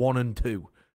 who's 1-2.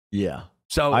 Yeah.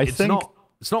 So it's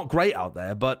not great out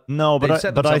there, but no, but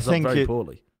I think very it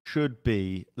poorly. Should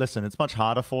be. Listen, it's much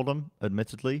harder for them,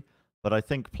 admittedly, but I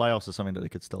think playoffs are something that they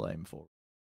could still aim for.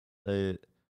 They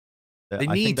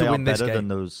need to win this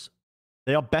game.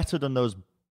 They are better than those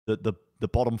the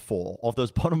bottom 4 of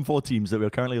those bottom 4 teams that we're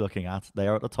currently looking at. They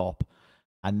are at the top,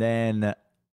 and then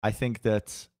I think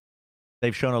that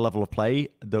they've shown a level of play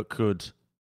that could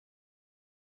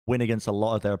win against a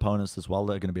lot of their opponents as well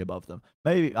that are going to be above them.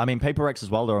 Maybe, I mean, PaperX as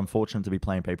well. They're unfortunate to be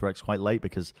playing PaperX quite late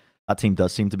because that team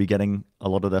does seem to be getting a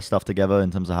lot of their stuff together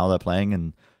in terms of how they're playing,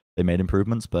 and they made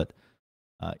improvements. But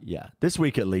yeah, this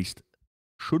week at least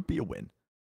should be a win.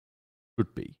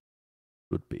 Should be.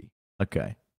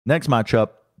 Okay. Next matchup,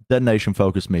 Dead Nation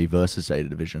Focus Me versus Zeta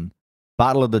Division.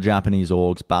 Battle of the Japanese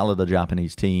orgs, battle of the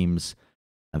Japanese teams.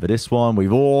 And for this one,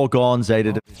 we've all gone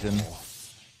Zeta Division.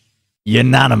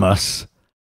 Unanimous.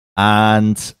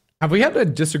 And have we had a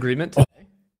disagreement today?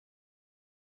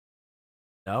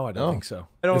 No, I don't think so.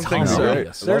 I don't think so.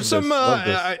 Right. There's some.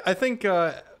 I think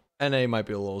NA might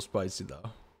be a little spicy though.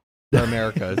 The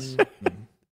Americas.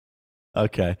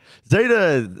 okay.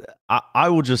 Zeta, I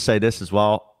will just say this as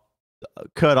well.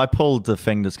 Kurt, I pulled the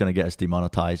thing that's going to get us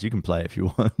demonetized. You can play if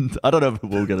you want. I don't know if it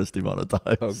will get us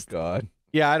demonetized. Oh, God.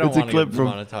 Yeah, I don't want to get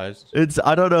demonetized.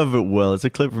 I don't know if it will. It's a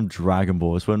clip from Dragon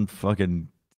Ball. It's when fucking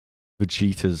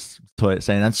Vegeta's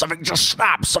saying, and something just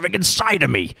snapped, something inside of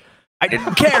me. I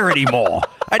didn't care anymore.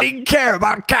 I didn't care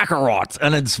about Kakarot.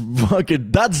 And it's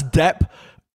fucking, that's Depp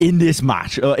in this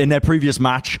match, in their previous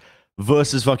match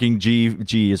versus fucking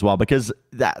G as well, because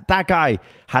that guy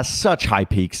has such high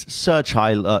peaks, such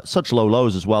low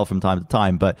lows as well from time to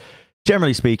time. But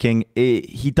generally speaking,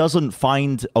 he doesn't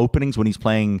find openings when he's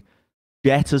playing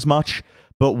Jet as much.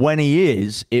 But when he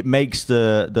is, it makes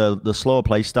the slower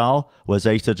play style where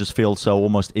Zeta just feels so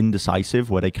almost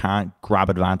indecisive, where they can't grab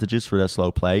advantages for their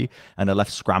slow play and they're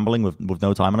left scrambling with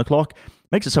no time on the clock.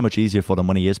 Makes it so much easier for them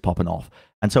when he is popping off.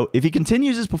 And so if he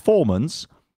continues his performance,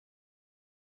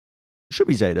 should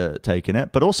be Zeta taking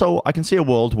it. But also, I can see a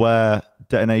world where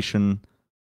Detonation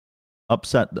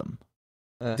upset them.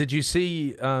 Did you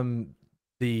see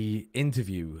the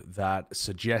interview that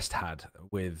Suggest had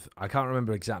with, I can't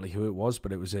remember exactly who it was,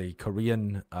 but it was a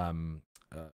Korean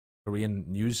Korean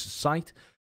news site,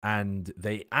 and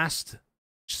they asked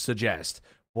Suggest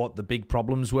what the big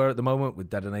problems were at the moment with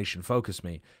Detonation Focus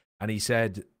Me, and he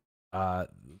said that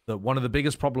one of the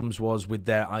biggest problems was with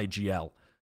their IGL.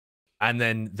 And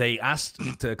then they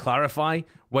asked to clarify,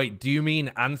 wait, do you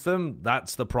mean Anthem?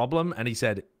 That's the problem? And he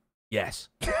said, yes.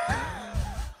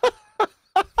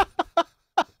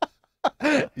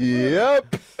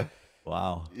 Yep.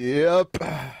 Wow. Yep.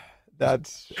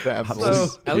 That's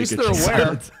shambles. So, at least they're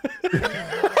aware.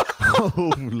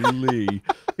 Holy.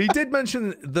 He did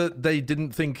mention that they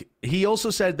didn't think. He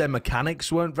also said their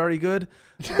mechanics weren't very good,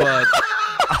 but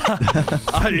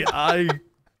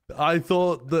I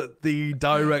thought that the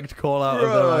direct call out of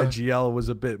their IGL was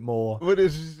a bit more. What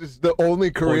is the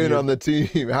only Korean on the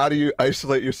team? How do you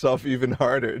isolate yourself even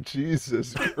harder?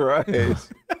 Jesus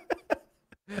Christ.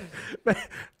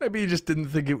 Maybe he just didn't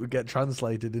think it would get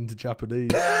translated into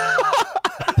Japanese.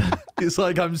 It's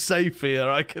like, I'm safe here.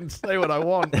 I can say what I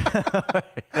want.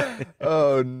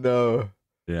 Oh, no.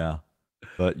 Yeah.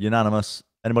 But unanimous.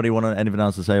 Anybody want anything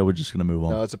else to say, or we're just going to move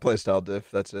on? No, it's a playstyle diff.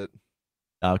 That's it.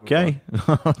 Okay.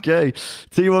 Okay.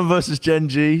 T1 versus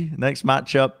Gen.G. Next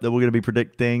matchup that we're going to be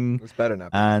predicting. It's better now.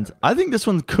 And I think this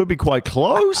one could be quite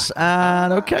close.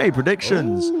 And okay,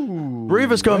 predictions. Three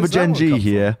of us going for Gen.G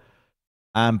here.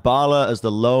 And Bala as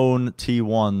the lone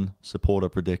T1 supporter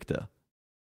predictor.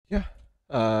 Yeah.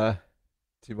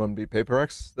 T1 beat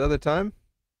PaperX the other time.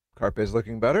 Carpe's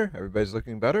looking better. Everybody's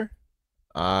looking better.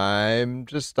 I'm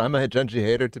a Gen.G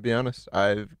hater, to be honest.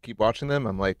 I keep watching them.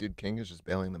 I'm like, dude, King is just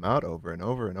bailing them out over and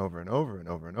over and over and over and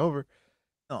over and over.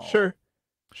 Oh.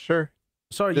 Sure.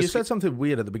 Sorry, you said something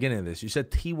weird at the beginning of this. You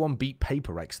said T1 beat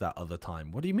PaperX that other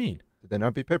time. What do you mean? Did they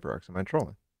not beat PaperX? Am I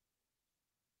trolling?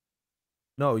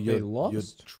 No, you're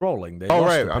trolling. They oh,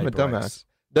 lost right. to I'm a PaperX. dumbass.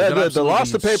 The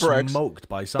loss to PaperX. Smoked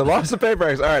by the loss to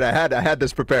PaperX. All right, I had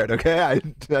this prepared. Okay, I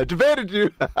debated you.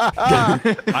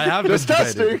 I have just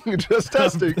testing. Just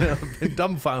testing. I've been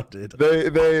dumbfounded.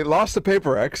 They lost to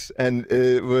PaperX, and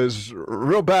it was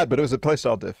real bad. But it was a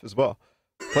playstyle diff as well.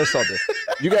 Playstyle diff.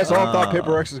 You guys all thought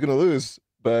PaperX was going to lose,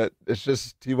 but it's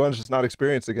just T1's just not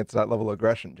experienced against that level of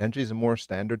aggression. Gen.G is a more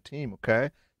standard team.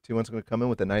 Okay, T1's going to come in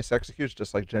with a nice execution,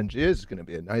 just like Gen.G is. It's going to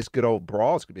be a nice, good old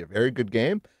brawl. It's going to be a very good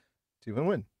game. T1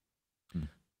 win.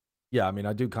 Yeah, I mean,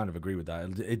 I do kind of agree with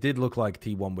that. It did look like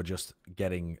T1 were just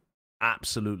getting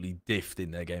absolutely diffed in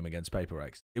their game against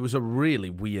PaperX. It was a really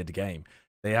weird game.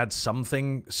 They had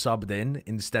something subbed in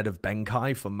instead of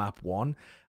Benkai for map 1.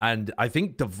 And I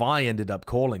think Devi ended up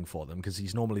calling for them because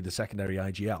he's normally the secondary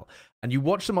IGL. And you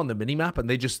watch them on the minimap and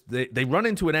they run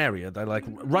into an area. They like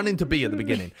run into B at the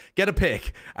beginning, get a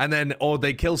pick, and then, or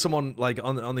they kill someone like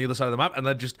on the other side of the map, and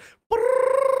they're just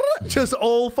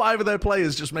all 5 of their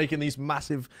players just making these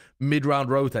massive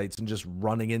mid-round rotates and just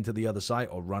running into the other side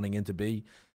or running into B.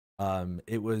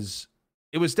 It was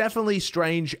definitely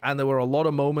strange, and there were a lot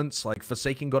of moments like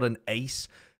Forsaken got an ace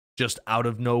just out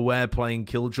of nowhere playing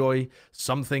Killjoy.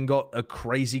 Something got a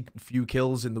crazy few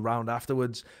kills in the round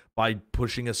afterwards by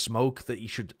pushing a smoke that he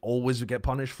should always get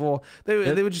punished for. They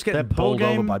were just getting bowled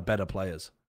over by better players.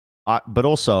 But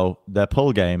also, their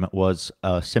pull game was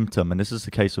a symptom, and this is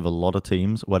the case with a lot of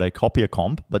teams where they copy a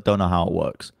comp but don't know how it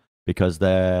works, because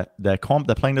they're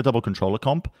playing the double controller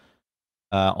comp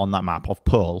on that map of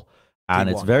Pearl, and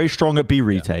it's very strong at B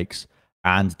retakes,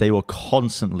 and they were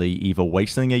constantly either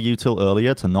wasting a util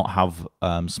earlier to not have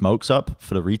smokes up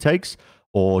for the retakes,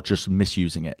 or just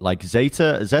misusing it. Like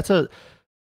Zeta,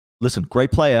 listen,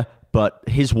 great player, but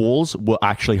his walls were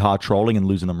actually hard trolling and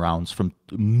losing them rounds from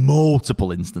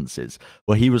multiple instances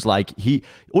where he was like,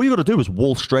 all you got to do is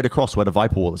wall straight across where the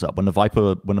Viper wall is up when your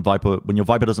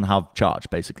Viper doesn't have charge,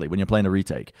 basically, when you're playing a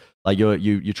retake. Like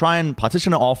you try and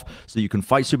partition it off so you can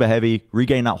fight super heavy,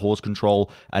 regain that horse control,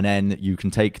 and then you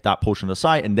can take that portion of the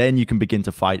site, and then you can begin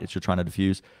to fight if you're trying to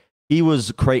defuse. He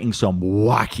was creating some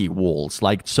wacky walls,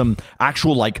 like some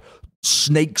actual like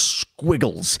snake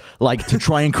squiggles, like to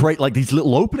try and create like these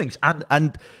little openings,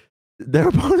 and their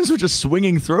opponents were just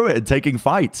swinging through it and taking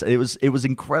fights. It was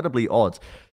incredibly odd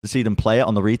to see them play it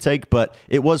on the retake, but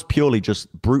it was purely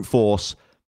just brute force.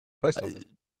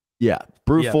 Yeah,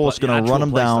 brute force going to run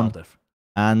them down.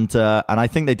 And I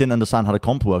think they didn't understand how the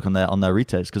comp work on their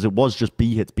retakes, because it was just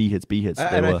B hits.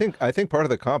 And I think part of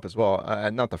the comp as well,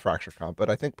 not the fracture comp, but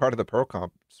I think part of the pro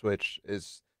comp switch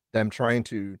is them trying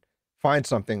to find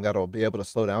something that'll be able to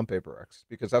slow down PaperX,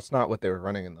 because that's not what they were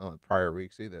running in the prior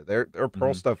weeks either. Their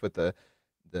pro stuff with the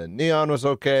Neon was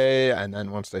okay, and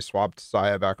then once they swapped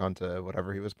Saya back onto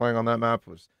whatever he was playing on that map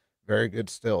was very good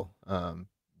still.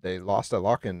 They lost a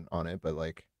lock-in on it, but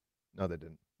like, no, they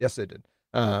didn't. Yes, they did.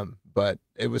 But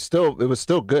it was still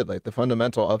good. Like the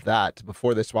fundamental of that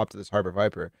before they swapped to this Harbor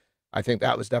Viper, I think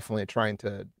that was definitely trying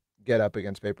to get up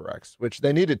against PaperX, which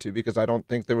they needed to, because I don't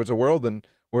think there was a world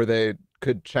where they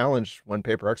could challenge when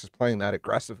PaperX is playing that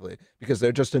aggressively, because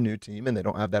they're just a new team and they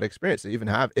don't have that experience. They even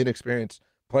have inexperienced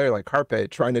player like Carpe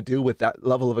trying to deal with that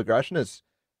level of aggression is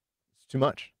too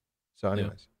much. So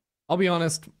anyways. I'll be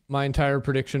honest, my entire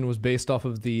prediction was based off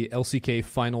of the LCK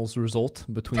finals result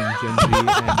between Gen.G and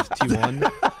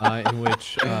T1, in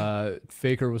which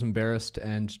Faker was embarrassed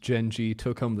and Gen.G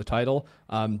took home the title.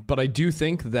 But I do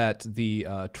think that the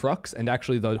trucks and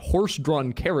actually the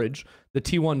horse-drawn carriage the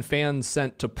T1 fans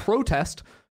sent to protest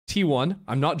T1,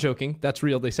 I'm not joking, that's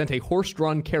real, they sent a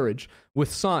horse-drawn carriage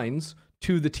with signs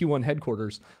to the T1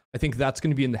 headquarters. I think that's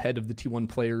going to be in the head of the T1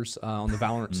 players on the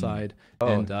Valorant side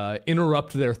and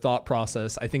interrupt their thought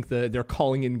process. I think their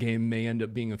calling in game may end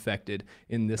up being affected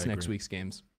in this next week's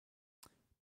games.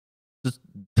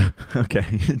 Okay.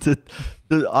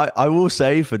 I will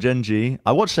say for Gen.G,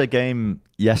 I watched their game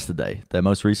yesterday, their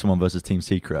most recent one versus Team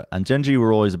Secret, and Gen.G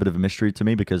were always a bit of a mystery to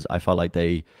me, because I felt like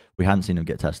we hadn't seen them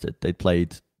get tested. They'd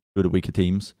played two of the weaker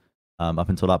teams up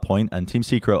until that point, and Team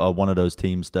Secret are one of those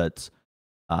teams that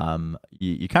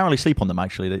you can't really sleep on them.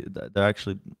 Actually, they're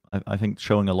actually, I think,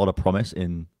 showing a lot of promise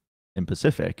in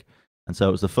Pacific, and so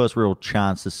it was the first real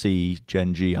chance to see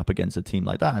Gen.G up against a team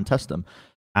like that and test them,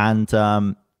 and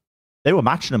they were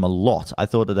matching them a lot. I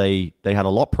thought that they had a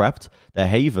lot prepped. Their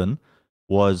Haven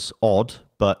was odd,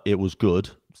 but it was good.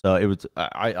 So it was.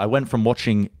 I went from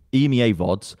watching EMEA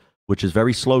VODs, which is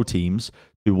very slow teams,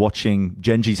 to watching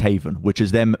Gen.G's Haven, which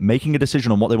is them making a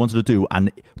decision on what they wanted to do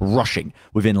and rushing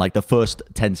within like the first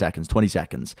 10 seconds, 20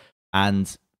 seconds.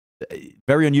 And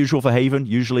very unusual for Haven.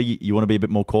 Usually you want to be a bit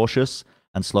more cautious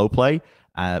and slow play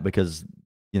because,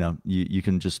 you know, you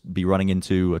can just be running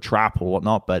into a trap or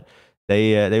whatnot. But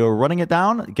they were running it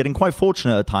down, getting quite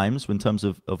fortunate at times in terms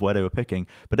of where they were picking.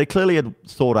 But they clearly had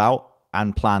thought out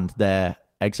and planned their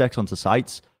execs onto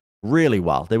sites really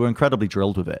well. They were incredibly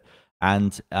drilled with it.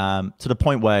 And to the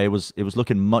point where it was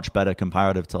looking much better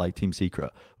comparative to like Team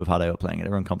Secret with how they were playing it. They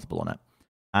were uncomfortable on it.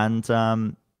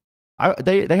 And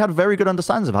they had very good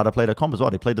understandings of how to play their comp as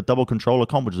well. They played the double controller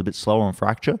comp, which is a bit slower on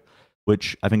Fracture,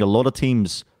 which I think a lot of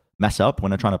teams mess up when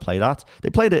they're trying to play that.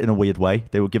 They played it in a weird way.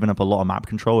 They were giving up a lot of map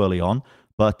control early on,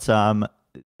 but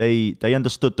they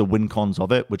understood the win cons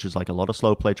of it, which is like a lot of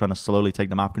slow play, trying to slowly take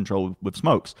the map control with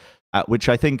smokes, which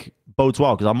I think bodes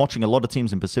well, because I'm watching a lot of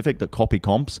teams in Pacific that copy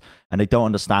comps and they don't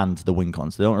understand the win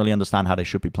cons. They don't really understand how they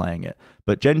should be playing it.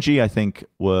 But Gen.G, I think,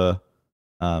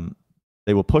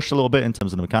 they were pushed a little bit in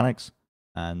terms of the mechanics,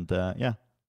 and yeah,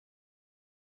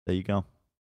 there you go.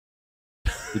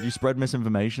 Did you spread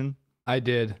misinformation? I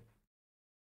did.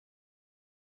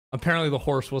 Apparently the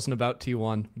horse wasn't about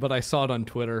T1, but I saw it on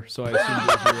Twitter, so I assumed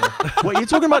it was real. Wait, you're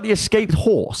talking about the escaped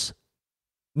horse?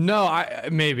 No,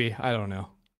 maybe. I don't know.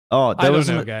 Oh, I don't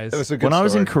know, guys. When I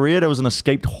was in Korea, there was an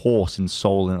escaped horse in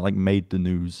Seoul, and it like made the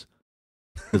news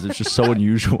because it's just so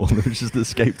unusual. There's just an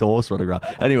escaped horse running around.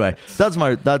 Anyway, that's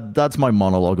my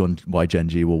monologue on why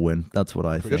Gen.G will win. That's what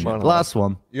I think. Last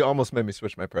one. You almost made me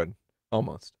switch my pred.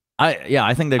 Almost.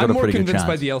 I think they got a pretty good chance. I'm more convinced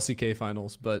by the LCK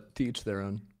finals, but to each their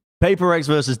own. PaperX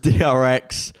versus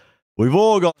DRX. We've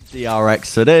all got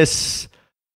DRX for this.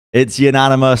 It's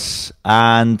unanimous,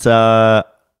 and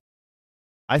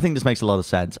I think this makes a lot of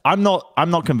sense. I'm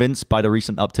not convinced by the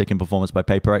recent uptick in performance by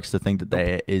PaperX to think that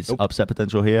there is upset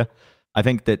potential here. I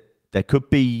think that there could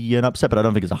be an upset, but I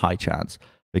don't think it's a high chance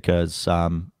because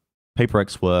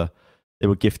PaperX were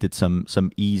gifted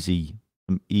some easy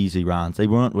rounds. They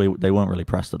weren't really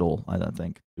pressed at all. I don't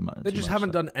think. They just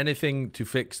haven't done anything to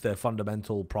fix their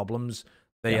fundamental problems.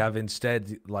 They have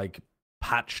instead like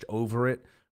patched over it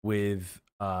with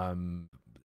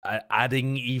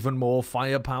adding even more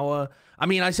firepower. I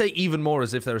mean, I say even more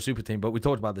as if they're a super team, but we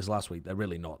talked about this last week. They're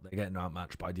really not. They're getting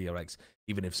outmatched by DRX,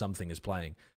 even if something is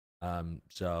playing.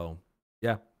 So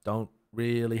yeah, don't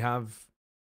really have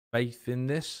faith in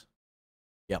this.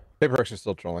 Yeah, PaperX is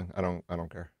still trolling. I don't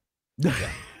care.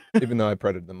 Even though I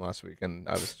predicted them last week and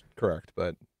I was correct,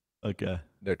 but Okay.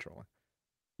 they're trolling.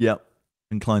 Yep.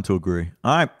 Inclined to agree.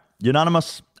 All right.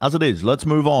 Unanimous as it is. Let's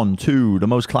move on to the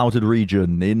most clouded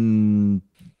region in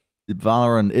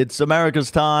Valorant. It's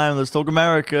America's time. Let's talk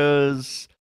Americas.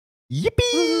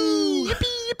 Yippee!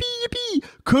 Yippee! Yippee! Yippee!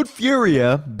 Could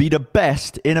FURIA be the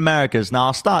best in Americas? Now,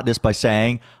 I'll start this by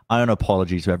saying I owe an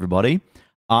apology to everybody.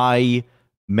 I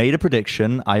made a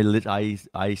prediction. I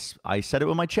said it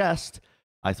with my chest.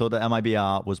 I thought that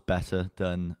MIBR was better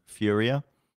than FURIA.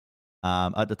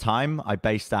 At the time, I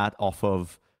based that off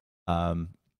of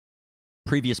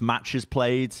previous matches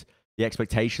played, the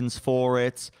expectations for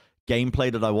it,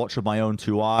 gameplay that I watched with my own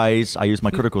 2 eyes. I used my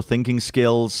critical thinking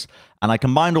skills, and I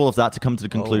combined all of that to come to the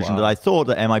conclusion that I thought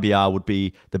that MIBR would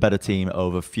be the better team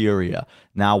over FURIA.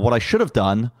 Now, what I should have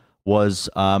done was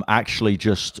actually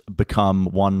just become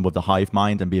one with the hive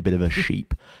mind and be a bit of a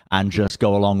sheep and just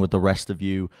go along with the rest of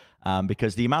you,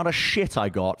 because the amount of shit I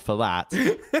got for that,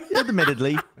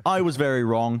 admittedly, I was very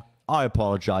wrong. I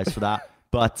apologize for that.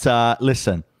 But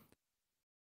listen,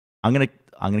 I'm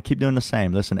gonna keep doing the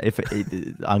same. Listen,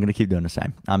 I'm gonna keep doing the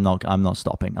same. I'm not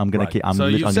stopping. I'm gonna keep. So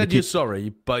you said you're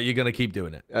sorry, but you're gonna keep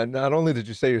doing it. And not only did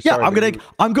you say you're Yeah, sorry,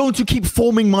 I'm going to keep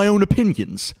forming my own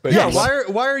opinions. But Yeah, yes.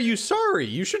 why are you sorry?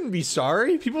 You shouldn't be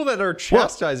sorry. People that are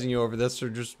chastising you over this are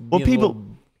just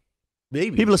being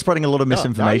maybe people are spreading a lot of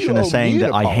misinformation and saying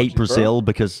that I hate Brazil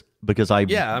because I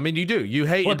Yeah, I mean you do. You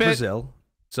hate Brazil,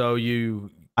 so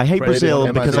I hate Brazil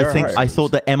MIBR because I hires.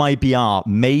 thought that MIBR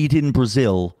made in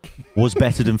Brazil was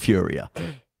better than FURIA.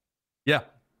 Yeah.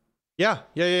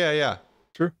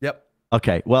 True. Yep.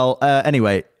 Okay, well,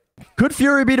 anyway, could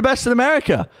FURIA be the best in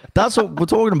America? That's what we're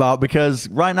talking about, because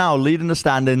right now, leading the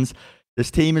standings,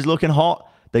 this team is looking hot.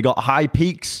 They got high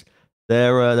peaks.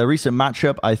 Their recent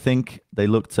matchup, I think they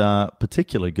looked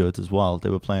particularly good as well.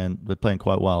 They're playing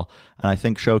quite well, and I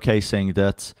think showcasing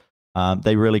that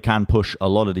they really can push a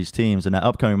lot of these teams. And their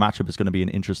upcoming matchup is going to be an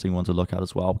interesting one to look at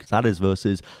as well, because that is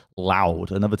versus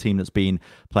Loud, another team that's been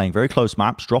playing very close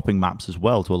maps, dropping maps as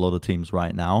well to a lot of teams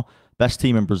right now. Best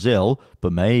team in Brazil,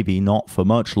 but maybe not for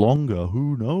much longer.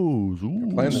 Who knows?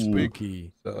 Ooh. playing this week.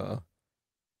 Spooky. So,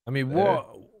 I mean,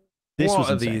 This what was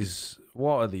are insane.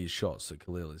 what are these shots that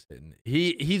Khalil is hitting?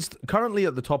 He's currently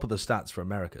at the top of the stats for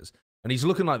Americas, and he's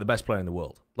looking like the best player in the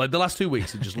world. Like the last 2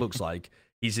 weeks, it just looks like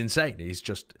he's insane. He's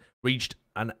just reached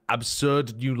an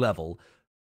absurd new level,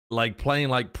 like playing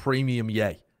like premium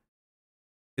yay.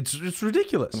 It's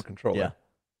ridiculous. on controller.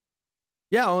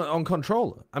 Yeah, on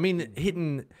controller. I mean,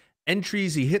 hitting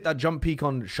entries. He hit that jump peak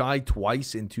on Shy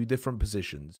twice in 2 different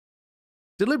positions.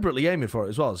 Deliberately aiming for it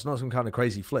as well. It's not some kind of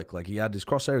crazy flick. Like he had his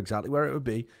crosshair exactly where it would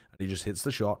be, and he just hits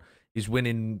the shot. He's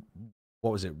winning,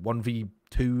 what was it,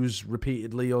 1v2s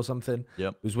repeatedly or something.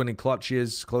 Yep. He was winning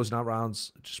clutches, closing out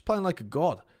rounds, just playing like a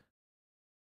god.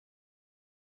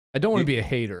 I don't want to be a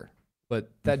hater, but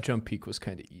that jump peak was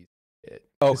kind of easy.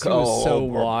 Oh, 'Cause he was so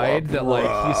wide that like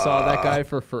you saw that guy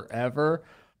for forever.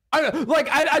 I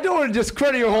don't want to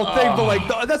discredit your whole thing, but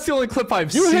like that's the only clip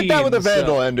I've seen. You hit that with a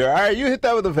Vandal, so. Ender. All right, you hit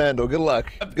that with a Vandal. Good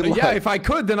luck. Good luck. Yeah, if I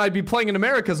could, then I'd be playing in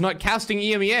Americas, not casting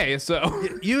EMEA. So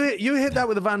You hit that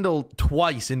with a Vandal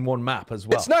twice in one map as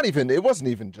well. It's not even. It wasn't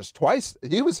even just twice.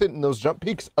 He was hitting those jump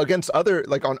peaks against other,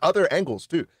 like on other angles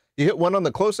too. He hit one on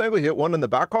the close angle. He hit one in the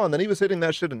back hall, and then he was hitting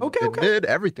that shit in mid.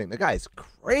 Everything. The guy's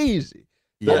crazy.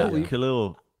 Yeah, Holy-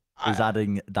 Khalil is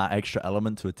adding that extra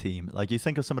element to a team. Like you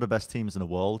think of some of the best teams in the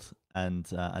world and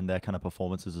their kind of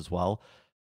performances as well.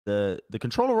 The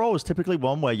controller role is typically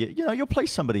one where you'll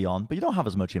place somebody on, but you don't have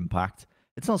as much impact.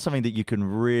 It's not something that you can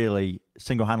really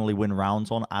single-handedly win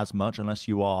rounds on as much unless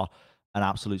you are an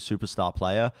absolute superstar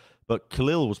player. But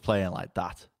Khalil was playing like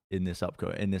that in this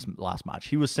last match.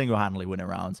 He was single-handedly winning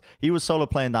rounds. He was solo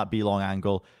playing that B-long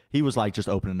angle. He was like just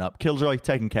opening up. Killjoy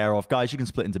taken care of. Guys, you can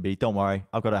split into B. Don't worry.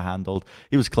 I've got it handled.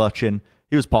 He was clutching.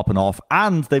 He was popping off.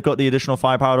 And they've got the additional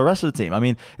firepower of the rest of the team. I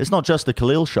mean, it's not just the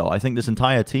Khalil show. I think this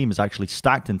entire team is actually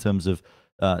stacked in terms of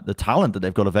the talent that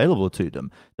they've got available to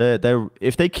them.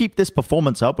 If they keep this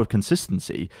performance up with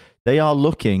consistency, they are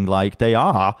looking like they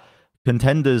are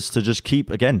contenders to just keep,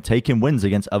 again, taking wins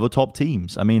against other top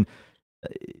teams. I mean,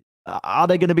 are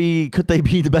they going to be? Could they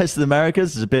be the best of the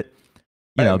Americas? It's a bit,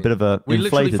 a bit of a we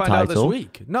literally inflated find out title. this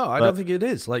week. No, I don't think it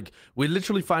is. Like we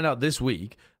literally find out this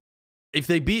week. If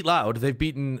they beat Loud, they've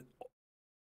beaten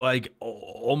like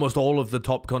almost all of the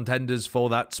top contenders for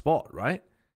that spot, right?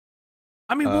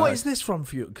 I mean, what is this from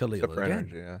for you, Khalil? Except for Again?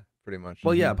 energy, yeah, pretty much.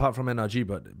 Well, yeah, apart from NRG,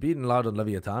 but beating Loud and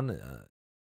Leviathan,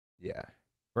 Yeah.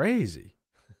 crazy.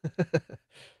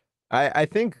 I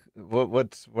think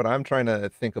what I'm trying to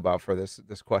think about for this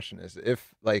question is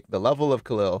if like the level of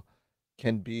Khalil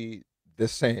can be the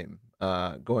same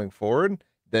going forward,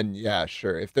 then yeah,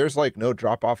 sure. If there's like no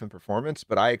drop off in performance,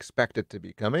 but I expect it to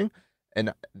be coming,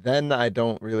 and then I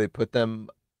don't really put them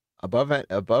above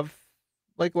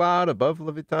like Loud, above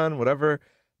Leviathan, whatever.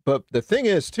 But the thing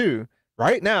is too,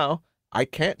 right now, I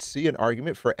can't see an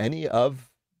argument for any of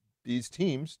these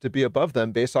teams to be above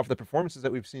them based off the performances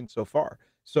that we've seen so far.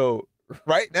 So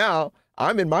right now,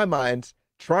 I'm in my mind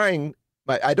trying.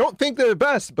 I don't think they're the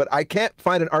best, but I can't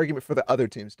find an argument for the other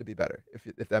teams to be better.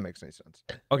 If that makes any sense.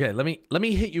 Okay, let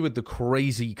me hit you with the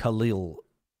crazy Khalil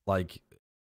like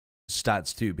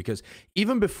stats too, because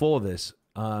even before this,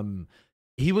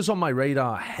 he was on my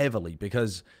radar heavily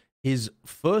because his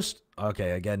first,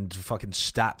 okay, again, fucking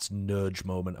stats nudge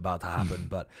moment about to happen.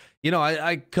 But, you know,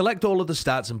 I collect all of the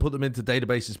stats and put them into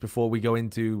databases before we go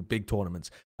into big tournaments.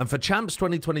 And for Champs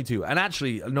 2022, and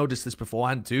actually I noticed this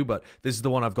beforehand too, but this is the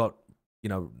one I've got, you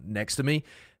know, next to me,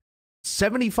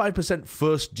 75%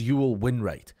 first duel win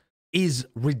rate is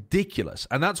ridiculous.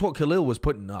 And that's what Khalil was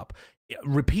putting up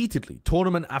repeatedly,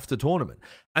 tournament after tournament.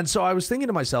 And so I was thinking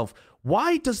to myself,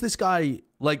 why does this guy,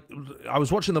 like, I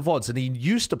was watching the VODs and he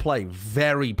used to play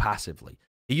very passively.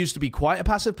 He used to be quite a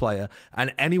passive player,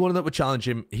 and anyone that would challenge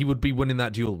him, he would be winning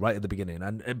that duel right at the beginning.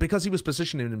 And because he was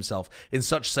positioning himself in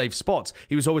such safe spots,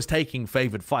 he was always taking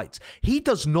favored fights. He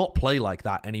does not play like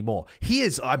that anymore. He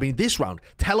is, I mean, this round,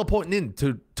 teleporting in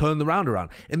to turn the round around.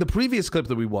 In the previous clip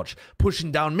that we watched,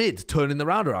 pushing down mid, turning the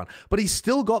round around. But he's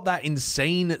still got that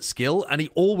insane skill, and he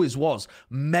always was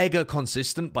mega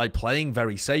consistent by playing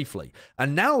very safely.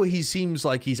 And now he seems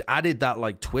like he's added that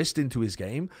like twist into his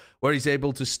game, where he's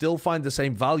able to still find the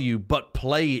same value, but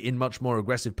play in much more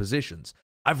aggressive positions.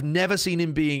 I've never seen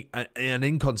him being an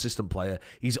inconsistent player.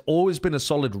 He's always been a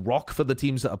solid rock for the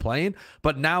teams that are playing,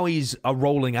 but now he's a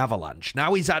rolling avalanche.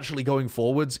 Now he's actually going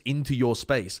forwards into your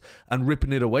space and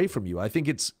ripping it away from you. I think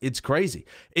it's crazy.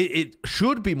 It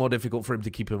should be more difficult for him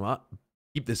to keep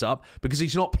this up, because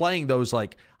he's not playing those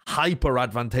like hyper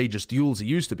advantageous duels he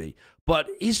used to be, but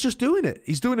he's just doing it.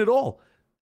 He's doing it all.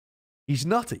 He's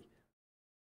nutty.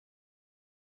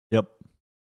 Yep.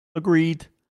 Agreed.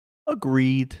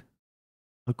 Is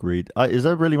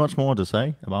there really much more to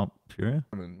say about FURIA?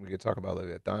 I mean, we could talk about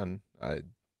Leviathan.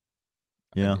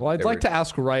 Yeah. Well, I'd like to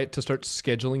ask Wyatt to start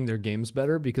scheduling their games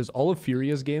better, because all of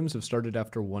FURIA's games have started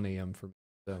after 1 a.m. for me.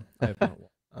 So I have not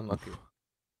watched. Unlucky.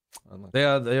 They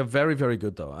are very, very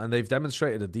good though, and they've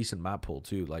demonstrated a decent map pool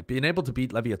too. Like being able to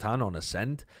beat Leviathan on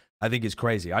Ascent, I think is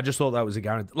crazy. I just thought that was a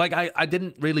guarantee. Like I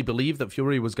didn't really believe that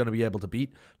FURIA was going to be able to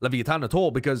beat Leviathan at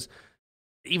all, because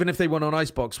even if they won on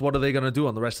Icebox, what are they going to do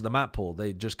on the rest of the map pool?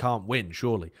 They just can't win,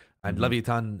 surely. And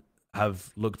Leviathan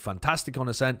have looked fantastic on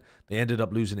Ascent. They ended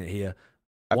up losing it here.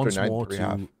 After Once 9-3 more to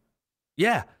half.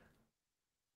 yeah.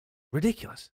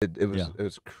 Ridiculous. It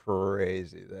was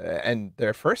crazy. And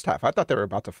their first half, I thought they were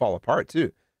about to fall apart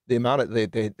too. The amount of they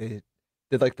did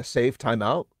like the save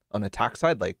timeout on attack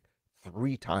side like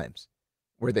 3 times,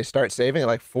 where they start saving at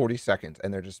like 40 seconds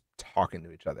and they're just talking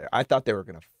to each other. I thought they were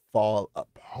gonna fall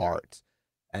apart,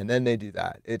 and then they do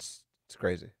that. It's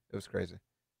crazy. It was crazy.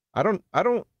 I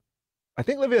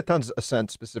think Leviathan's Ascent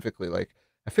specifically, like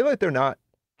I feel like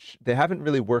they haven't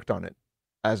really worked on it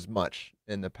as much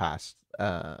in the past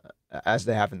as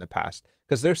they have in the past,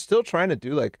 because they're still trying to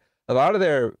do like a lot of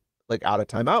their like out of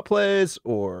timeout plays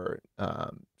or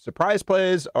surprise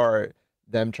plays are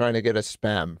them trying to get a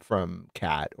spam from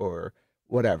Cat or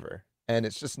whatever, and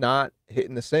it's just not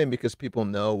hitting the same because people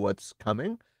know what's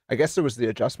coming. I guess there was the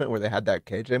adjustment where they had that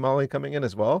KJ Molly coming in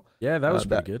as well. Yeah, that was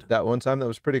pretty good. That one time that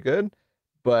was pretty good,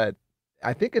 but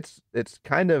I think it's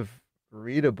kind of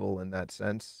readable in that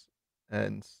sense.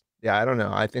 And yeah, I don't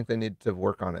know. I think they need to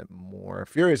work on it more.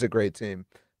 FURIA's a great team,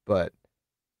 but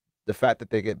the fact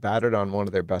that they get battered on one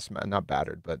of their best not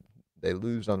battered, but they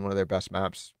lose on one of their best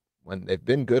maps when they've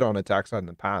been good on attack side in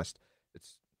the past,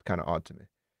 it's kind of odd to me.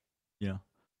 Yeah.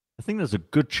 I think there's a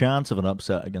good chance of an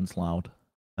upset against Loud.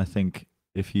 I think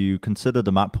if you consider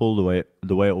the map pool, the way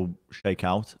it will shake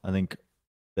out, I think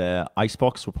their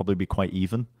Icebox will probably be quite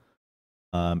even.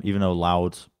 Even though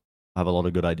Loud have a lot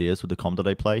of good ideas with the comp that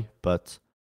they play. But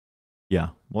yeah,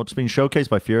 what's been showcased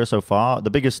by FURIA so far, the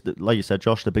biggest, like you said,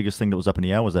 Josh, the biggest thing that was up in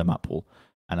the air was their map pool.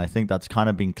 And I think that's kind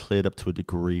of been cleared up to a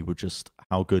degree with just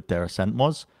how good their Ascent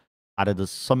was. Added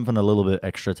something a little bit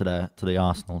extra to the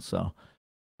arsenal. So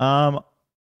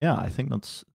yeah, I think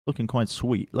that's looking quite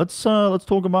sweet. Let's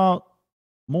talk about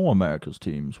more America's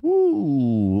teams.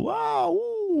 Woo! Wow!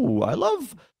 Woo! I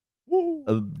love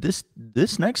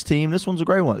this next team. This one's a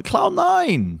great one.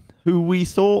 Cloud9, who we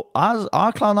thought as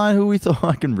our Cloud9, who we thought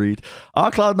I can read.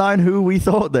 Our Cloud9, who we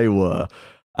thought they were.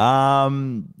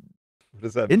 What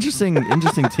does that mean?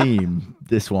 Interesting team,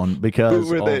 this one, because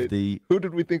Who were of they? the... Who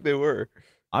did we think they were?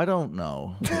 I don't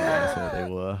know who they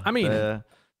were. I mean, They're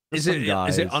is some it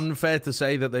guys. unfair to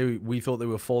say that we thought they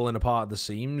were falling apart at the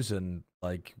seams and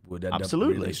like would end up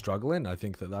really struggling? I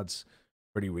think that's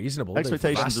pretty reasonable.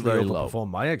 Expectations are very low. Overperformed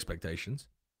my expectations.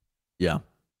 Yeah.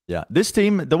 Yeah, this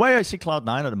team, the way I see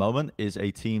Cloud9 at the moment is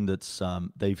a team that's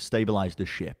they've stabilized the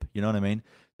ship. You know what I mean?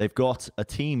 They've got a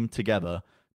team together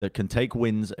that can take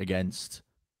wins against,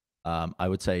 I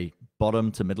would say,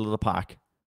 bottom to middle of the pack.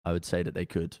 I would say that they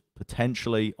could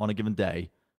potentially, on a given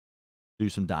day, do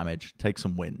some damage, take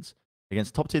some wins.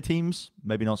 Against top-tier teams,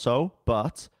 maybe not so,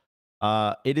 but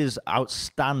it is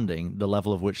outstanding the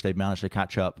level of which they've managed to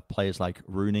catch up players like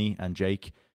Rooney and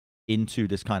Jake into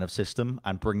this kind of system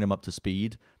and bring them up to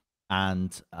speed.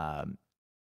 And,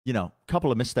 you know, a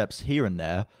couple of missteps here and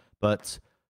there, but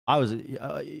I was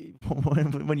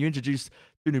when you introduce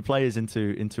 2 new players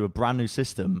into a brand new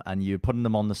system and you're putting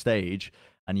them on the stage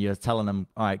and you're telling them,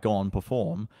 all right, go on,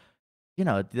 perform, you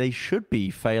know, they should be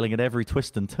failing at every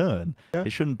twist and turn. Yeah.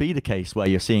 It shouldn't be the case where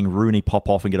you're seeing Rooney pop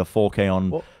off and get a 4K on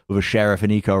with a Sheriff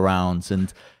and Eco rounds.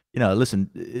 And, you know,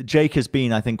 listen, Jake has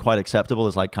been, I think, quite acceptable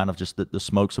as like kind of just the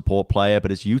smoke support player,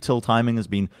 but his util timing has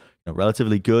been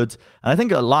relatively good. And I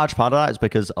think a large part of that is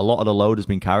because a lot of the load has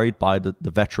been carried by the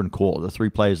veteran core, the 3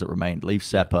 players that remained, Leaf,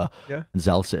 Seppa, and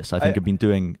Zelsis. I think have been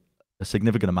doing a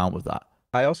significant amount with that.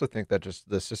 I also think that just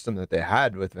the system that they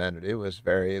had with Vanity was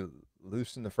very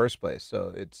loose in the first place.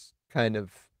 So it's kind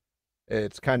of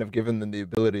given them the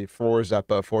ability for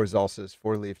Zeppa, for Zelsis,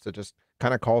 for Leaf to just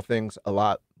kind of call things a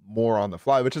lot more on the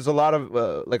fly, which is a lot of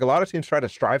like a lot of teams try to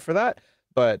strive for that,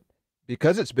 but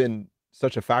because it's been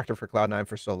such a factor for Cloud9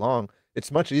 for so long,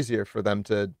 it's much easier for them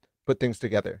to put things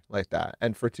together like that,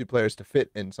 and for 2 players to fit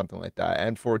in something like that,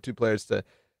 and for 2 players to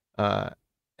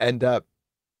end up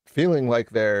feeling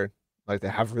like they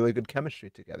have really good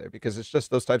chemistry together, because it's just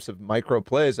those types of micro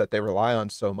plays that they rely on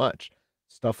so much,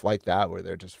 stuff like that where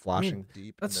they're just flashing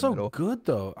deep. That's so middle. Good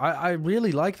though. I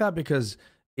really like that because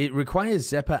it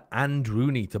requires Zeppa and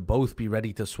Rooney to both be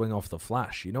ready to swing off the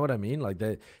flash. You know what I mean? Like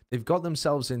they've got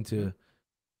themselves into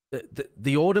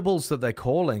the audibles that they're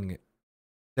calling.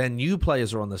 Their new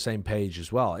players are on the same page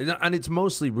as well, and it's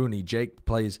mostly Rooney. Jake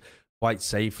plays quite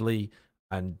safely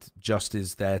and just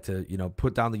is there to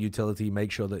put down the utility,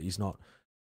 make sure that he's not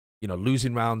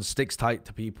losing rounds, sticks tight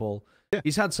to people. Yeah.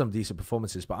 He's had some decent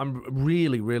performances, but I'm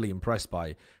really, really impressed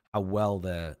by how well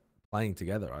they're playing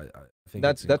together. I think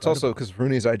that's also because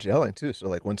Rooney's IGLing too. So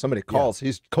like when somebody calls,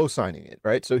 he's co-signing it,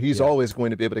 right? So he's always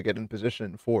going to be able to get in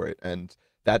position for it, and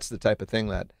that's the type of thing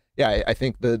that I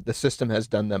think the system has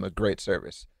done them a great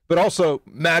service. But also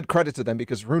mad credit to them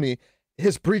because Rooney,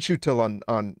 his breach util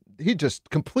on he just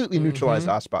completely neutralized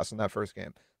Icebox in that first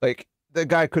game. Like the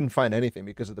guy couldn't find anything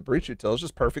because of the breach util. It was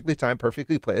just perfectly timed,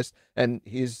 perfectly placed, and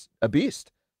he's a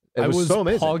beast. It was so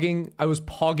amazing. I was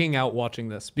pogging out watching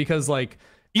this because like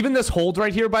even this hold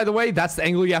right here, by the way, that's the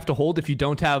angle you have to hold if you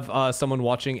don't have someone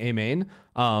watching a main.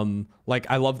 Like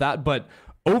I love that, but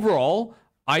overall,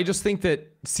 I just think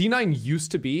that C9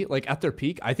 used to be like at their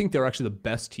peak. I think they're actually the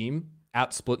best team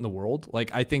at Split in the world.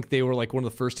 Like I think they were like one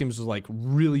of the first teams was like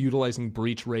really utilizing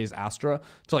Breach, Raze, Astra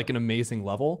to like an amazing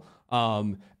level.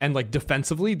 And like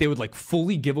defensively, they would like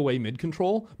fully give away mid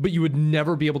control, but you would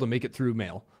never be able to make it through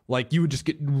mail. Like you would just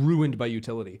get ruined by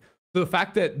utility. So the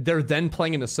fact that they're then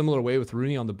playing in a similar way with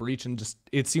Rooney on the breach and just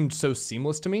it seemed so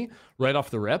seamless to me right off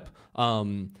the rip.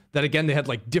 That again they had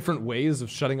like different ways of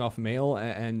shutting off mail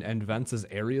and vents as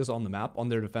areas on the map on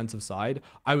their defensive side.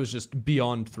 I was just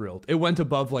beyond thrilled. It went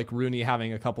above like Rooney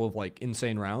having a couple of like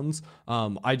insane rounds.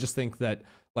 I just think that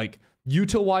like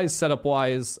util wise, setup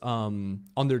wise, on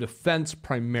their defense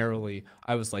primarily,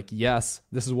 I was like, yes,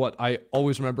 this is what I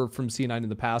always remember from C9 in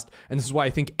the past, and this is why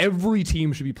I think every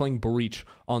team should be playing Breach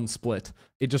on Split.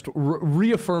 It just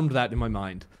reaffirmed that in my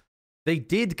mind. They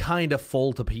did kind of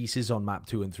fall to pieces on map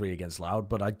 2 and 3 against Loud,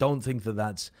 but I don't think that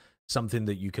that's something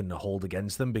that you can hold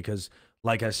against them because,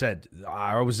 like I said,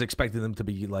 I was expecting them to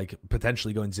be like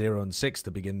potentially going 0-6 to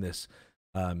begin this.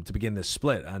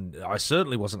 Split, and I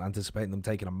certainly wasn't anticipating them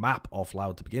taking a map off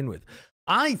Loud to begin with.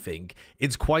 I think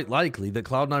it's quite likely that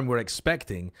Cloud9 were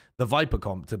expecting the Viper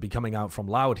comp to be coming out from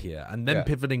Loud here, and then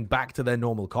pivoting back to their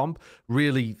normal comp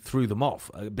really threw them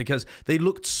off because they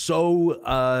looked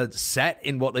so set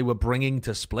in what they were bringing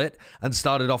to Split and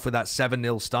started off with that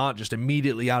 7-0 start just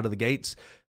immediately out of the gates.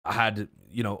 I had,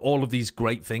 all of these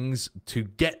great things to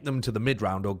get them to the mid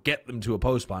round or get them to a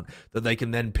post plant that they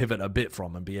can then pivot a bit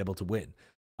from and be able to win.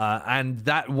 And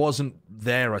that wasn't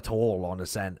there at all on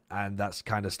Ascent. And that's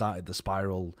kind of started the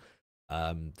spiral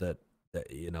that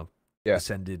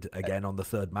descended again on the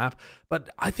third map. But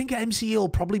I think MCE will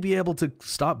probably be able to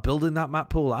start building that map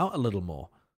pool out a little more.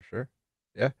 Sure.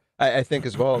 Yeah. I think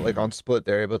as well, like on Split,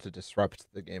 they're able to disrupt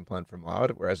the game plan from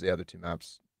Loud, whereas the other two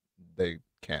maps, they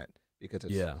can't because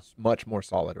it's much more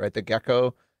solid, right? The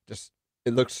Gecko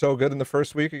it looked so good in the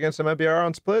first week against MBR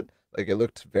on Split. Like it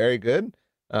looked very good.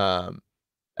 And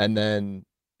then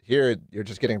here you're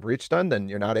just getting breach done, then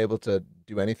you're not able to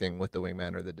do anything with the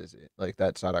Wingman or the Dizzy. Like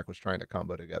that Sadak was trying to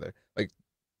combo together. Like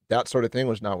that sort of thing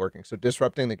was not working. So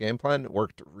disrupting the game plan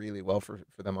worked really well for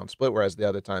them on Split, whereas the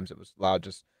other times it was Loud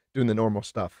just doing the normal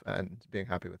stuff and being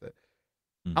happy with it.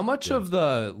 How much of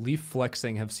the leaf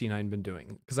flexing have C9 been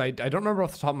doing? Because I don't remember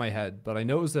off the top of my head, but I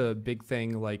know it was a big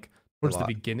thing like towards the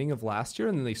beginning of last year,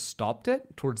 and then they stopped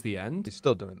it towards the end. He's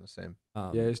still doing the same.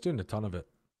 Yeah, he's doing a ton of it.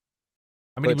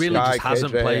 I mean, he really just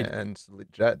hasn't played. And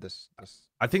Jet this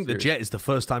I think the Jet is the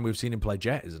first time we've seen him play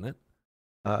Jet, isn't it?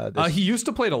 He used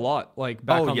to play it a lot, like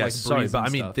back on like sorry, but I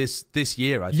mean this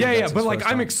year. I think yeah, but like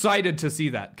I'm excited to see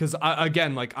that because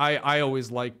again, like I always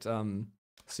liked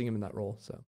seeing him in that role,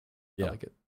 so I like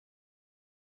it.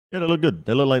 Yeah, they look good.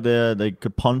 They look like they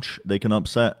could punch, they can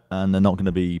upset, and they're not going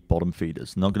to be bottom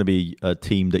feeders. Not going to be a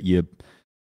team that you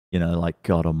know, like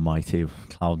God Almighty,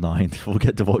 Cloud9. We'll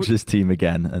get to watch this team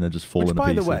again, and then just fall into pieces.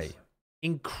 By the way,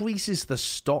 increases the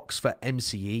stocks for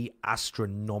MCE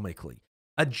astronomically.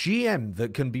 A GM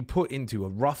that can be put into a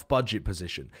rough budget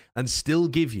position and still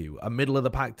give you a middle of the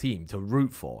pack team to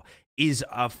root for is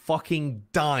a fucking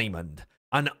diamond.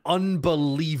 An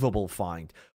unbelievable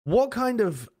find. What kind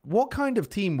of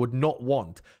team would not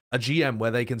want a GM where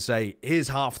they can say, here's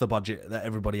half the budget that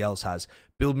everybody else has,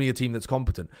 build me a team that's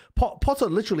competent? Potter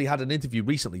literally had an interview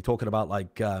recently talking about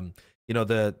like, you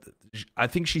know, I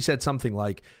think she said something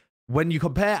like, when you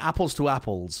compare apples to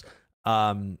apples,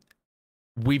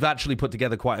 we've actually put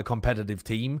together quite a competitive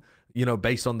team, you know,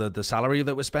 based on the salary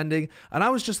that we're spending. And I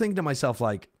was just thinking to myself,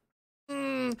 like,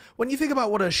 when you think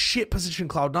about what a shit position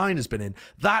Cloud9 has been in,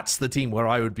 that's the team where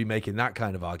I would be making that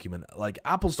kind of argument. Like,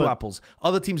 apples to apples,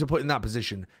 other teams are put in that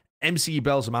position. MCE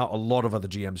bails them out. A lot of other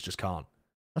GMs just can't.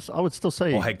 I would still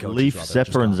say Leaf,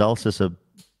 Zephyr, and Zelsis are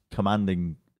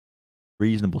commanding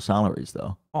reasonable salaries,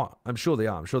 though. Oh, I'm sure they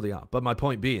are. But my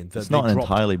point being that it's not an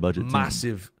entirely budget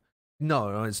massive team.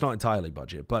 No, it's not entirely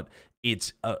budget, but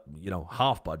it's you know,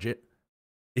 half budget.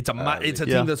 It's a Yeah.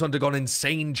 team that's undergone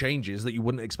insane changes that you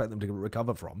wouldn't expect them to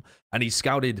recover from, and he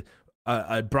scouted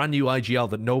a brand new IGL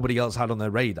that nobody else had on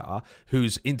their radar,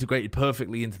 who's integrated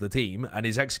perfectly into the team and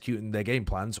is executing their game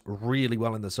plans really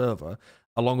well in the server,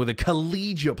 along with a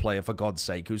collegiate player, for God's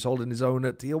sake, who's holding his own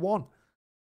at tier 1. It's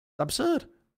absurd.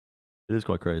 It is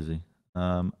quite crazy.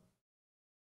 Shout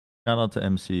out to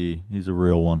MC. He's a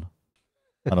real one.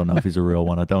 I don't know if he's a real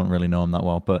one. I don't really know him that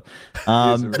well. But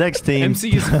next team.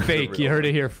 MC is fake. You heard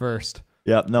it here first.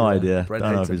 Yep, no idea. Don't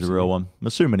know if he's a real one. I'm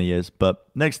assuming he is. But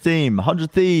next team,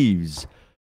 100 Thieves.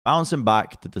 Bouncing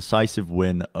back the decisive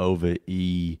win over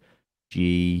EG.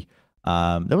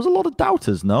 There was a lot of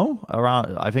doubters, no?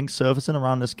 Around, I think, surfacing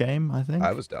around this game, I think.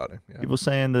 I was doubting. Yeah. People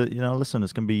saying that, you know, listen,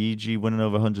 it's going to be EG winning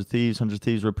over 100 Thieves. 100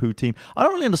 Thieves are a poo team. I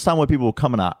don't really understand where people were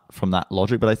coming at from that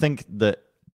logic, but I think that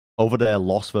over their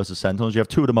loss versus Sentinels, you have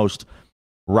two of the most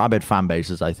rabid fan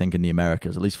bases, I think, in the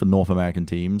Americas, at least for North American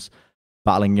teams,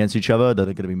 battling against each other that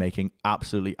are going to be making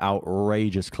absolutely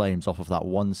outrageous claims off of that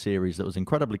one series that was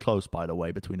incredibly close, by the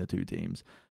way, between the two teams.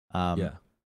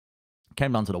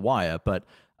 Came down to the wire, but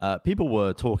people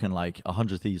were talking like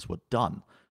 100 Thieves were done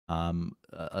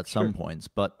at some points.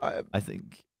 But I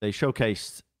think they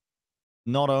showcased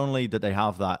not only that they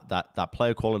have that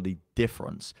player quality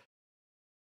difference.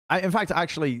 In fact,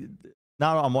 actually,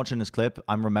 now that I'm watching this clip,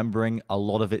 I'm remembering a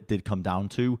lot of it did come down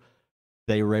to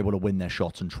they were able to win their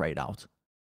shots and trade out.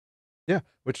 Yeah,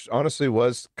 which honestly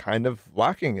was kind of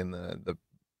lacking in the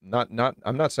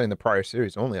I'm not saying the prior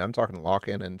series only. I'm talking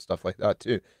lock-in and stuff like that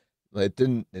too. It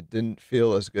didn't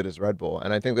feel as good as Red Bull,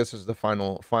 and I think this is the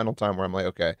final time where I'm like,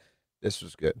 okay, this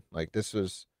was good. Like this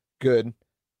was good,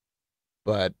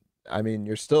 but I mean,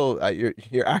 you're still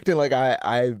you're acting like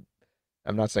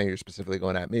I'm not saying you're specifically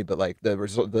going at me, but like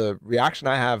the reaction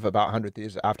I have about 100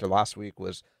 Thieves after last week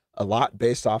was a lot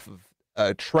based off of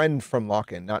a trend from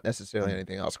lock-in, not necessarily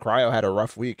anything else. Cryo had a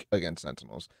rough week against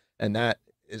Sentinels, and that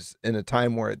is in a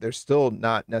time where they're still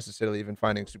not necessarily even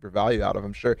finding super value out of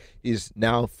him. Sure, he's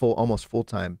now almost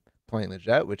full-time playing the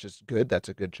Jet, which is good. That's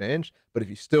a good change. But if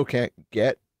you still can't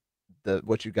get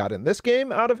what you got in this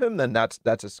game out of him, then that's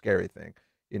a scary thing,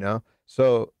 you know?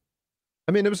 So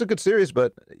I mean, it was a good series,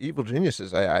 but Evil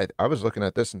Geniuses, I was looking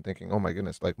at this and thinking, oh my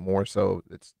goodness, like more so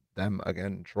it's them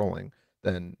again trolling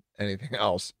than anything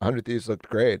else. 100 Thieves looked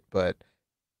great, but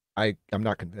I'm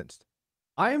not convinced.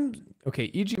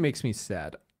 Okay, EG makes me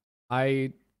sad.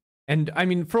 I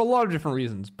mean for a lot of different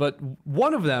reasons, but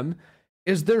one of them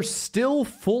is they're still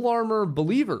full armor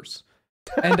believers.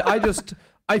 And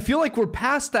I feel like we're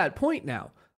past that point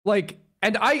now. Like,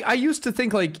 and I used to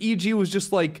think like EG was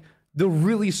just like the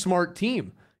really smart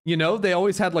team. You know, they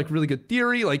always had like really good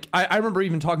theory. Like I remember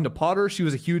even talking to Potter. She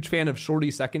was a huge fan of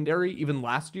Shorty secondary even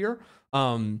last year,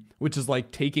 which is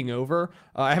like taking over.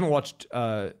 I haven't watched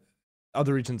other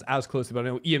regions as closely, but I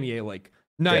know EMEA like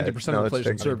 90% of the players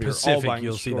in Serbia are all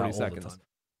buying Shorty seconds.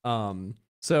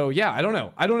 So yeah, I don't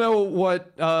know. I don't know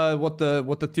what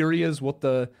the theory is, what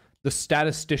the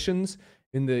statisticians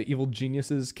in the evil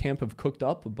geniuses camp have cooked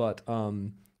up, but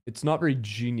it's not very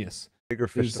genius. Bigger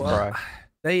fish to fry.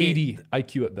 80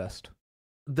 IQ at best.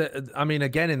 I mean,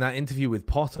 again, in that interview with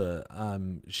Potter,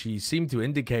 she seemed to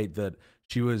indicate that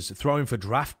she was throwing for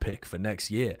draft pick for next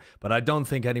year, but I don't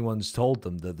think anyone's told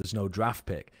them that there's no draft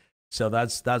pick. So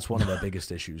that's one of their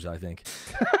biggest issues, I think.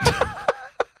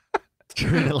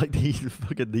 During like the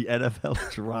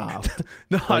NFL draft.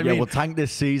 No, like, I mean, we'll tank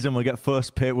this season. We'll get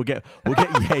first pick. We'll get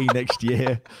Yay next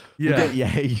year. Yeah. We'll get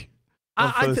Yay.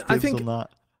 I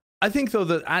think though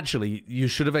that actually you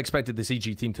should have expected this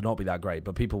EG team to not be that great,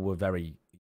 but people were very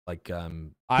like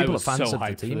people are fans of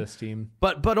the team. For this team.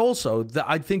 But also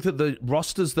I think that the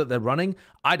rosters that they're running,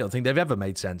 I don't think they've ever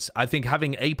made sense. I think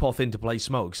having Apoth in to play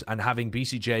smokes and having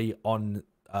BCJ on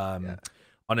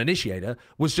Initiator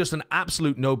was just an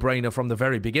absolute no-brainer from the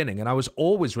very beginning, and I was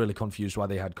always really confused why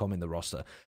they had Com in the roster.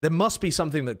 There must be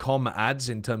something that Com adds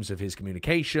in terms of his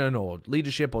communication or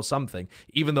leadership or something,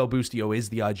 even though Boostio is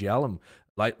the IGL. And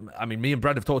like, I mean, me and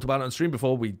Brad have talked about it on stream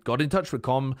before. We got in touch with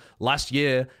Com last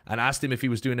year and asked him if he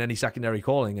was doing any secondary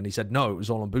calling, and he said no, it was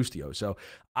all on Boostio. So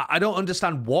I don't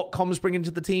understand what Com's bringing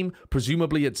to the team.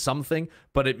 Presumably it's something,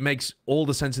 but it makes all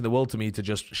the sense in the world to me to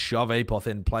just shove Apoth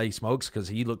in, play smokes, because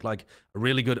he looked like a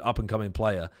really good up-and-coming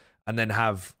player, and then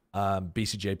have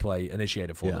BCJ play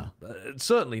Initiator for them.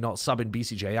 Certainly not subbing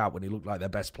BCJ out when he looked like their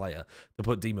best player to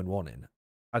put Demon 1 in.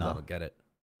 I don't get it.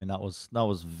 And that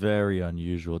was very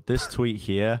unusual. This tweet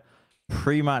here,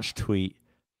 pre-match tweet,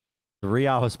 3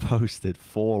 hours posted,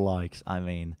 4 likes. I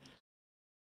mean,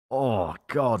 oh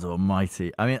God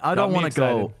Almighty! I mean, I don't want to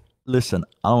go. Listen,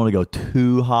 I don't want to go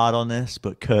too hard on this,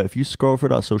 but Kurt, if you scroll through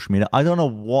that social media, I don't know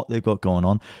what they've got going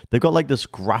on. They've got like this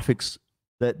graphics,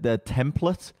 their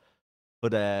template for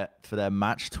their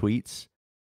match tweets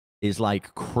is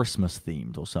like Christmas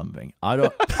themed or something. I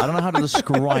don't know how to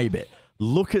describe it.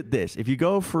 Look at this. If you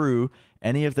go through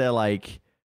any of their like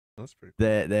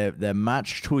their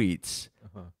match tweets,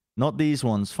 not these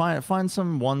ones. Find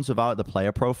some ones without the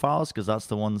player profiles, because that's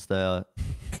the ones that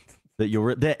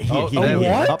you're there.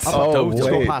 What? Don't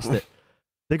go past it.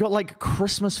 They got like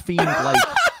Christmas themed like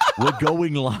we're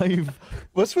going live.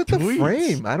 What's with tweets. The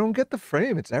frame? I don't get the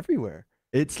frame. It's everywhere.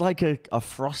 It's like a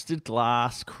frosted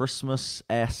glass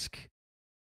Christmas-esque.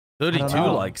 32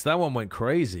 likes. That one went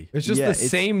crazy. It's just the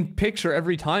same picture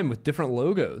every time with different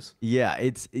logos. Yeah,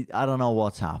 I don't know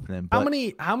what's happening. But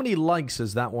How many likes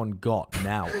has that one got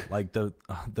now? Like the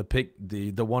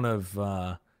one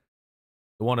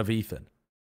of Ethan.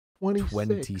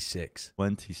 26.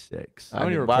 26. How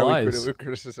many replies? We're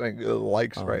criticizing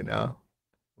likes right now.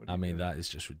 I mean, that is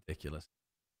just ridiculous.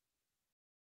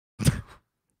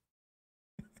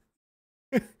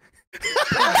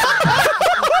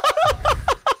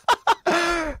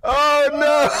 Oh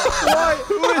no! Why?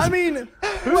 I mean, you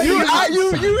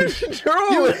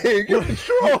trolling. You're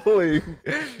trolling.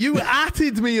 You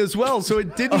atted me as well, so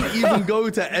it didn't even go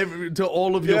to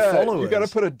all of your followers. You got to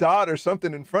put a dot or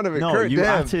something in front of it. No, Kurt, you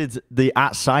damn. atted the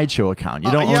 @sideshow account. You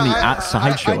don't own the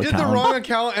 @sideshow account. I did the wrong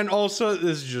account, and also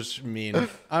this is just mean.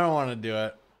 I don't want to do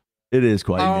it. It is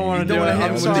quite. I don't want to do it.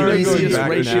 I'm sorry. The easiest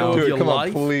ratio of your Come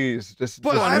life. on, please.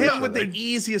 But I'm hit with the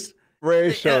easiest.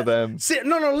 Ray, show them.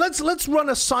 No, let's run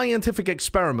a scientific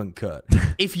experiment, Kurt.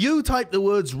 If you type the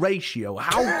words ratio,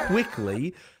 how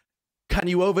quickly can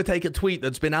you overtake a tweet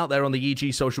that's been out there on the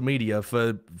EG social media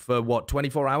for what,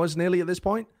 24 hours nearly at this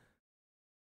point?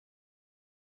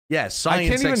 Yes, I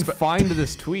can't even find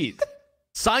this tweet.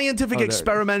 Scientific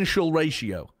experimental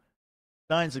ratio.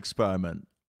 Science experiment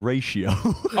ratio.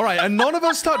 All right, and none of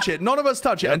us touch it. None of us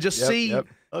touch it, and just see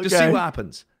what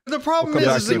happens. The problem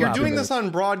is that you're doing this on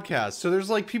broadcast, so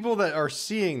there's like people that are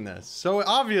seeing this. So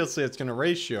obviously it's going to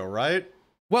ratio, right?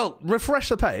 Well, refresh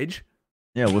the page.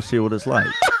 Yeah, we'll see what it's like.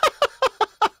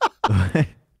 I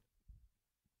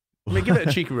mean, give it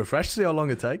a cheeky refresh, see how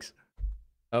long it takes.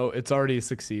 Oh, it's already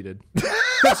succeeded.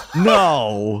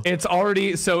 No. It's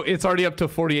already up to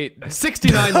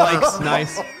 69 likes.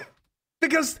 Nice.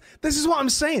 Because this is what I'm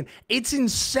saying. It's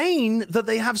insane that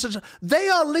they have such a... They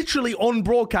are literally on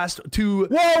broadcast to...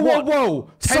 Whoa.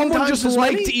 10 Someone times just as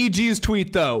liked many? EG's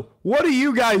tweet, though. What are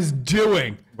you guys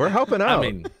doing? We're helping out. I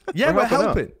mean, yeah, we're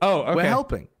helping. Oh, okay. We're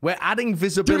helping. We're adding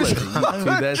visibility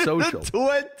to their social.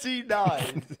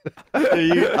 29.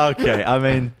 Okay, I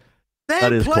mean, that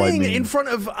They're is quite playing mean. in front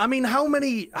of... I mean, how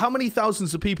many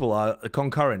thousands of people are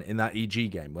concurrent in that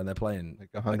EG game when they're playing like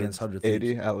against 100 180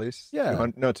 Thieves? at least. Yeah.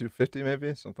 250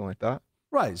 maybe, something like that.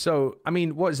 Right. So, I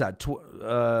mean, what is that?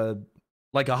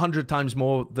 Like 100 times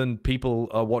more than people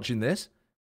are watching this?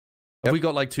 Have we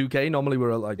got like 2K? Normally we're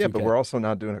at like 2K. Yeah, but we're also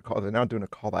not doing a call. They're not doing a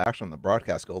call to action on the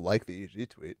broadcast. Go like the EG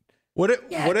tweet. What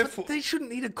But if they shouldn't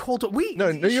need a call to... No,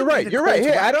 you're right. You're right.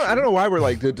 Hey, I don't know why we're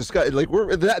like to discuss. Like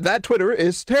that Twitter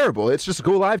is terrible. It's just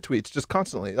go live tweets just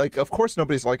constantly. Like, of course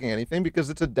nobody's liking anything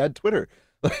because it's a dead Twitter.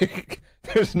 Like,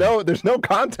 there's no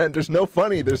content. There's no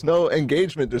funny. There's no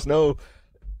engagement. There's no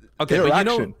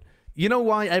interaction. But you know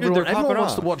why they're everyone popping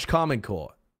wants to off. watch Karmine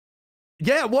Corp?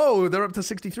 Yeah, whoa, they're up to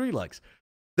 63 likes.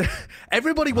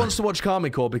 Everybody wants to watch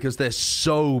Karmine Corp because they're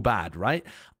so bad, right?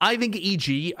 I think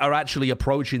EG are actually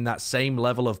approaching that same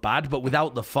level of bad, but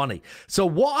without the funny. So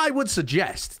what I would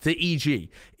suggest to EG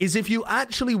is if you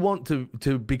actually want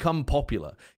to become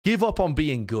popular, give up on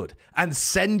being good and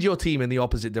send your team in the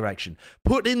opposite direction.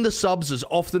 Put in the subs as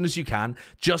often as you can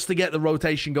just to get the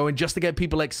rotation going, just to get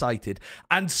people excited,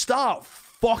 and start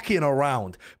fucking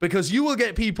around, because you will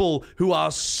get people who are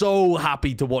so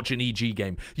happy to watch an EG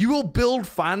game. You will build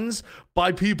fans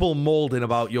by people molding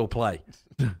about your play.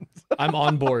 I'm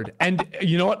on board. And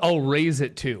you know what? I'll raise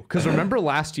it too. Because remember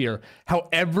last year how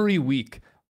every week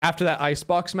after that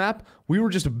Icebox map, we were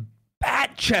just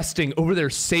bat chesting over their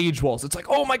Sage walls. It's like,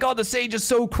 oh my God, the Sage is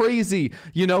so crazy.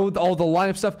 You know, all the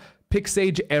lineup stuff. Pick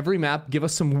Sage every map. Give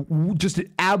us some just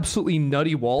absolutely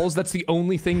nutty walls. That's the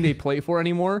only thing they play for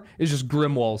anymore is just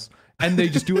Grim walls. And they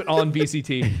just do it on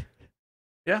VCT.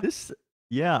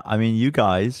 Yeah, I mean, you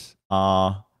guys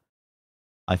are,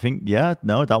 I think, yeah,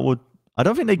 no, that would, I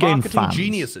don't think they gain Marketing fans.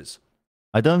 geniuses.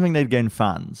 I don't think they'd gain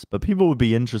fans, but people would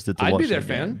be interested to I'd watch be their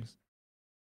their fan. games.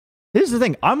 Here's the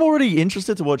thing. I'm already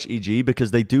interested to watch EG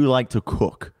because they do like to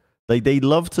cook. They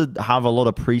love to have a lot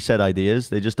of preset ideas.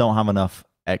 They just don't have enough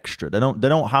extra. They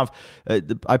don't have...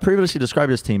 I previously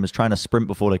described this team as trying to sprint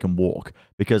before they can walk,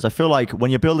 because I feel like when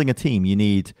you're building a team, you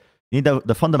need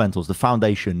the fundamentals, the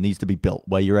foundation needs to be built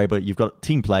where you've got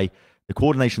team play, the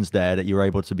coordination's there, that you're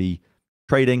able to be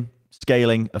trading,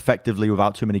 scaling effectively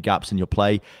without too many gaps in your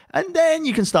play. And then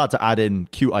you can start to add in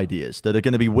cute ideas that are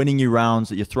going to be winning you rounds,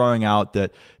 that you're throwing out,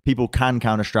 that people can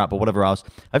counter-strap or whatever else.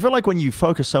 I feel like when you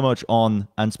focus so much on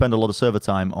and spend a lot of server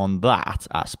time on that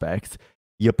aspect,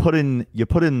 you're putting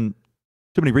too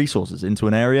many resources into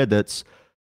an area that's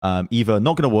either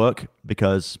not going to work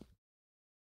because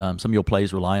some of your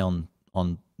plays rely on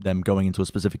them going into a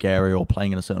specific area or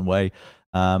playing in a certain way,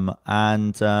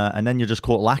 and then you're just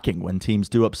caught lacking when teams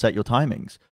do upset your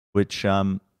timings. Which,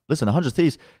 listen, 100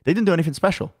 Thieves, they didn't do anything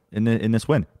special in this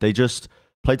win. They just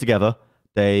played together.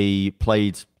 They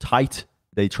played tight.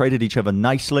 They traded each other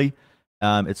nicely.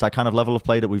 It's that kind of level of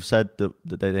play that we've said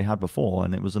that they had before,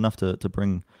 and it was enough to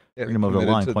bring them over the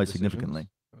line quite significantly.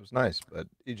 It was nice, but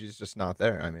EG's just not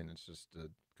there. I mean, it's just a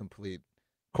complete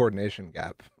coordination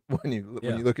gap when you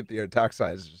look at the attack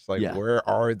side. It's just like, where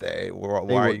are they?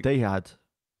 They had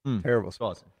terrible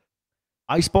spots.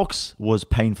 Icebox was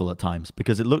painful at times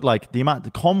because it looked like the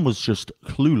comm was just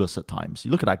clueless at times.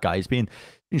 You look at that guy; he's being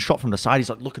shot from the side.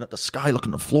 He's like looking at the sky,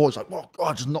 looking at the floor. He's like, "Oh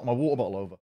God, just knocked my water bottle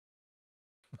over."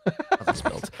 That's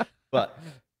spilled. But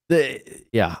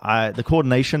the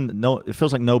coordination. No, it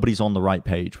feels like nobody's on the right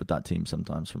page with that team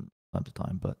sometimes from time to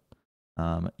time. But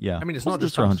yeah, I mean, it's not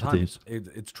just for 100 times.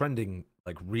 It's trending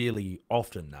like really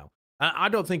often now. And I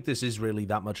don't think this is really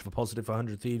that much of a positive for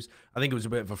 100 Thieves. I think it was a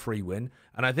bit of a free win,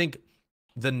 and I think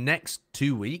the next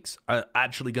 2 weeks are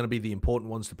actually going to be the important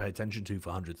ones to pay attention to for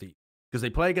 100 Thieves, because they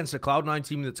play against a Cloud9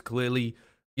 team that's clearly,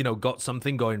 got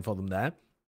something going for them there.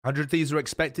 100 Thieves are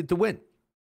expected to win.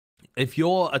 If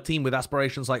you're a team with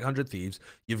aspirations like 100 Thieves,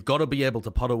 you've got to be able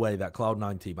to put away that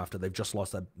Cloud9 team after they've just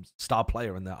lost their star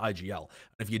player in their IGL.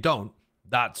 And if you don't,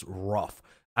 that's rough.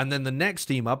 And then the next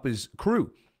team up is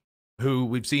Crew, who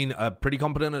we've seen are pretty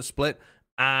competent at split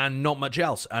and not much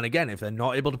else. And again, if they're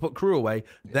not able to put Crew away,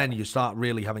 then you start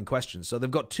really having questions. So they've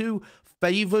got 2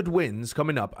 favored wins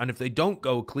coming up. And if they don't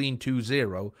go clean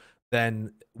 2-0,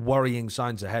 then worrying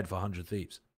signs ahead for 100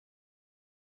 Thieves.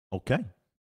 Okay.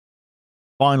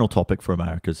 Final topic for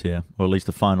Americas here, or at least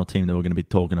the final team that we're going to be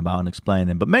talking about and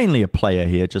explaining, but mainly a player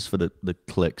here just for the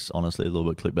clicks, honestly, a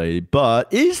little bit clickbaity.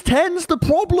 But is TenZ the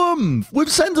problem with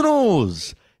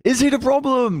Sentinels? Is he the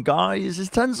problem, guys? Is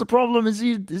TenZ the problem? Is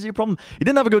he a problem? He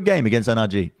didn't have a good game against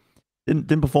NRG.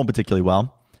 Didn't perform particularly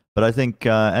well. But I think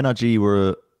NRG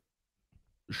were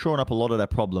shoring up a lot of their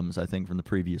problems, I think, from the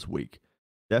previous week.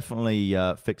 Definitely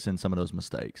fixing some of those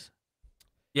mistakes.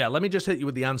 Yeah, let me just hit you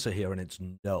with the answer here, and it's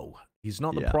no. He's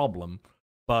not the Yeah. problem,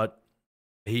 but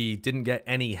he didn't get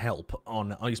any help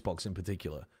on Icebox in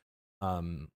particular.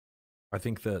 I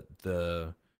think that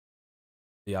the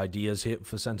ideas here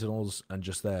for Sentinels and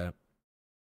just they're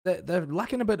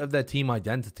lacking a bit of their team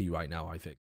identity right now. I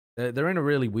think they're in a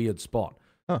really weird spot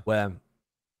where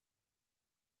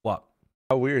what?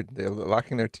 How weird. They're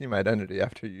lacking their team identity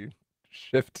after you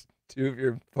shift 2 of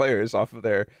your players off of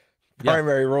their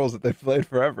primary roles that they've played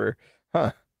forever.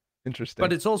 Huh. Interesting.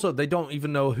 But it's also they don't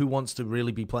even know who wants to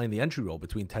really be playing the entry role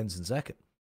between TenZ and Zekin.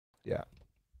 Yeah.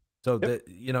 So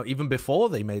you know, even before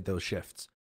they made those shifts,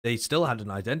 they still had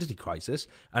an identity crisis,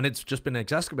 and it's just been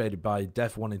exacerbated by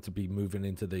Def wanting to be moving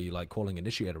into the like calling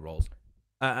initiator roles.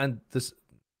 And this,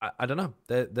 I don't know,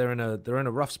 they're in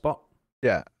a rough spot.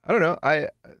 Yeah, I don't know. I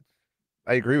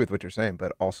agree with what you're saying,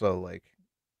 but also like,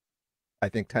 I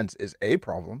think TenZ is a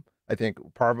problem. I think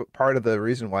part of the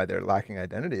reason why they're lacking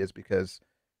identity is because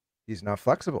he's not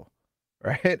flexible,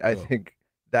 right? I think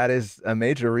that is a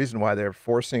major reason why they're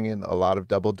forcing in a lot of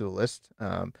double duelists.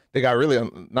 They got really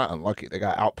not unlucky. They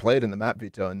got outplayed in the map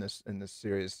veto in this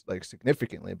series, like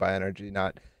significantly by NRG,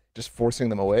 not just forcing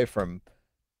them away from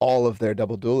all of their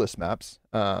double duelist maps.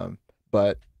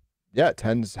 But yeah,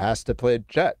 TenZ has to play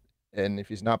Jet, and if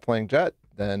he's not playing Jet,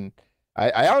 then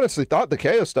I honestly thought the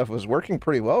KO stuff was working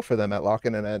pretty well for them at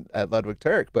Locken and at Ludwig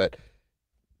Turek, but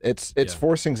it's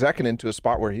forcing Zekin into a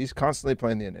spot where he's constantly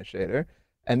playing the initiator.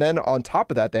 And then on top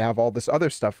of that, they have all this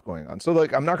other stuff going on. So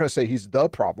like, I'm not going to say he's the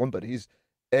problem, but he's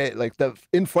like the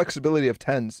inflexibility of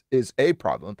TenZ is a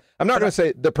problem. I'm not going to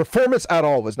say the performance at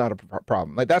all was not a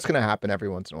problem. Like that's going to happen every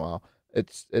once in a while.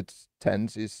 It's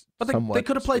TenZ. He's but they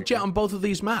could have played Jet on both of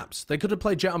these maps. They could have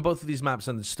played Jet on both of these maps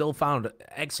and still found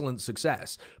excellent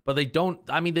success. But they don't.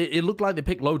 I mean, it looked like they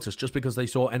picked Lotus just because they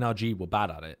saw NRG were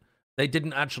bad at it. They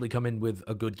didn't actually come in with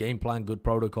a good game plan, good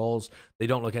protocols. They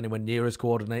don't look anywhere near as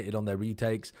coordinated on their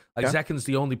retakes. Like Zekin's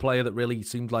the only player that really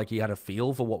seemed like he had a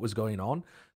feel for what was going on.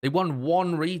 They won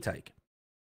 1 retake,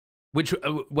 which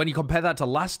when you compare that to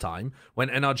last time when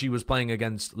NRG was playing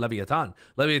against Leviathan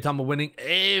were winning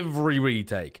every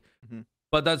retake.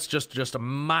 But that's just a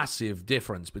massive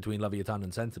difference between Leviathan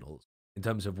and Sentinels in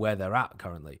terms of where they're at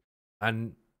currently.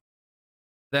 And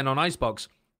then on Icebox,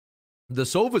 the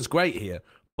Sova's great here,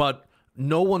 but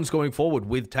no one's going forward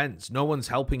with TenZ. No one's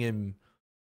helping him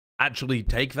actually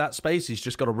take that space. He's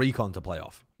just got a recon to play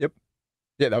off. Yep.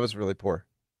 Yeah, that was really poor.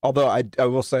 Although I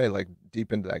will say, like,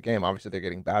 deep into that game, obviously they're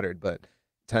getting battered, but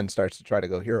TenZ starts to try to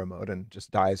go hero mode and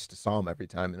just dies to Psalm every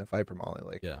time in a Viper Molly.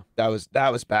 Like, that was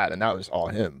bad, and that was all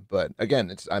him. But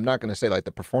again, I'm not going to say like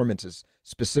the performance is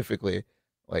specifically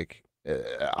like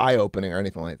eye-opening or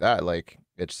anything like that. Like,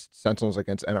 it's Sentinels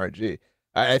against NRG.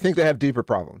 I think they have deeper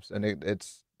problems, and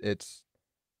it's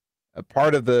a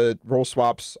part of the role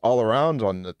swaps all around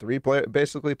on the 3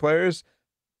 players,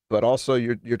 but also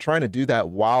you're trying to do that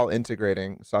while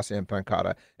integrating Saci and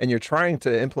Pankata, and you're trying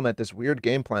to implement this weird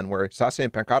game plan where Saci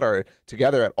and Pankata are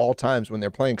together at all times when they're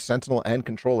playing Sentinel and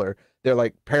Controller. They're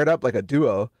like paired up like a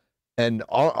duo, and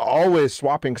always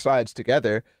swapping sides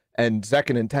together. And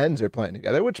Zekin and TenZ are playing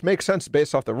together, which makes sense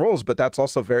based off the roles, but that's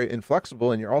also very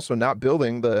inflexible, and you're also not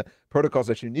building the protocols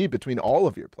that you need between all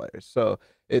of your players. So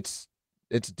it's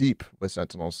deep with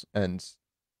Sentinels, and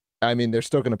I mean, they're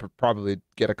still going to probably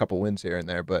get a couple wins here and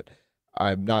there, but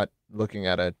I'm not looking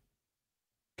at a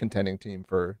contending team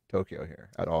for Tokyo here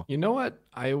at all. You know what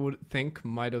I would think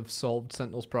might have solved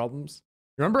Sentinels' problems?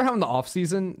 Remember how in the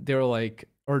offseason, they were like,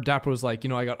 or Dapper was like, you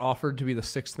know, I got offered to be the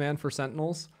 6th man for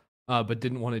Sentinels, but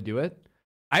didn't want to do it.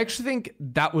 I actually think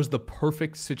that was the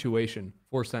perfect situation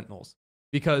for Sentinels,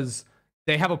 because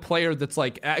they have a player that's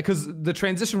like, because the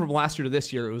transition from last year to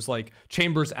this year, it was like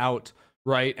Chambers out,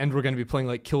 right? And we're going to be playing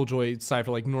like Killjoy,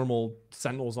 Cypher, like normal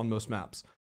Sentinels on most maps.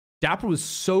 Dapper was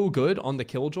so good on the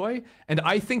Killjoy, and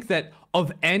I think that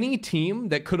of any team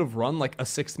that could have run like a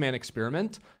 6-man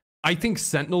experiment, I think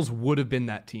Sentinels would have been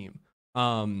that team.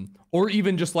 Or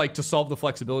even just like to solve the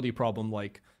flexibility problem,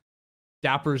 like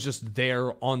Dapper's just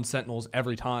there on Sentinels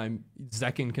every time.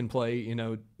 Zekin can play, you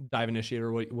know, dive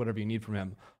initiator, whatever you need from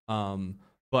him.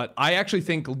 But I actually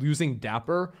think losing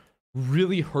Dapper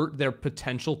really hurt their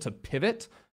potential to pivot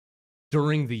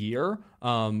during the year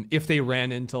if they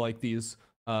ran into like these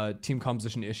team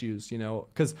composition issues, you know,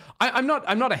 because I'm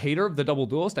not a hater of the double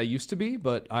duelist. I used to be,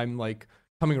 but I'm like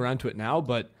coming around to it now.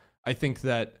 But I think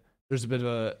that there's a bit of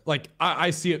a like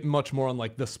I see it much more on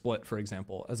like the split, for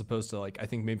example, as opposed to like I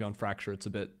think maybe on Fracture it's a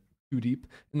bit too deep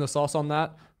in the sauce on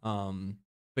that.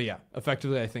 But yeah,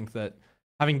 effectively I think that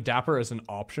having Dapper as an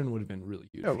option would have been really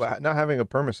huge. Yeah, not having a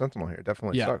perma Sentinel here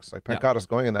definitely sucks. Like Yeah. Pancada's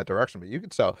going in that direction, but you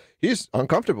could tell he's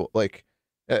uncomfortable. Like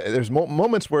there's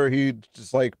moments where he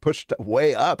just like pushed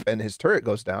way up and his turret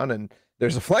goes down and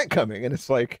there's a flank coming, and it's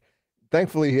like,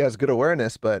 thankfully he has good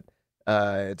awareness, but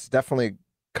it's definitely.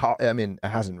 I mean, it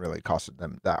hasn't really costed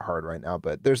them that hard right now,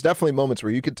 but there's definitely moments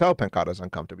where you could tell Pancada's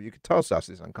uncomfortable. You could tell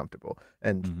Sassy's uncomfortable,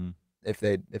 and if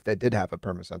they did have a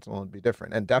perma Sentinel, it'd be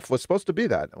different. And Def was supposed to be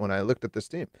that when I looked at this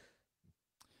team.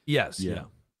 Yes.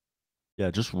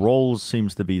 Yeah, just roles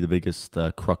seems to be the biggest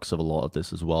crux of a lot of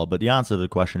this as well. But the answer to the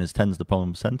question is, TenZ the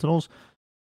problem with Sentinels?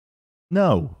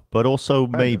 No, but also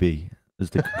maybe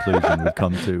is the conclusion we've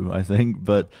come to, I think.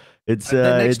 But it's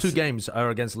the next two games are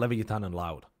against Leviathan and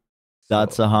Loud.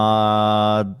 That's a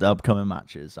hard upcoming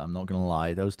matches. I'm not gonna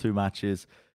lie. Those two matches,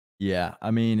 yeah.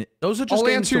 I mean, those are just I'll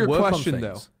games answer to your work question on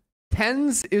though. things.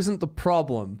 TenZ isn't the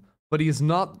problem, but he's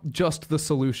not just the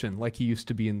solution like he used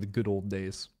to be in the good old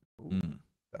days.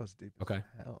 That was deep. Okay.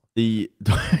 Hell. the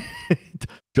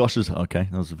Josh is okay.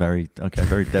 That was very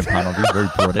deadpan of you, very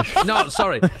British. No,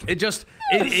 sorry.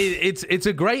 It's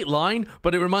a great line,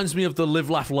 but it reminds me of the live,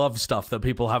 laugh, love stuff that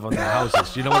people have on their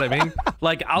houses. Do you know what I mean?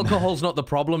 Like, alcohol's not the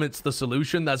problem, it's the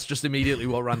solution. That's just immediately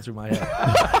what ran through my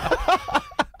head.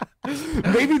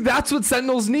 Maybe that's what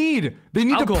Sentinels need. They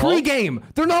need Alcohol? to pregame.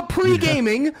 They're not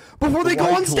pre-gaming before they go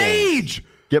White on Claws. stage.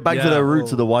 Get back to Yeah. their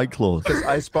roots of the White Claws. Because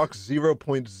Icebox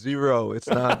 0.0.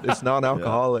 It's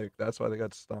non-alcoholic. That's why they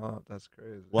got stomped. That's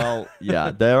crazy. Well,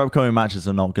 yeah, their upcoming matches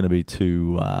are not going to be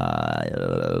too. It's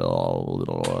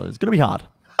going to be hard.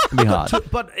 It's going to be hard.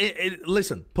 But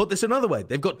listen, put this another way.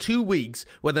 They've got 2 weeks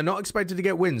where they're not expected to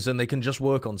get wins and they can just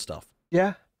work on stuff.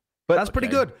 Yeah, but That's pretty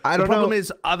good. I don't the problem know.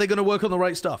 is, are they going to work on the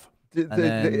right stuff? If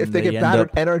they get end battered,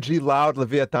 up- energy, loud,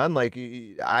 Leviathan, like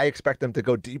I expect them to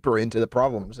go deeper into the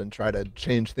problems and try to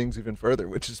change things even further,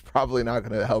 which is probably not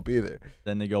going to help either.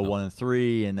 Then they go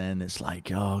 1-3, and then it's like,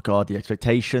 oh god, the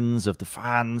expectations of the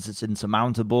fans, it's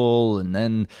insurmountable, and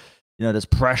then there's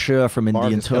pressure from in the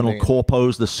Marv is internal coming.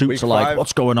 corpos. The suits Week are like, 5.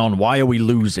 what's going on? Why are we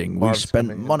losing? We Marv's spent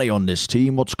coming in. money on this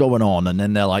team. What's going on? And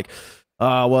then they're like,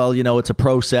 well, it's a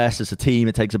process. It's a team.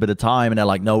 It takes a bit of time. And they're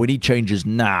like, no, we need changes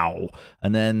now.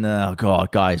 And then,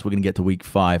 God, guys, we're going to get to week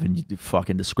 5 and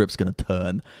the script's going to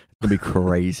turn. It's going to be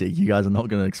crazy. You guys are not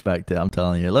going to expect it. I'm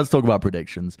telling you. Let's talk about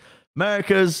predictions. It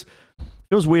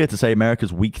feels weird to say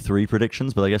America's week 3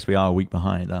 predictions, but I guess we are a week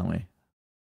behind, aren't we?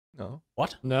 No,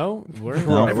 What? No, we're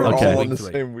No, we're okay. all on the Week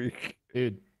 3. same week.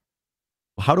 dude.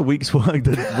 How do weeks work?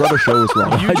 The rubber show is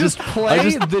wrong. You just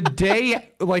play the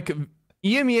day like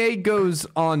EMEA goes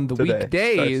on the Today.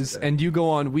 weekdays Starts today. and you go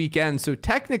on weekends. So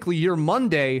technically your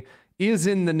Monday is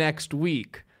in the next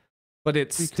week, but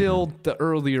it's still the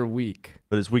earlier week.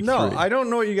 But it's week 3. No, I don't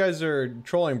know what you guys are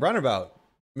trolling Brent about.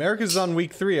 America's on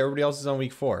week 3. Everybody else is on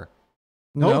week 4.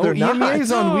 No, they're not. EMEA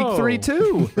is on week 3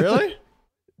 too. Really?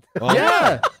 Well,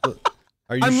 Yeah.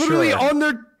 Are you I'm literally sure? on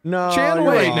their No, channel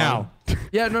you're right wrong. now.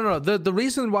 Yeah, no. The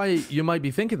reason why you might be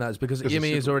thinking that is because Because of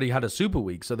EMEA has already had a super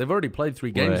week, so they've already played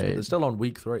 3 games, but Wait. they're still on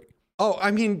week 3. Oh,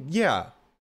 I mean, yeah.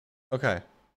 Okay.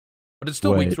 But it's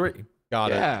still week Wait. 3.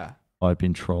 Got it. Yeah. I've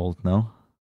been trolled, no?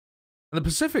 And the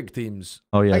Pacific teams.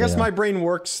 Oh, yeah. I guess yeah. my brain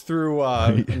works through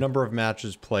Wait. number of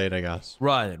matches played, I guess.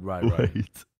 Right. Wait.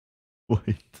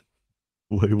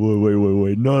 No.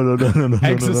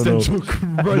 Existential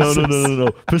crisis.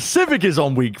 No. Pacific is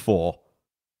on week 4.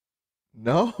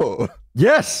 No.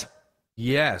 Yes.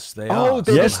 Yes, they Oh, are.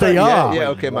 they're Yes, the- they yeah, are. Yeah,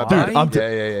 okay, my Dude, bad.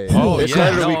 Yeah. Oh, They yeah,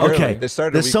 started a no, week okay. early. They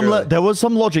started a There's week some early. there was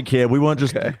some logic here. We weren't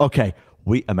just Okay.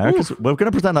 America's. We're going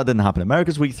to pretend that didn't happen.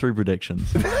 America's week 3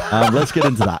 predictions. Let's get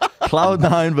into that.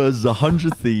 Cloud9 versus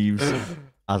 100 Thieves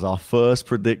as our first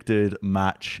predicted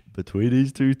match between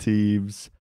these two teams.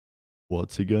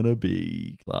 What's it gonna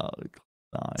be,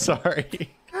 Cloud9? Sorry.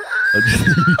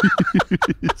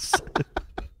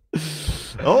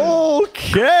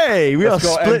 Okay, we Let's are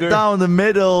go, split Ender. down the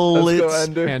middle. Let's go, It's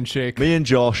Ender. Handshake. me and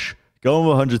Josh going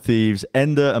with 100 Thieves,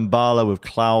 Ender and Bala with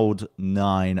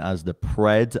Cloud9 as the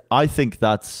pred. I think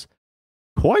that's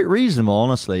quite reasonable,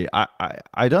 honestly.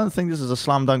 I don't think this is a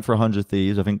slam dunk for 100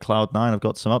 Thieves. I think Cloud9 have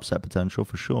got some upset potential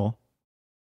for sure.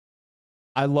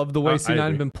 I love the way I C9 have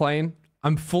agree. been playing.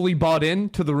 I'm fully bought in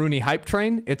to the Rooney hype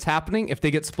train. It's happening. If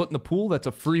they get split in the pool, that's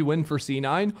a free win for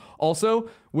C9. Also,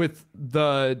 with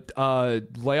the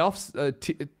layoffs,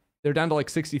 they're down to like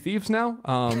 60 Thieves now.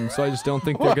 So I just don't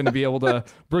think they're going to be able to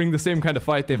bring the same kind of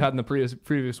fight they've had in the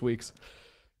previous weeks.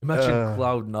 Imagine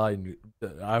Cloud9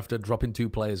 after dropping 2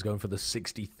 players going for the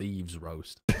 60 Thieves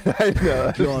roast. I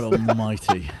know. God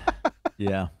almighty.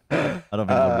 Yeah. I don't think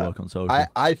that would work on social.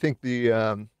 I think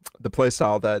the play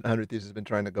style that 100 Thieves has been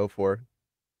trying to go for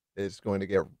is going to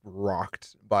get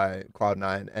rocked by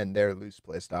Cloud9 and their loose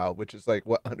play style, which is like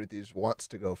what 100 Thieves wants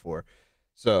to go for.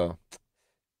 So,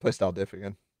 play style diff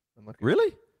again.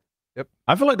 Really? Yep.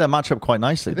 I feel like they match up quite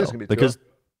nicely, though, because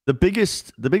the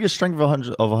biggest strength of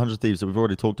 100 Thieves that we've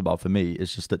already talked about for me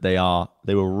is just that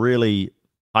they were really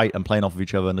tight and playing off of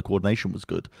each other, and the coordination was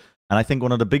good. And I think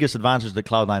one of the biggest advantages that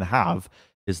Cloud9 have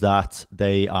is that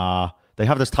they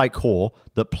have this tight core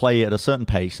that play at a certain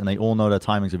pace, and they all know their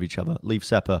timings of each other. Leave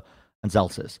Seppa and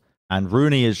Zeltis. And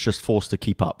Rooney is just forced to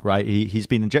keep up, right? He's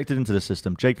been injected into the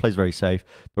system. Jake plays very safe,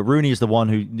 but Rooney is the one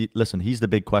who, listen, he's the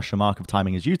big question mark of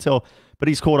timing his util, but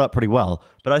he's caught up pretty well.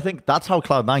 But I think that's how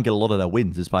Cloud9 get a lot of their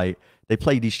wins, is by they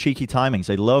play these cheeky timings.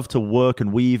 They love to work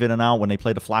and weave in and out when they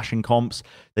play the flashing comps.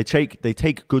 They take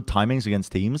good timings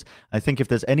against teams. I think if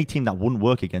there's any team that wouldn't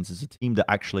work against, it's a team that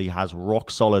actually has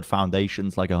rock solid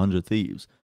foundations like 100 Thieves.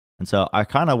 And so I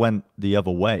kind of went the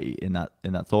other way in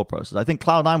that thought process. I think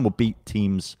Cloud9 will beat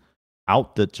teams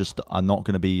out that just are not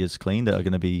going to be as clean, that are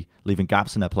going to be leaving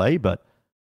gaps in their play, but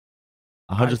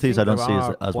 100 Thieves I don't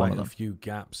see as one of them. A few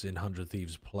gaps in 100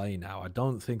 Thieves play now. I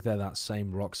don't think they're that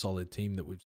same rock solid team that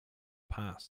we've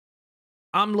passed.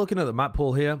 I'm looking at the map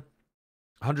pool here.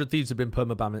 100 Thieves have been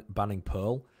perma-banning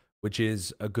Pearl, which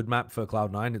is a good map for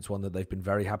Cloud9. It's one that they've been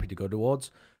very happy to go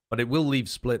towards, but it will leave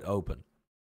Split open.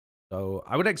 So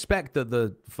I would expect that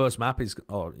the first map is,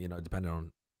 or, you know, depending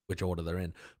on which order they're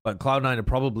in, but Cloud9 are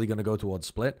probably going to go towards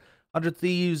Split. 100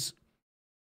 Thieves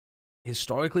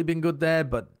historically been good there,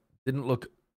 but didn't look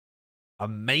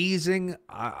amazing.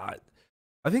 I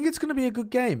think it's going to be a good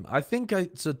game. I think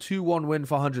it's a 2-1 win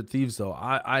for 100 Thieves, though.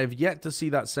 I have yet to see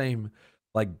that same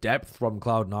like depth from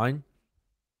Cloud9,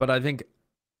 but I think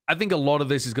a lot of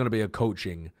this is going to be a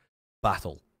coaching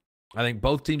battle. I think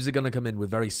both teams are going to come in with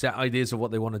very set ideas of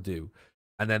what they want to do,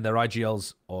 and then their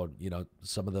IGLs, or, you know,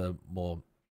 some of the more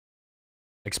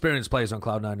experienced players on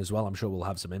Cloud9 as well, I'm sure we'll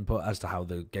have some input as to how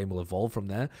the game will evolve from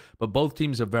there. But both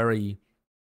teams are very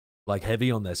like heavy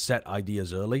on their set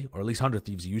ideas early, or at least 100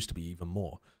 Thieves used to be even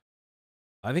more.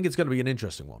 I think it's going to be an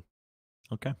interesting one.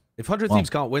 Okay. If 100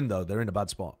 Thieves can't win, though, they're in a bad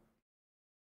spot.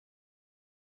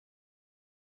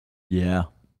 Yeah.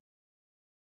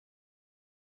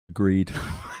 Agreed.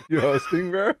 You hosting,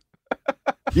 bro?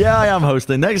 Yeah, I am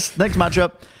hosting. Next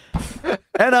matchup.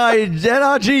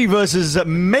 NRG versus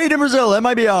Made in Brazil,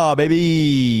 MIBR,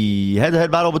 baby. Head-to-head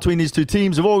battle between these two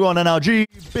teams. We've all gone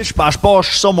NRG. Bish, bash,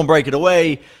 bosh. Someone break it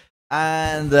away.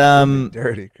 And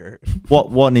dirty Kurt.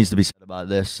 What needs to be said about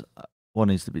this? What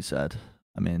needs to be said?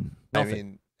 I mean,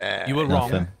 you were wrong.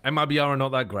 nothing. MIBR are not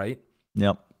that great.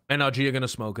 Yep. NRG are going to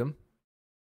smoke them.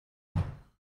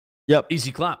 Yep.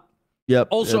 Easy clap. Yep.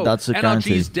 Also, that's a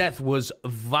guarantee. NRG's death was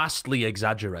vastly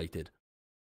exaggerated.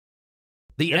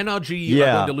 The NRG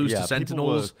are going to lose to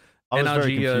Sentinels. I was NRG,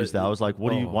 very confused there. I was like,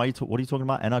 what are you talking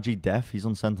about? NRG deaf? He's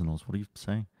on Sentinels. What are you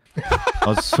saying? I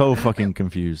was so fucking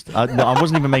confused. I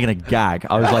wasn't even making a gag.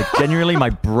 I was like, genuinely, my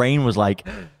brain was like,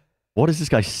 what is this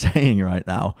guy saying right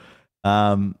now?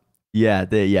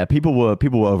 People were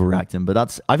overreacting,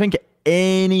 but I think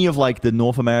any of like the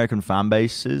North American fan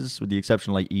bases, with the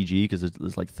exception of like EG, because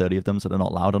there's like 30 of them, so they're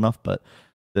not loud enough, but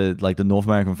the North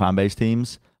American fan base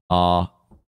teams are,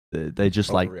 they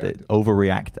just like they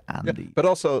overreact, Andy. Yeah, but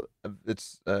also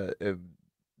it's the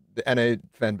NA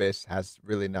fan base has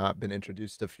really not been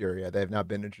introduced to FURIA. They have not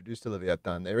been introduced to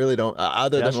Leviathan. They really don't,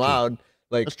 other than Loud,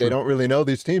 like they don't really know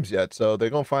these teams yet, so they're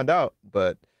gonna find out,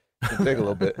 but it'll take a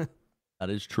little bit. That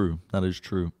is true. That is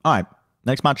true. All right,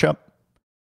 next matchup.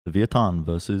 Leviathan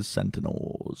versus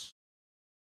Sentinels.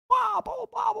 We've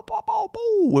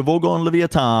all gone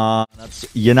Leviathan.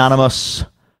 That's unanimous,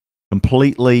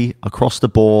 completely across the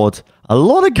board. A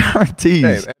lot of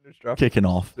guarantees kicking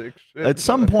off. At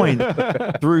some point,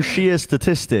 through sheer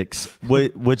statistics,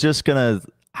 we're just gonna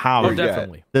have.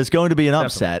 Definitely. There's going to be an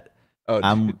upset,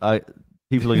 and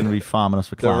people are going to be farming us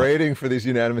for clout. The rating for these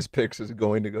unanimous picks is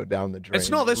going to go down the drain. It's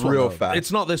not this one. Real though. fast. It's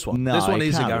not this one. No, this one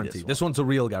is a it can't be guarantee. This one's a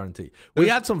real guarantee. We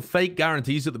had some fake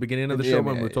guarantees at the beginning of the show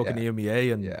when we were talking the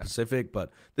EMEA and Pacific,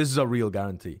 but this is a real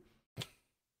guarantee.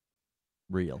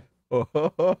 Real.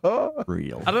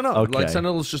 Real. I don't know. Okay. Like,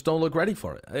 Sentinels just don't look ready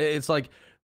for it. It's like,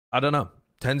 I don't know.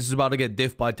 TenZ is about to get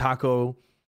diffed by Taco.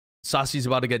 Sassy's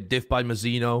about to get diffed by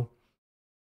Mazzino.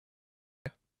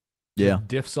 Yeah.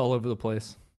 Diffs all over the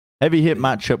place. Heavy hit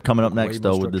matchup coming up next,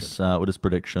 though, with this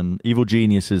prediction. Evil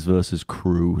Geniuses versus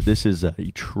Crew. This is a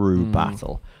true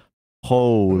battle.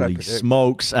 Holy predict?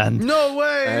 smokes! And No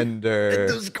way. Ender.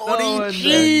 No,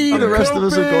 EG. The rest of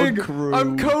us have gone crew.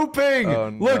 I'm coping.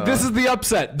 Oh, Look, this no. is the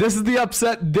upset. This is the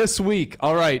upset this week.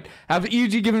 All right. Have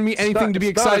EG given me anything to be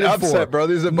It's not an excited upset, for? bro.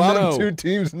 These are the bottom No. 2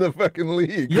 teams in the fucking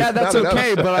league. Yeah, It's that's not an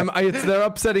okay, upset. but they're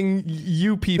upsetting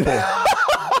you people.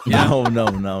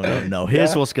 No.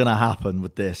 Here's what's going to happen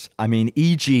with this. I mean,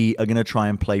 EG are going to try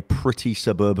and play pretty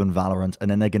suburban Valorant,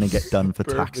 and then they're going to get done for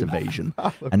tax evasion.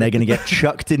 And they're going to get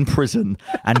chucked in prison,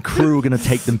 and crew are going to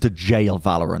take them to jail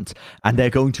Valorant, and they're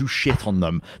going to shit on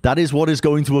them. That is what is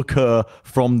going to occur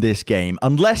from this game.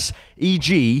 Unless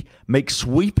EG make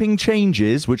sweeping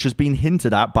changes, which has been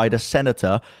hinted at by the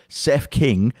Senator, Seth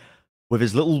King, with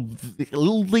his little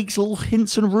leaks, little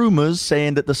hints and rumors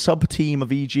saying that the sub team of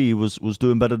EG was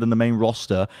doing better than the main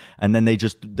roster, and then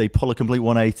they pull a complete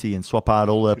 180 and swap out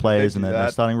all their players and their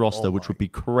starting roster, which would be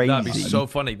crazy. That'd be so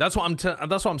funny. That's what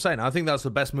I'm saying. I think that's the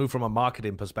best move from a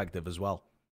marketing perspective as well.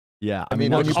 Yeah, I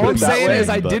mean, mean, when you All put I'm it that saying way, is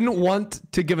I but- didn't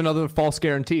want to give another false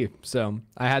guarantee, so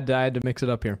I had to mix it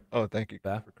up here. Oh, thank you.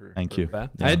 Fair. Thank you. Fair.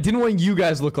 I didn't want you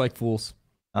guys to look like fools.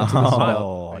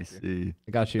 Oh, I see.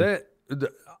 I got you.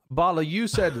 Bala, you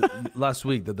said last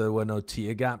week that there were no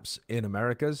tier gaps in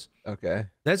Americas. Okay.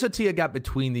 There's a tier gap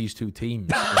between these 2 teams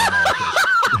in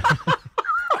Americas.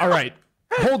 All right.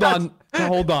 Hold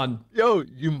on. Yo,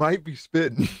 you might be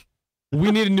spitting.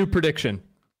 We need a new prediction.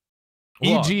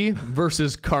 What? EG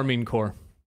versus Karmine Corp.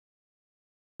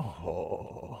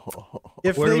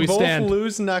 If Where do they we both stand?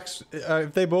 lose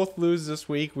if they both lose this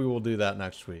week, we will do that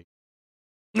next week.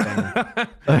 Yeah,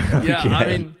 I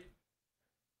mean,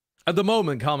 at the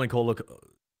moment, Karmine Corp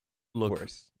look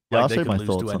Worse. Yeah, like I'll they say could my lose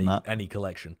thoughts to on that. any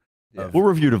collection. Yeah. of We'll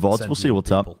review the VODs. We'll see sentient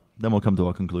what's up. people. Then we'll come to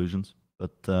our conclusions.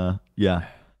 But yeah.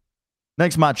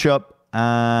 Next matchup,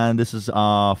 and this is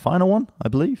our final one, I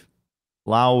believe.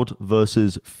 Loud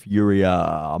versus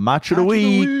FURIA. Match of the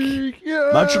week. Yeah.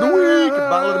 Match of the week.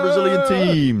 Battle of the Brazilian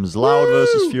teams. Loud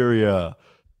versus FURIA.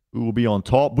 Who will be on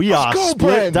top? We are go,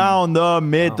 split Bren. down the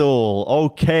middle.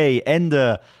 Okay,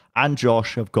 Ender and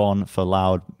Josh have gone for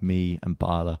Loud. Me and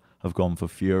Bala have gone for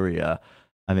FURIA.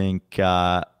 I think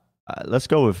let's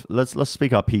go with let's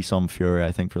speak our piece on FURIA.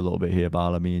 I think for a little bit here,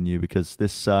 Bala, me and you, because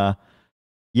this.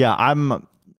 Yeah, I've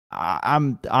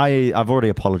already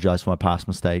apologized for my past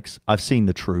mistakes. I've seen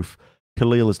the truth.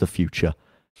 Khalil is the future.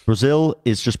 Brazil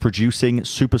is just producing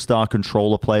superstar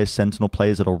controller players, sentinel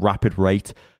players at a rapid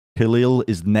rate. Khalil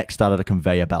is next out of the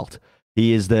conveyor belt.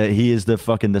 He is the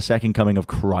fucking the second coming of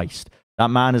Christ. That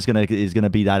man is gonna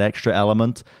be that extra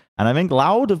element. And I think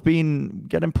Loud have been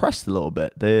getting impressed a little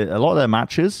bit. A lot of their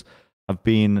matches have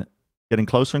been getting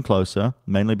closer and closer,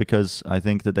 mainly because I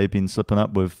think that they've been slipping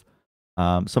up with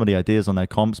some of the ideas on their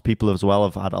comps. People as well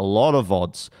have had a lot of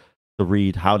odds to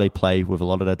read how they play with a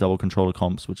lot of their double controller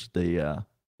comps, which is the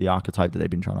archetype that they've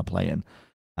been trying to play in.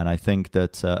 And I think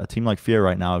that a team like FURIA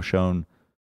right now have shown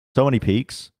so many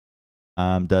peaks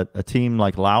that a team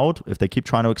like Loud, if they keep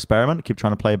trying to experiment, keep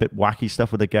trying to play a bit wacky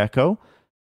stuff with the Gecko,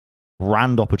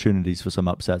 grand opportunities for some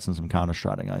upsets and some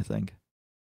counter-stratting, I think.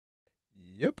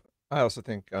 Yep. I also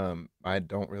think I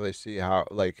don't really see how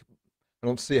I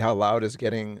don't see how Loud is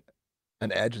getting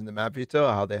an edge in the map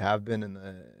veto, how they have been in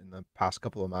the past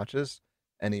couple of matches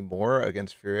anymore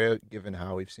against FURIA, given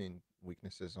how we've seen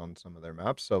weaknesses on some of their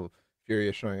maps. So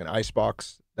FURIA showing an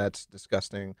Icebox that's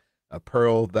disgusting, a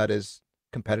Pearl that is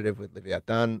competitive with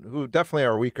Leviathan, who definitely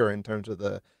are weaker in terms of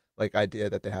the idea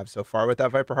that they have so far with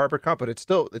that Viper Harbor comp, but it's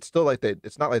still like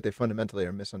it's not like they fundamentally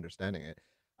are misunderstanding it.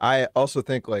 I also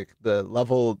think the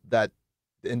level that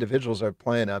the individuals are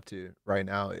playing up to right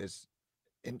now is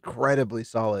incredibly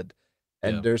solid.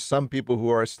 And there's some people who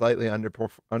are slightly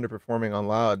underperforming on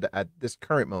Loud at this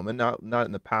current moment, not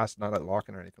in the past, not at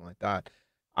Lock-in or anything like that.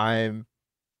 I'm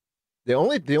the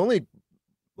only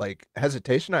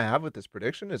hesitation I have with this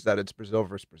prediction is that it's Brazil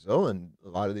versus Brazil, and a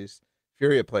lot of these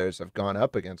FURIA players have gone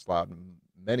up against Loud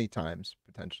many times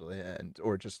potentially,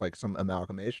 or just some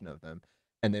amalgamation of them,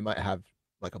 and they might have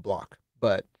a block.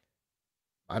 But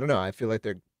I don't know. I feel like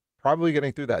they're probably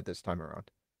getting through that this time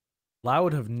around.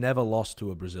 Loud have never lost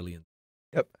to a Brazilian.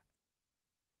 Yep.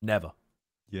 Never.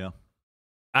 Yeah.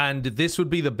 And this would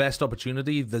be the best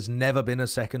opportunity. There's never been a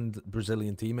second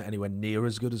Brazilian team anywhere near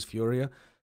as good as FURIA.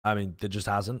 I mean, there just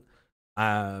hasn't.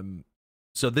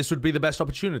 So this would be the best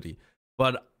opportunity.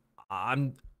 But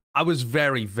I was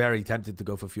very, very tempted to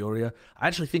go for FURIA. I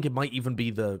actually think it might even be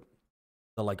the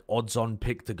odds-on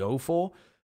pick to go for.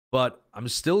 But I'm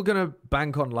still gonna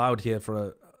bank on Loud here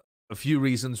for a few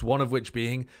reasons. One of which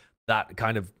being that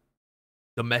kind of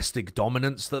domestic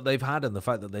dominance that they've had, and the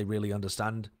fact that they really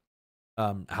understand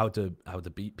how to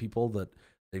beat people that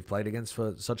they've played against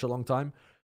for such a long time.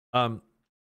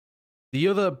 The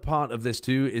other part of this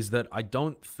too is that I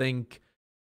think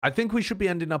we should be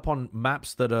ending up on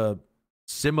maps that are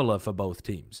similar for both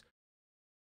teams.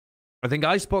 I think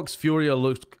Icebox, FURIA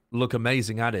look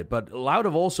amazing at it, but Loud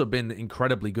have also been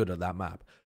incredibly good at that map.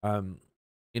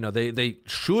 You know, they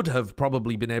should have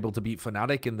probably been able to beat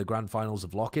Fnatic in the grand finals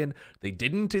of Lock-In. They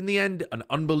didn't in the end. An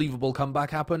unbelievable comeback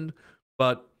happened,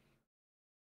 but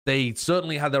they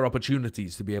certainly had their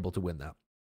opportunities to be able to win that.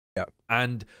 Yeah.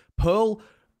 And Pearl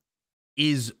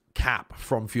is cap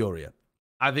from FURIA.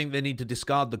 I think they need to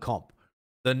discard the comp.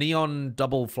 The Neon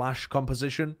double flash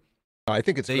composition. I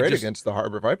think it's great against the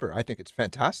Harbor Viper. I think it's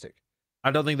fantastic. I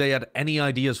don't think they had any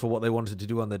ideas for what they wanted to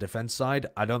do on the defense side.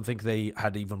 I don't think they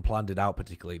had even planned it out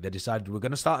particularly. They decided we're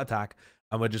going to start attack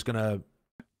and we're just going to,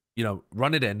 you know,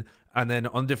 run it in. And then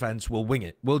on defense, we'll wing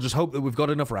it. We'll just hope that we've got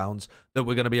enough rounds that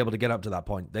we're going to be able to get up to that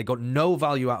point. They got no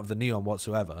value out of the Neon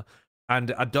whatsoever.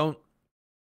 And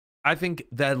I think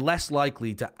they're less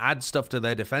likely to add stuff to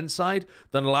their defense side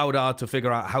than Loudar to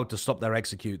figure out how to stop their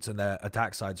executes and their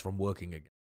attack sides from working again.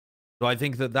 So I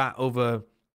think that over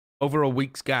a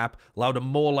week's gap, Loud are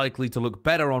more likely to look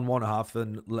better on one half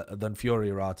than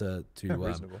FURIA are to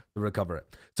recover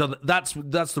it. So that's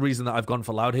the reason that I've gone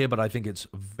for Loud here, but I think it's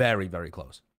very, very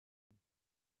close.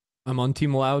 I'm on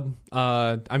Team Loud.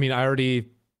 I mean, I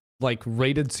already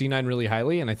rated C9 really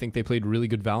highly, and I think they played really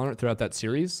good Valorant throughout that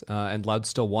series, and Loud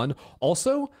still won.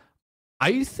 Also,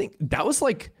 I think that was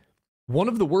one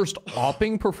of the worst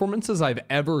opping performances I've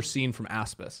ever seen from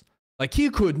Aspis.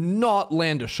 He could not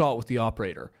land a shot with the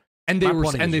operator, and they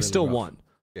really still won.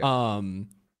 Yeah.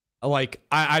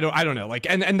 I don't know.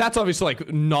 And that's obviously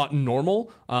not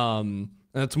normal. And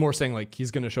it's more saying he's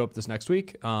gonna show up this next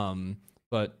week.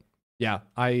 But yeah,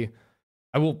 I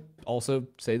will also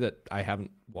say that I haven't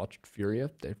watched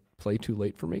FURIA. They play too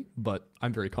late for me, but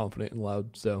I'm very confident in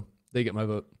Loud, so they get my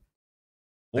vote.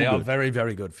 They are very,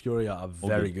 very good. FURIA are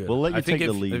very good. We'll let you take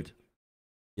the lead.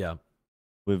 Yeah.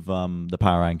 With the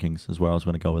power rankings as well. I was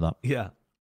going to go with that. Yeah.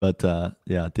 But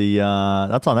yeah,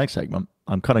 that's our next segment.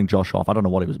 I'm cutting Josh off. I don't know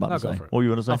what he was about to say. What were you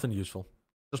going to say? Nothing useful.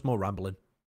 Just more rambling.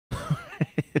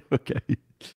 Okay.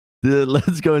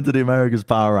 Let's go into the America's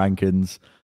power rankings.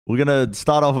 We're going to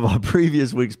start off with our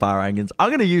previous week's power rankings. I'm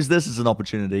going to use this as an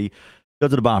opportunity to go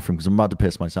to the bathroom because I'm about to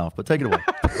piss myself. But take it away.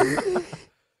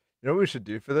 You know what we should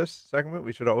do for this segment?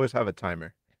 We should always have a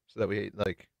timer so that we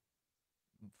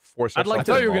force ourselves. I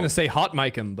thought you were going to say hot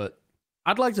mic him, but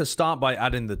I'd like to start by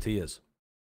adding the tiers.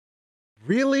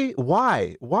 Really?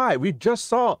 Why? We just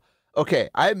saw. Okay,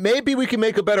 maybe we can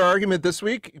make a better argument this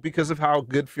week because of how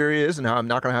good FURIA is and how I'm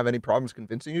not going to have any problems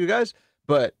convincing you guys.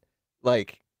 But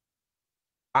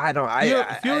I don't.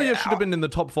 FURIA should have been in the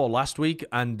top 4 last week,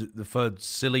 and for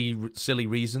silly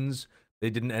reasons,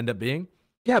 they didn't end up being.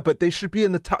 Yeah, but they should be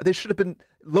in the top. They should have been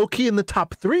low key in the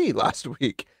top 3 last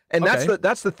week. And okay.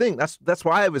 that's the thing. That's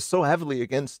why I was so heavily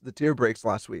against the tier breaks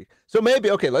last week. So maybe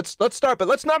let's start, but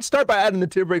let's not start by adding the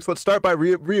tier breaks. Let's start by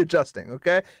readjusting,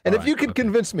 okay? And if you can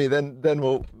convince me, then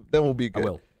we'll be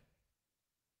good.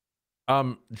 I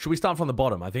will. Should we start from the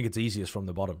bottom? I think it's easiest from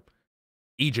the bottom.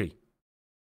 EG.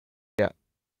 Yeah.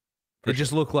 They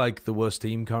just look like the worst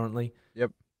team currently.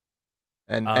 Yep.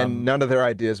 And none of their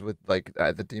ideas with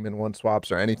the Demon 1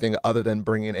 swaps or anything other than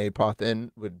bringing APOTH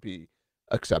in would be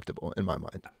acceptable in my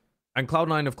mind. And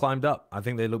Cloud9 have climbed up. I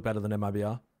think they look better than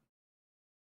MIBR.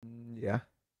 Yeah.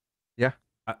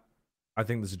 I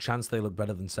think there's a chance they look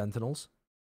better than Sentinels.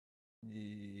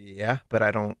 Yeah, but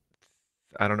I don't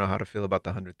know how to feel about the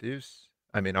 100 Thieves.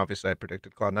 I mean, obviously I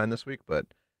predicted Cloud9 this week, but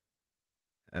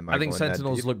I think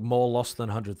Sentinels look more lost than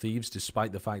 100 Thieves,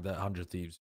 despite the fact that 100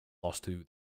 Thieves lost to.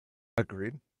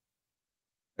 Agreed.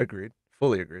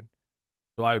 Fully agreed.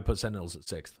 So I would put Sentinels at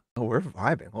 6th. Oh, we're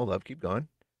vibing. Hold up. Keep going.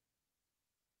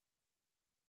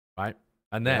 Right.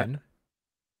 And then,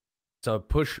 so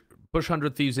push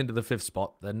 100 Thieves into the 5th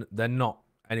spot. Then they're not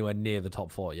anywhere near the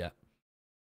top 4 yet.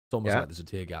 It's almost like there's a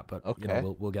tier gap, but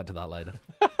we'll get to that later.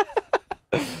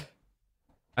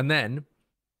 And then,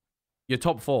 your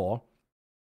top 4,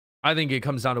 I think it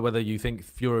comes down to whether you think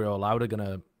FURIA or Loud are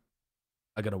gonna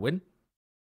win.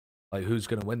 Who's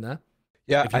gonna win there?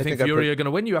 Yeah, if you think FURIA are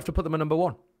gonna win, you have to put them at number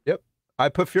 1. Yep, I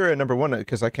put FURIA at number 1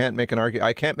 because I can't make an argument.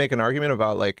 I can't make an argument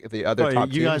about the other top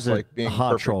you teams guys are being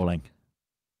hard perfect. trolling.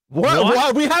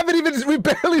 What? We haven't even. We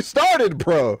barely started,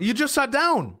 bro. You just sat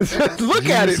down. Look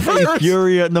at it first.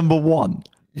 FURIA at number 1.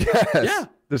 Yes. Yeah.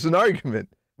 There's an argument.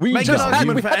 We Make just an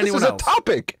argument for anyone this is else. a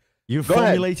topic. You've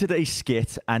formulated a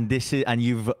skit, and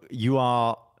you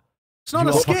are. It's not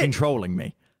a skit. Fucking trolling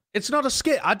me. It's not a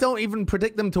skit. I don't even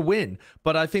predict them to win,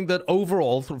 but I think that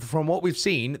overall, from what we've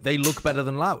seen, they look better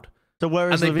than Loud. So where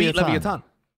is and they beat Leviathan? Leviathan.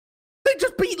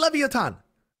 Leviathan.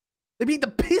 They beat the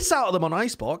piss out of them on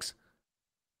Icebox.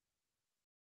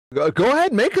 Go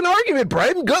ahead, make an argument,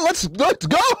 Brian. Go, let's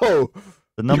go.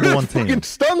 The number You're one team. fucking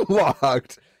stun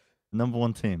locked. The number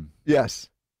one team. Yes.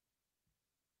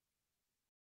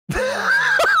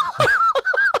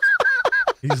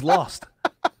 He's lost.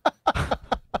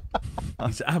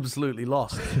 He's absolutely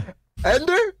lost.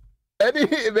 Ender?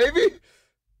 Maybe?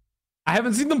 I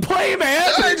haven't seen them play, man.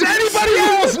 It's anybody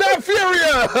else, not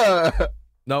Furia.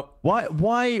 Nope.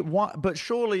 Why? But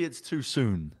surely it's too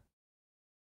soon.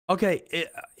 Okay, if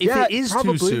Yeah, it is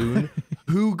probably. too soon,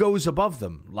 who goes above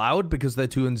them? Loud, because they're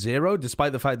 2-0,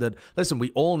 despite the fact that, listen, we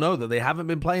all know that they haven't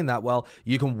been playing that well.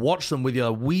 You can watch them with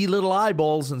your wee little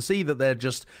eyeballs and see that they're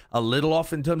just a little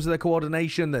off in terms of their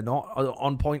coordination. They're not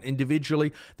on point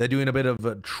individually. They're doing a bit of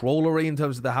trollery in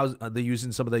terms of how they're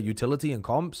using some of their utility and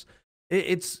comps.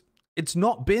 It's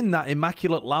not been that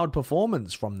immaculate Loud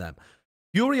performance from them.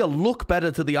 FURIA look better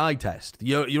to the eye test.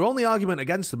 Your only argument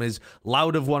against them is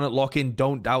Loud have won at lock-in,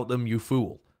 don't doubt them, you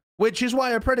fool. Which is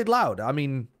why I predicted Loud. I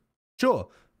mean, sure,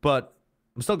 but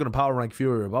I'm still going to power rank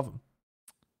FURIA above them.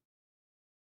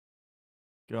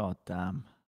 God damn.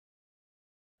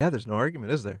 Yeah, there's no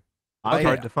argument, is there? I-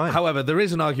 Hard to find. However, there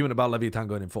is an argument about Leviathan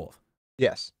going in fourth.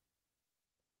 Yes.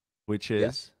 Which is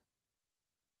Yes.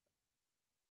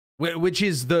 Which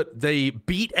is that they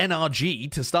beat NRG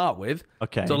to start with.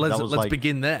 okay. So that was let's like-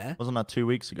 begin there. Wasn't that 2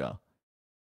 weeks ago?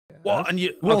 Well, and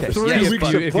you Well, okay, 3 yes, if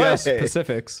but- you, if you ask play.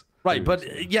 specifics. right,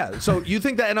 but yeah. So you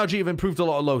think that NRG have improved a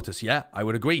lot at Lotus? Yeah, I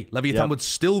would agree. Leviathan Yeah. would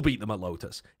still beat them at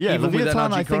Lotus. Yeah, even with Leviathan,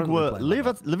 NRG I think, currently were playing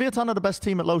like that. Leviathan are the best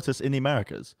team at Lotus in the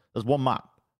Americas. There's one map.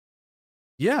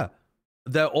 Yeah.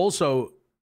 They're also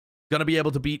going to be able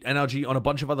to beat NRG on a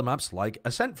bunch of other maps, like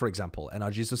Ascent, for example.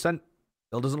 NRG's Ascent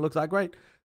still doesn't look that great.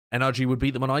 NRG would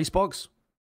beat them on Icebox.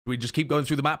 We just keep going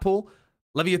through the map pool.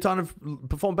 Leviathan have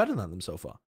performed better than them so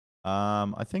far.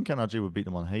 I think NRG would beat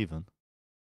them on Haven.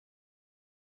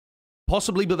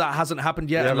 Possibly, but that hasn't happened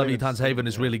yet, Yeah, and I mean, Leviathan's it's- Haven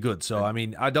is yeah. really good. So, Yeah. I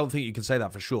mean, I don't think you can say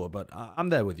that for sure, but I'm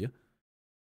there with you.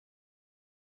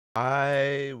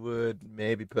 I would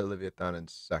maybe put Leviathan in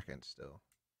second still.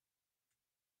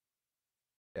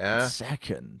 Yeah.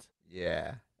 Second.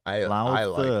 Yeah. I Loud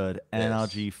like third. this.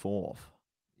 NRG fourth.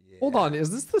 Hold on, is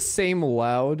this the same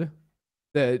Loud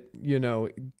that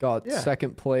got Yeah.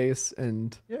 second place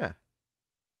and Yeah,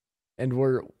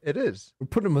 we're it is.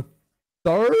 putting him a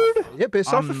third? Yeah, based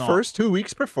off I'm the not. first 2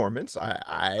 weeks' performance,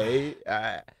 I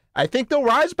think they'll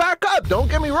rise back up. Don't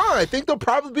get me wrong. I think they'll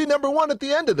probably be number one at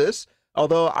the end of this.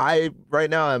 Although right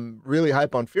now I'm really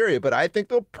hype on Furia, but I think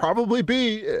they'll probably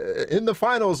be in the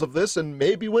finals of this and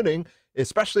maybe winning,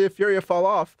 especially if Furia fall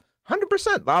off.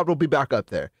 100% Loud will be back up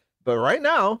there. But right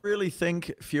now, Really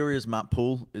think Furia's map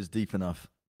pool is deep enough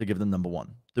to give them number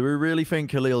one? Do we really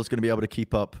think Khalil's going to be able to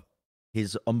keep up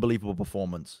his unbelievable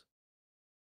performance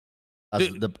as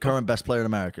the current best player in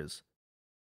Americas?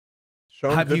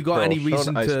 shown Have good you got pro, any shown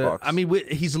reason to? Icebox, I mean,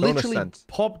 he's shown literally Ascent.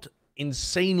 popped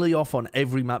insanely off on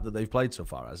every map that they've played so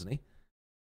far, hasn't he?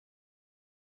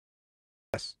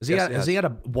 yes, Has he, yes, has he had a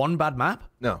one bad map?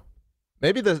 No,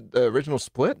 maybe the original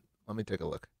split. Let me take a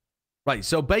look. Right,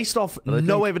 so based off But I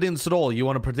no think- evidence at all, you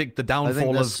want to predict the I think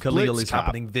downfall their of Khalil splits is cap,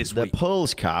 happening this their week.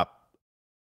 Pearls cap.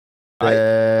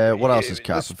 I- What else is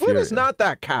cap? The for split is Furia? not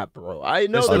that cap, bro. I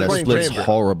know This- Oh, they're their playing split's Chamber.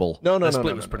 horrible. No, Their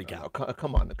split was pretty no. cap.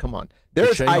 Come on.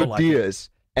 There's Chamber like it. ideas,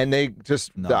 and they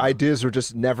just No. the ideas were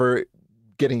just never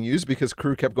getting used because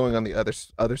crew kept going on the other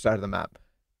side of the map.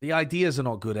 The ideas are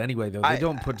not good anyway, though. They I-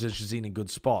 don't put Jazine in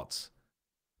good spots.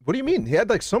 What do you mean? He had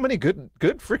like so many good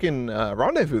freaking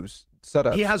rendezvous set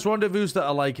up. He has rendezvous that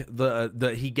are like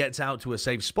that he gets out to a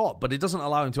safe spot, but it doesn't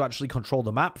allow him to actually control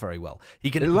the map very well. He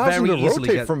can It allows him very to easily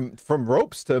rotate get from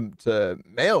ropes to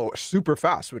mail super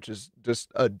fast, which is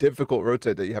just a difficult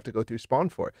rotate that you have to go through spawn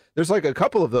for. There's like a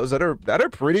couple of those that are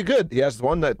pretty good. He has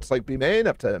one that's like B main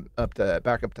up to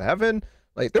back up to heaven.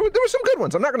 Like there were some good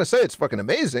ones. I'm not gonna say it's fucking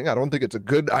amazing. I don't think it's a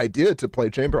good idea to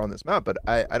play chamber on this map, but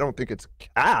I don't think it's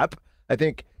cap. I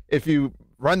think if you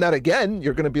run that again,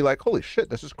 you're gonna be like, holy shit,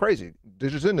 this is crazy.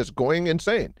 Digizin is going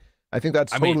insane. I think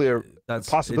that's totally that's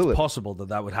possibility. It's possible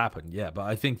that would happen, yeah. But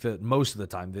I think that most of the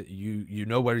time that you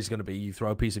know where he's going to be, you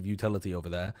throw a piece of utility over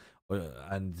there,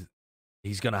 and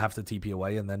he's going to have to TP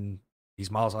away, and then he's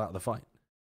miles out of the fight.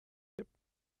 Yep.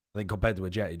 I think compared to a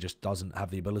Jet, he just doesn't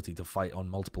have the ability to fight on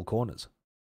multiple corners.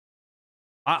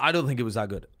 I don't think it was that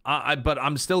good. But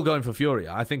I'm still going for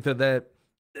Furia. I think that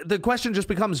the question just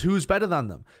becomes who's better than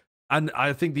them. And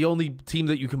I think the only team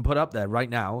that you can put up there right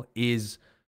now is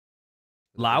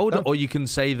Loud, or you can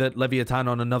say that Leviathan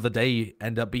on another day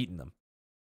end up beating them.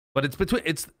 But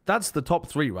that's the top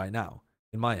three right now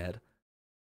in my head.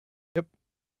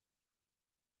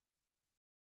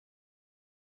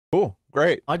 Cool,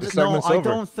 great. I The just no, segment's I over.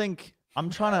 don't think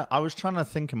I was trying to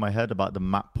think in my head about the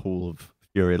map pool of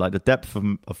Furia, like the depth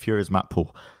of Furia's map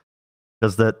pool,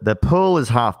 because their pool is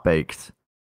half baked.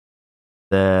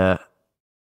 They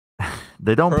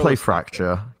don't Pearl play is half-baked.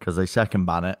 Fracture because they second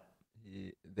ban it.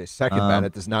 The second ban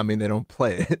it does not mean they don't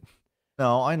play it.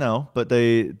 No, I know, but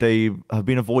they have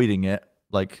been avoiding it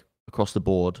like across the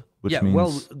board, which Yeah, means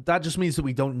well, that just means that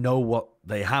we don't know what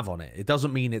they have on it. It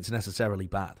doesn't mean it's necessarily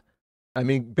bad. I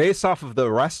mean, based off of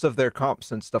the rest of their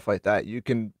comps and stuff like that, you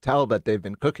can tell that they've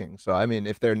been cooking. So I mean,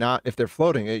 if they're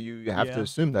floating it, you have to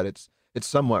assume that it's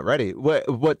somewhat ready.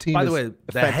 What team By is the way,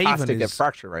 their fantastic Haven at is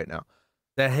Fracture right now?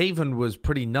 their Haven was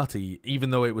pretty nutty, even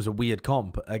though it was a weird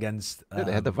comp against. Yeah,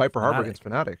 they had the Viper Harbor against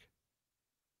Fnatic.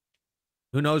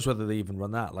 Who knows whether they even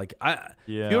run that? Like,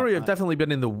 yeah, Fury have definitely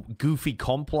been in the goofy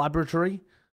comp laboratory,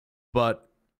 but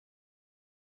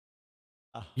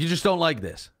you just don't like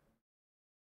this.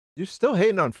 You're still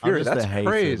hating on I'm Fury. just That's a hater,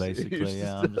 crazy. basically.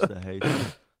 Yeah, I'm just a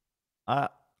hater.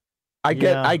 I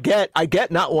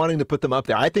get not wanting to put them up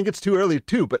there. I think it's too early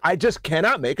too, but I just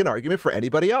cannot make an argument for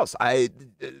anybody else.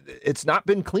 It's not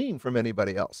been clean from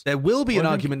anybody else. There will be an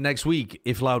argument next week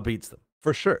if Loud beats them.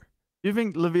 For sure. Do you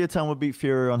think Leviathan would beat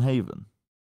Fury on Haven?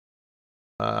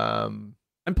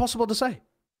 Impossible to say.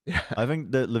 Yeah. I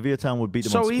think that Leviathan would beat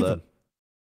them on So Split. even.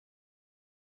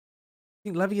 I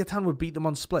think Leviathan would beat them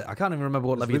on Split. I can't even remember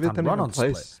what Leviathan run on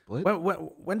Split.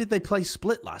 When did they play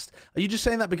Split last? Are you just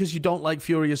saying that because you don't like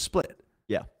Furia's Split?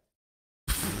 Yeah.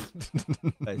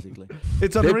 Basically.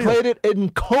 It's They unreal. played it in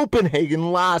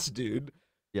Copenhagen last, dude.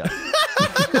 Yeah.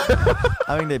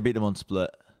 I think they beat them on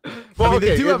Split. Well, I mean,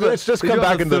 they okay, do have let's just they come do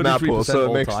have back a into the map pool, 33% so it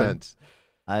all makes time. sense.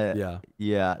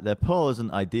 Yeah. Their poll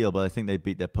isn't ideal, but I think they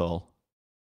beat their poll.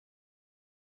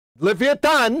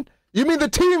 Leviathan? You mean the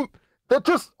team that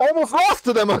just almost lost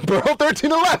to them on Pearl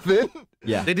 13-11?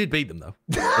 Yeah. They did beat them, though.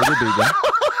 They did beat them.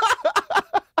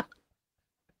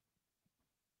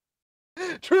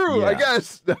 True, I Yeah.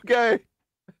 guess. Okay.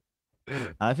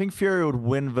 I think Fury would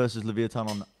win versus Leviathan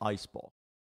on Icebox.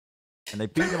 And they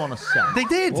beat them on a set. They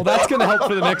did. Well, that's gonna help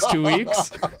for the next 2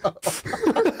 weeks.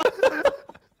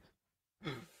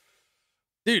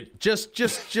 Dude,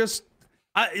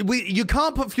 you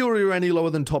can't put Furia any lower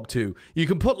than top 2. You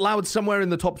can put Loud somewhere in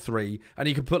the top 3, and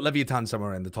you can put Leviathan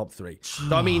somewhere in the top 3.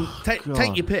 So I mean, take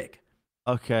your pick.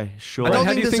 Okay, sure. I don't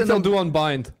How think do you this think is they'll a- do on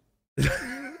Bind?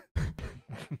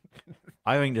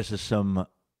 I think this is some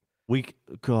weak.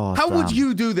 God. How would damn.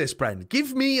 you do this, Bren?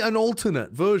 Give me an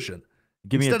alternate version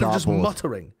give me instead a of just dartboard?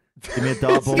 muttering. Give me a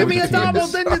dartboard. Give with me the a double,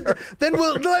 teams. then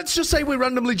let's just say we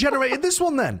randomly generated this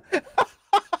one then.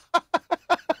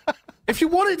 If you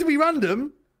want it to be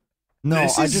random, No,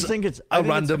 This I is just think it's a I think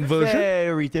it's random version.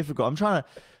 Very difficult. I'm trying to.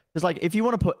 It's like if you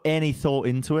want to put any thought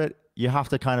into it, you have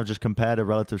to kind of just compare the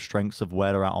relative strengths of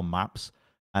where they're at on maps.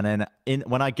 And then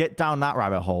when I get down that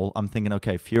rabbit hole, I'm thinking,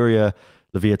 okay, Furia,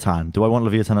 Leviathan. Do I want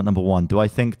Leviathan at number 1? Do I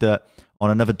think that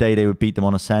on another day they would beat them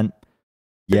on Ascent?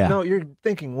 Yeah. No, you're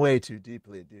thinking way too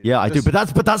deeply, dude. Yeah, I do, but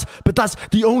that's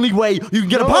the only way you can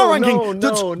get a No, power no, ranking. no,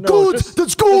 That's no, good. just-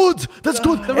 That's good. That's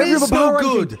good. there Every is other no power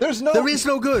ranking- good. There's no- There is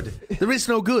no good. There is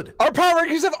no good. Our power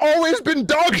rankings have always been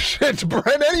dog shit,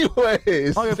 Brent,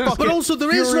 anyways. Oh, yeah, fuck But it. also,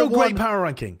 there is Fury no at great 1. power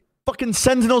ranking. Fucking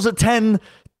Sentinels at 10.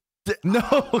 No,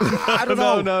 I don't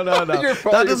know. No. You're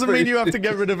That doesn't pretty- mean you have to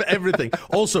get rid of everything.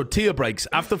 Also, tier breaks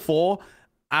after 4,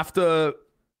 after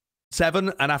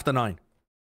 7, and after 9.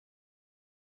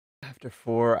 After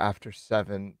 4, after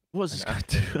 7. What's this and guy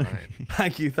after doing?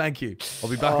 9. Thank you. I'll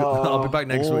be back. I'll be back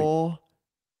next week. 4,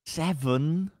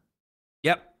 7.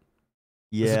 Yep.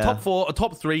 Yeah. There's a top 4, a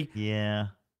top 3, Yeah.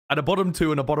 and a bottom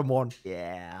 2 and a bottom 1.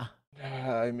 Yeah.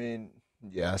 I mean,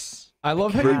 yes. I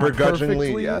love how you Begrudgingly,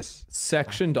 perfectly yes.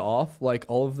 sectioned off like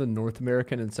all of the North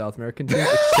American and South American teams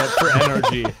except for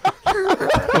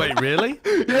NRG. Wait, really?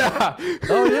 Yeah.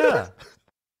 Oh yeah.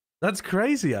 That's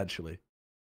crazy, actually.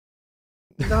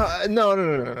 No. I not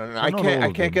all can't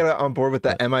of them. get on board with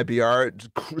that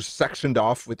MIBR sectioned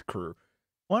off with crew.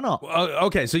 Why not?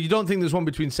 Okay, so you don't think there's one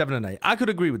between 7 and 8? I could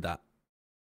agree with that.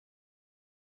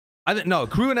 I think no,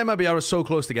 Crew and MIBR are so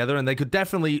close together, and they could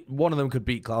definitely one of them could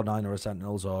beat Cloud9 or a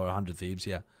Sentinels or 100 Thieves.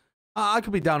 Yeah, I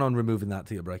could be down on removing that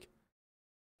tier break.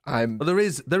 But there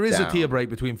is a tier break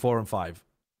between 4 and 5,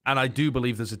 and I do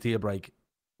believe there's a tier break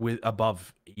with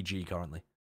above EG currently.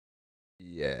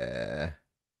 Yeah.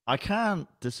 I can't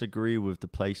disagree with the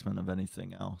placement of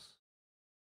anything else.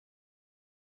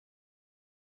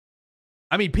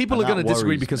 I mean, people And are going to that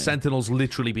disagree worries because me. Sentinels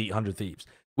literally beat 100 Thieves.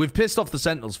 We've pissed off the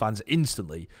Sentinels fans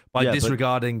instantly by Yeah, but-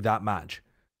 disregarding that match.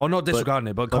 Or not disregarding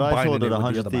it, but But I combining thought it that with the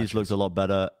 100 other Thieves matches. looked a lot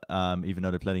better, even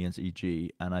though they played against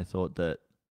EG, and I thought that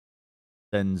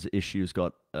TenZ issues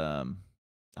got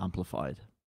amplified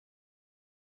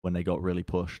when they got really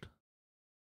pushed.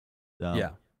 So,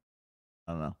 Yeah,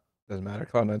 I don't know. Doesn't matter.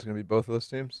 Cloud9's gonna be both of those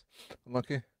teams.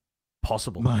 Unlucky.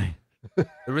 possible. My,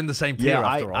 They're in the same tier yeah,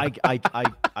 after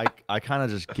all. I kind of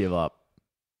just give up.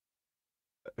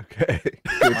 Okay.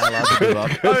 Am I allowed to give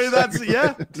up? I mean, that's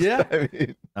yeah. I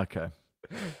mean, Okay,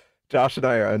 Josh and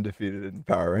I are undefeated in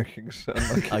power rankings.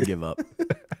 Unlucky. I give up.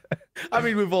 I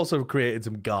mean, we've also created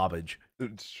some garbage.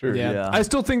 It's true. Yeah. I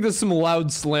still think there's some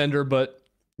loud slander, but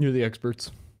you're the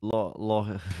experts.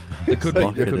 It could Like,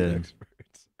 lock you're it the in. experts.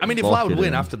 I mean, if Lock Loud it win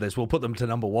in. after this, we'll put them to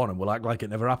number 1 and we'll act like it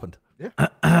never happened. I like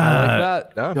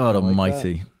that. No, God I like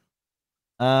almighty.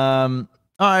 All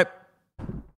right.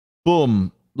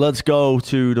 Boom. Let's go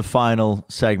to the final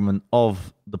segment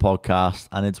of the podcast,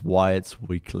 and it's Wyatt's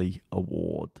Weekly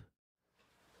Award.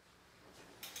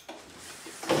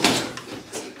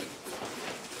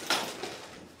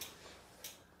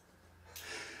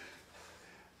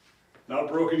 Not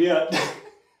broken yet.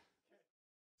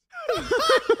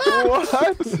 What?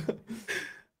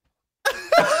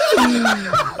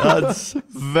 That's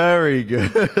very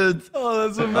good. Oh,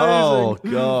 that's amazing. Oh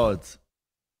God.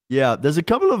 Yeah, there's a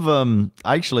couple of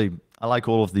actually I like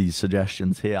all of these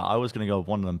suggestions here. I was gonna go with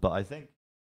one of them, but I think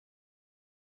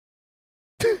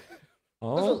there's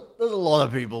a lot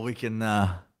of people we can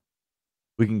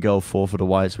go for the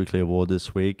Wyatt's Weekly Award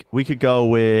this week. We could go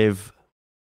with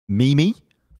Mimi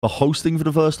for hosting for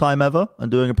the first time ever and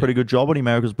doing a pretty good job on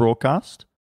America's broadcast.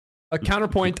 A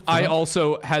counterpoint, I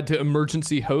also had to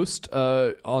emergency host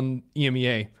on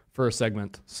EMEA for a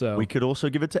segment. So We could also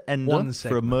give it to Ender One for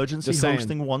segment. emergency Just saying.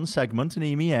 hosting one segment in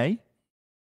EMEA.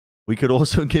 We could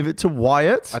also give it to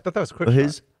Wyatt I thought that was quick. for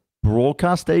his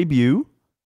broadcast debut.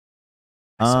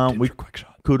 We quick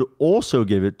shot. could also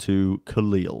give it to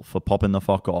Khalil for popping the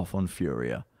fuck off on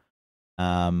FURIA.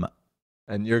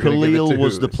 And you're gonna give it Khalil to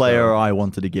was who? the player So- I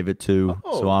wanted to give it to,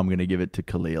 so Oh. I'm going to give it to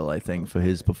Khalil, I think, for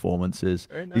his performances.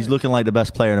 Very He's nice. looking like the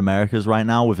best player in Americas right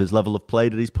now with his level of play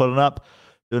that he's putting up.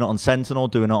 Doing it on Sentinel,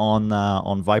 doing it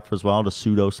on Viper as well, the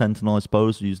pseudo Sentinel, I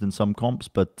suppose, used in some comps.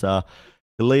 But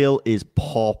Khalil is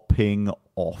popping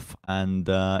off, and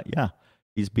yeah,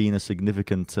 he's been a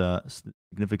significant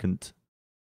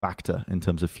factor in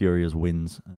terms of Furia's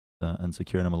wins and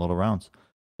securing him a lot of rounds.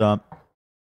 So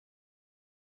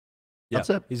that's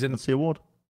it. He's in That's the award.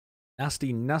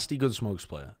 nasty good smokes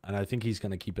player, and I think he's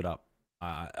going to keep it up.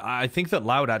 I think that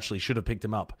Loud actually should have picked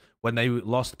him up when they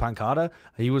lost Pancada.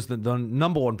 He was the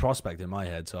number 1 prospect in my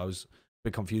head, so I was a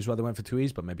bit confused why they went for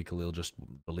 2Es, but maybe Khalil just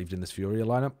believed in this Furia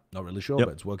lineup. Not really sure, Yep.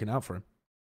 but it's working out for him.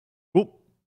 Cool.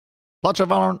 Plat Chat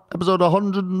VALORANT, episode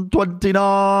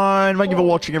 129. Thank you for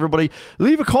watching, everybody.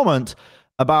 Leave a comment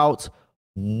about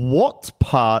what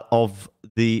part of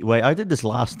the... Wait, I did this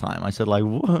last time. I said, like,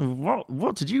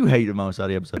 what did you hate the most out of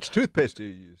the episode? Which toothpaste do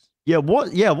you use?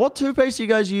 What toothpaste do you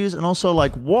guys use? And also,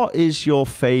 like, what is your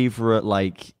favorite,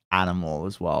 like, animal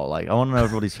as well? Like, I want to know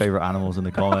everybody's favorite animals in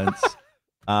the comments.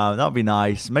 That would be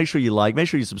nice. Make sure you like, make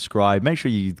sure you subscribe, make sure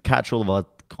you catch all of our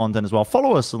content as well.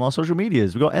 Follow us on our social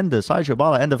medias. We've got Ender, Sideshow,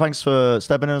 Bala. Ender, thanks for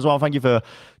stepping in as well. Thank you for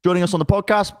joining us on the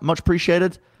podcast. Much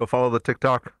appreciated. Go follow the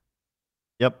TikTok.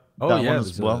 Yep. Oh, that yeah, one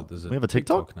as well. We have a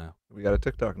TikTok? now. We got a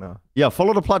TikTok now. Yeah,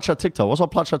 follow the Plat Chat TikTok. What's our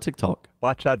Plat Chat TikTok?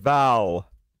 Plat Chat Val.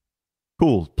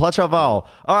 Cool. Plat Chat Val.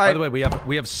 All By right. the way,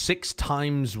 we have 6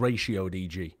 times ratio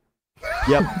DG.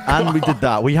 Yep. And we did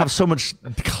that. We have so much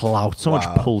clout, so much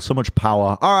Wow. pull, so much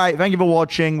power. All right. Thank you for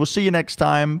watching. We'll see you next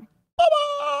time.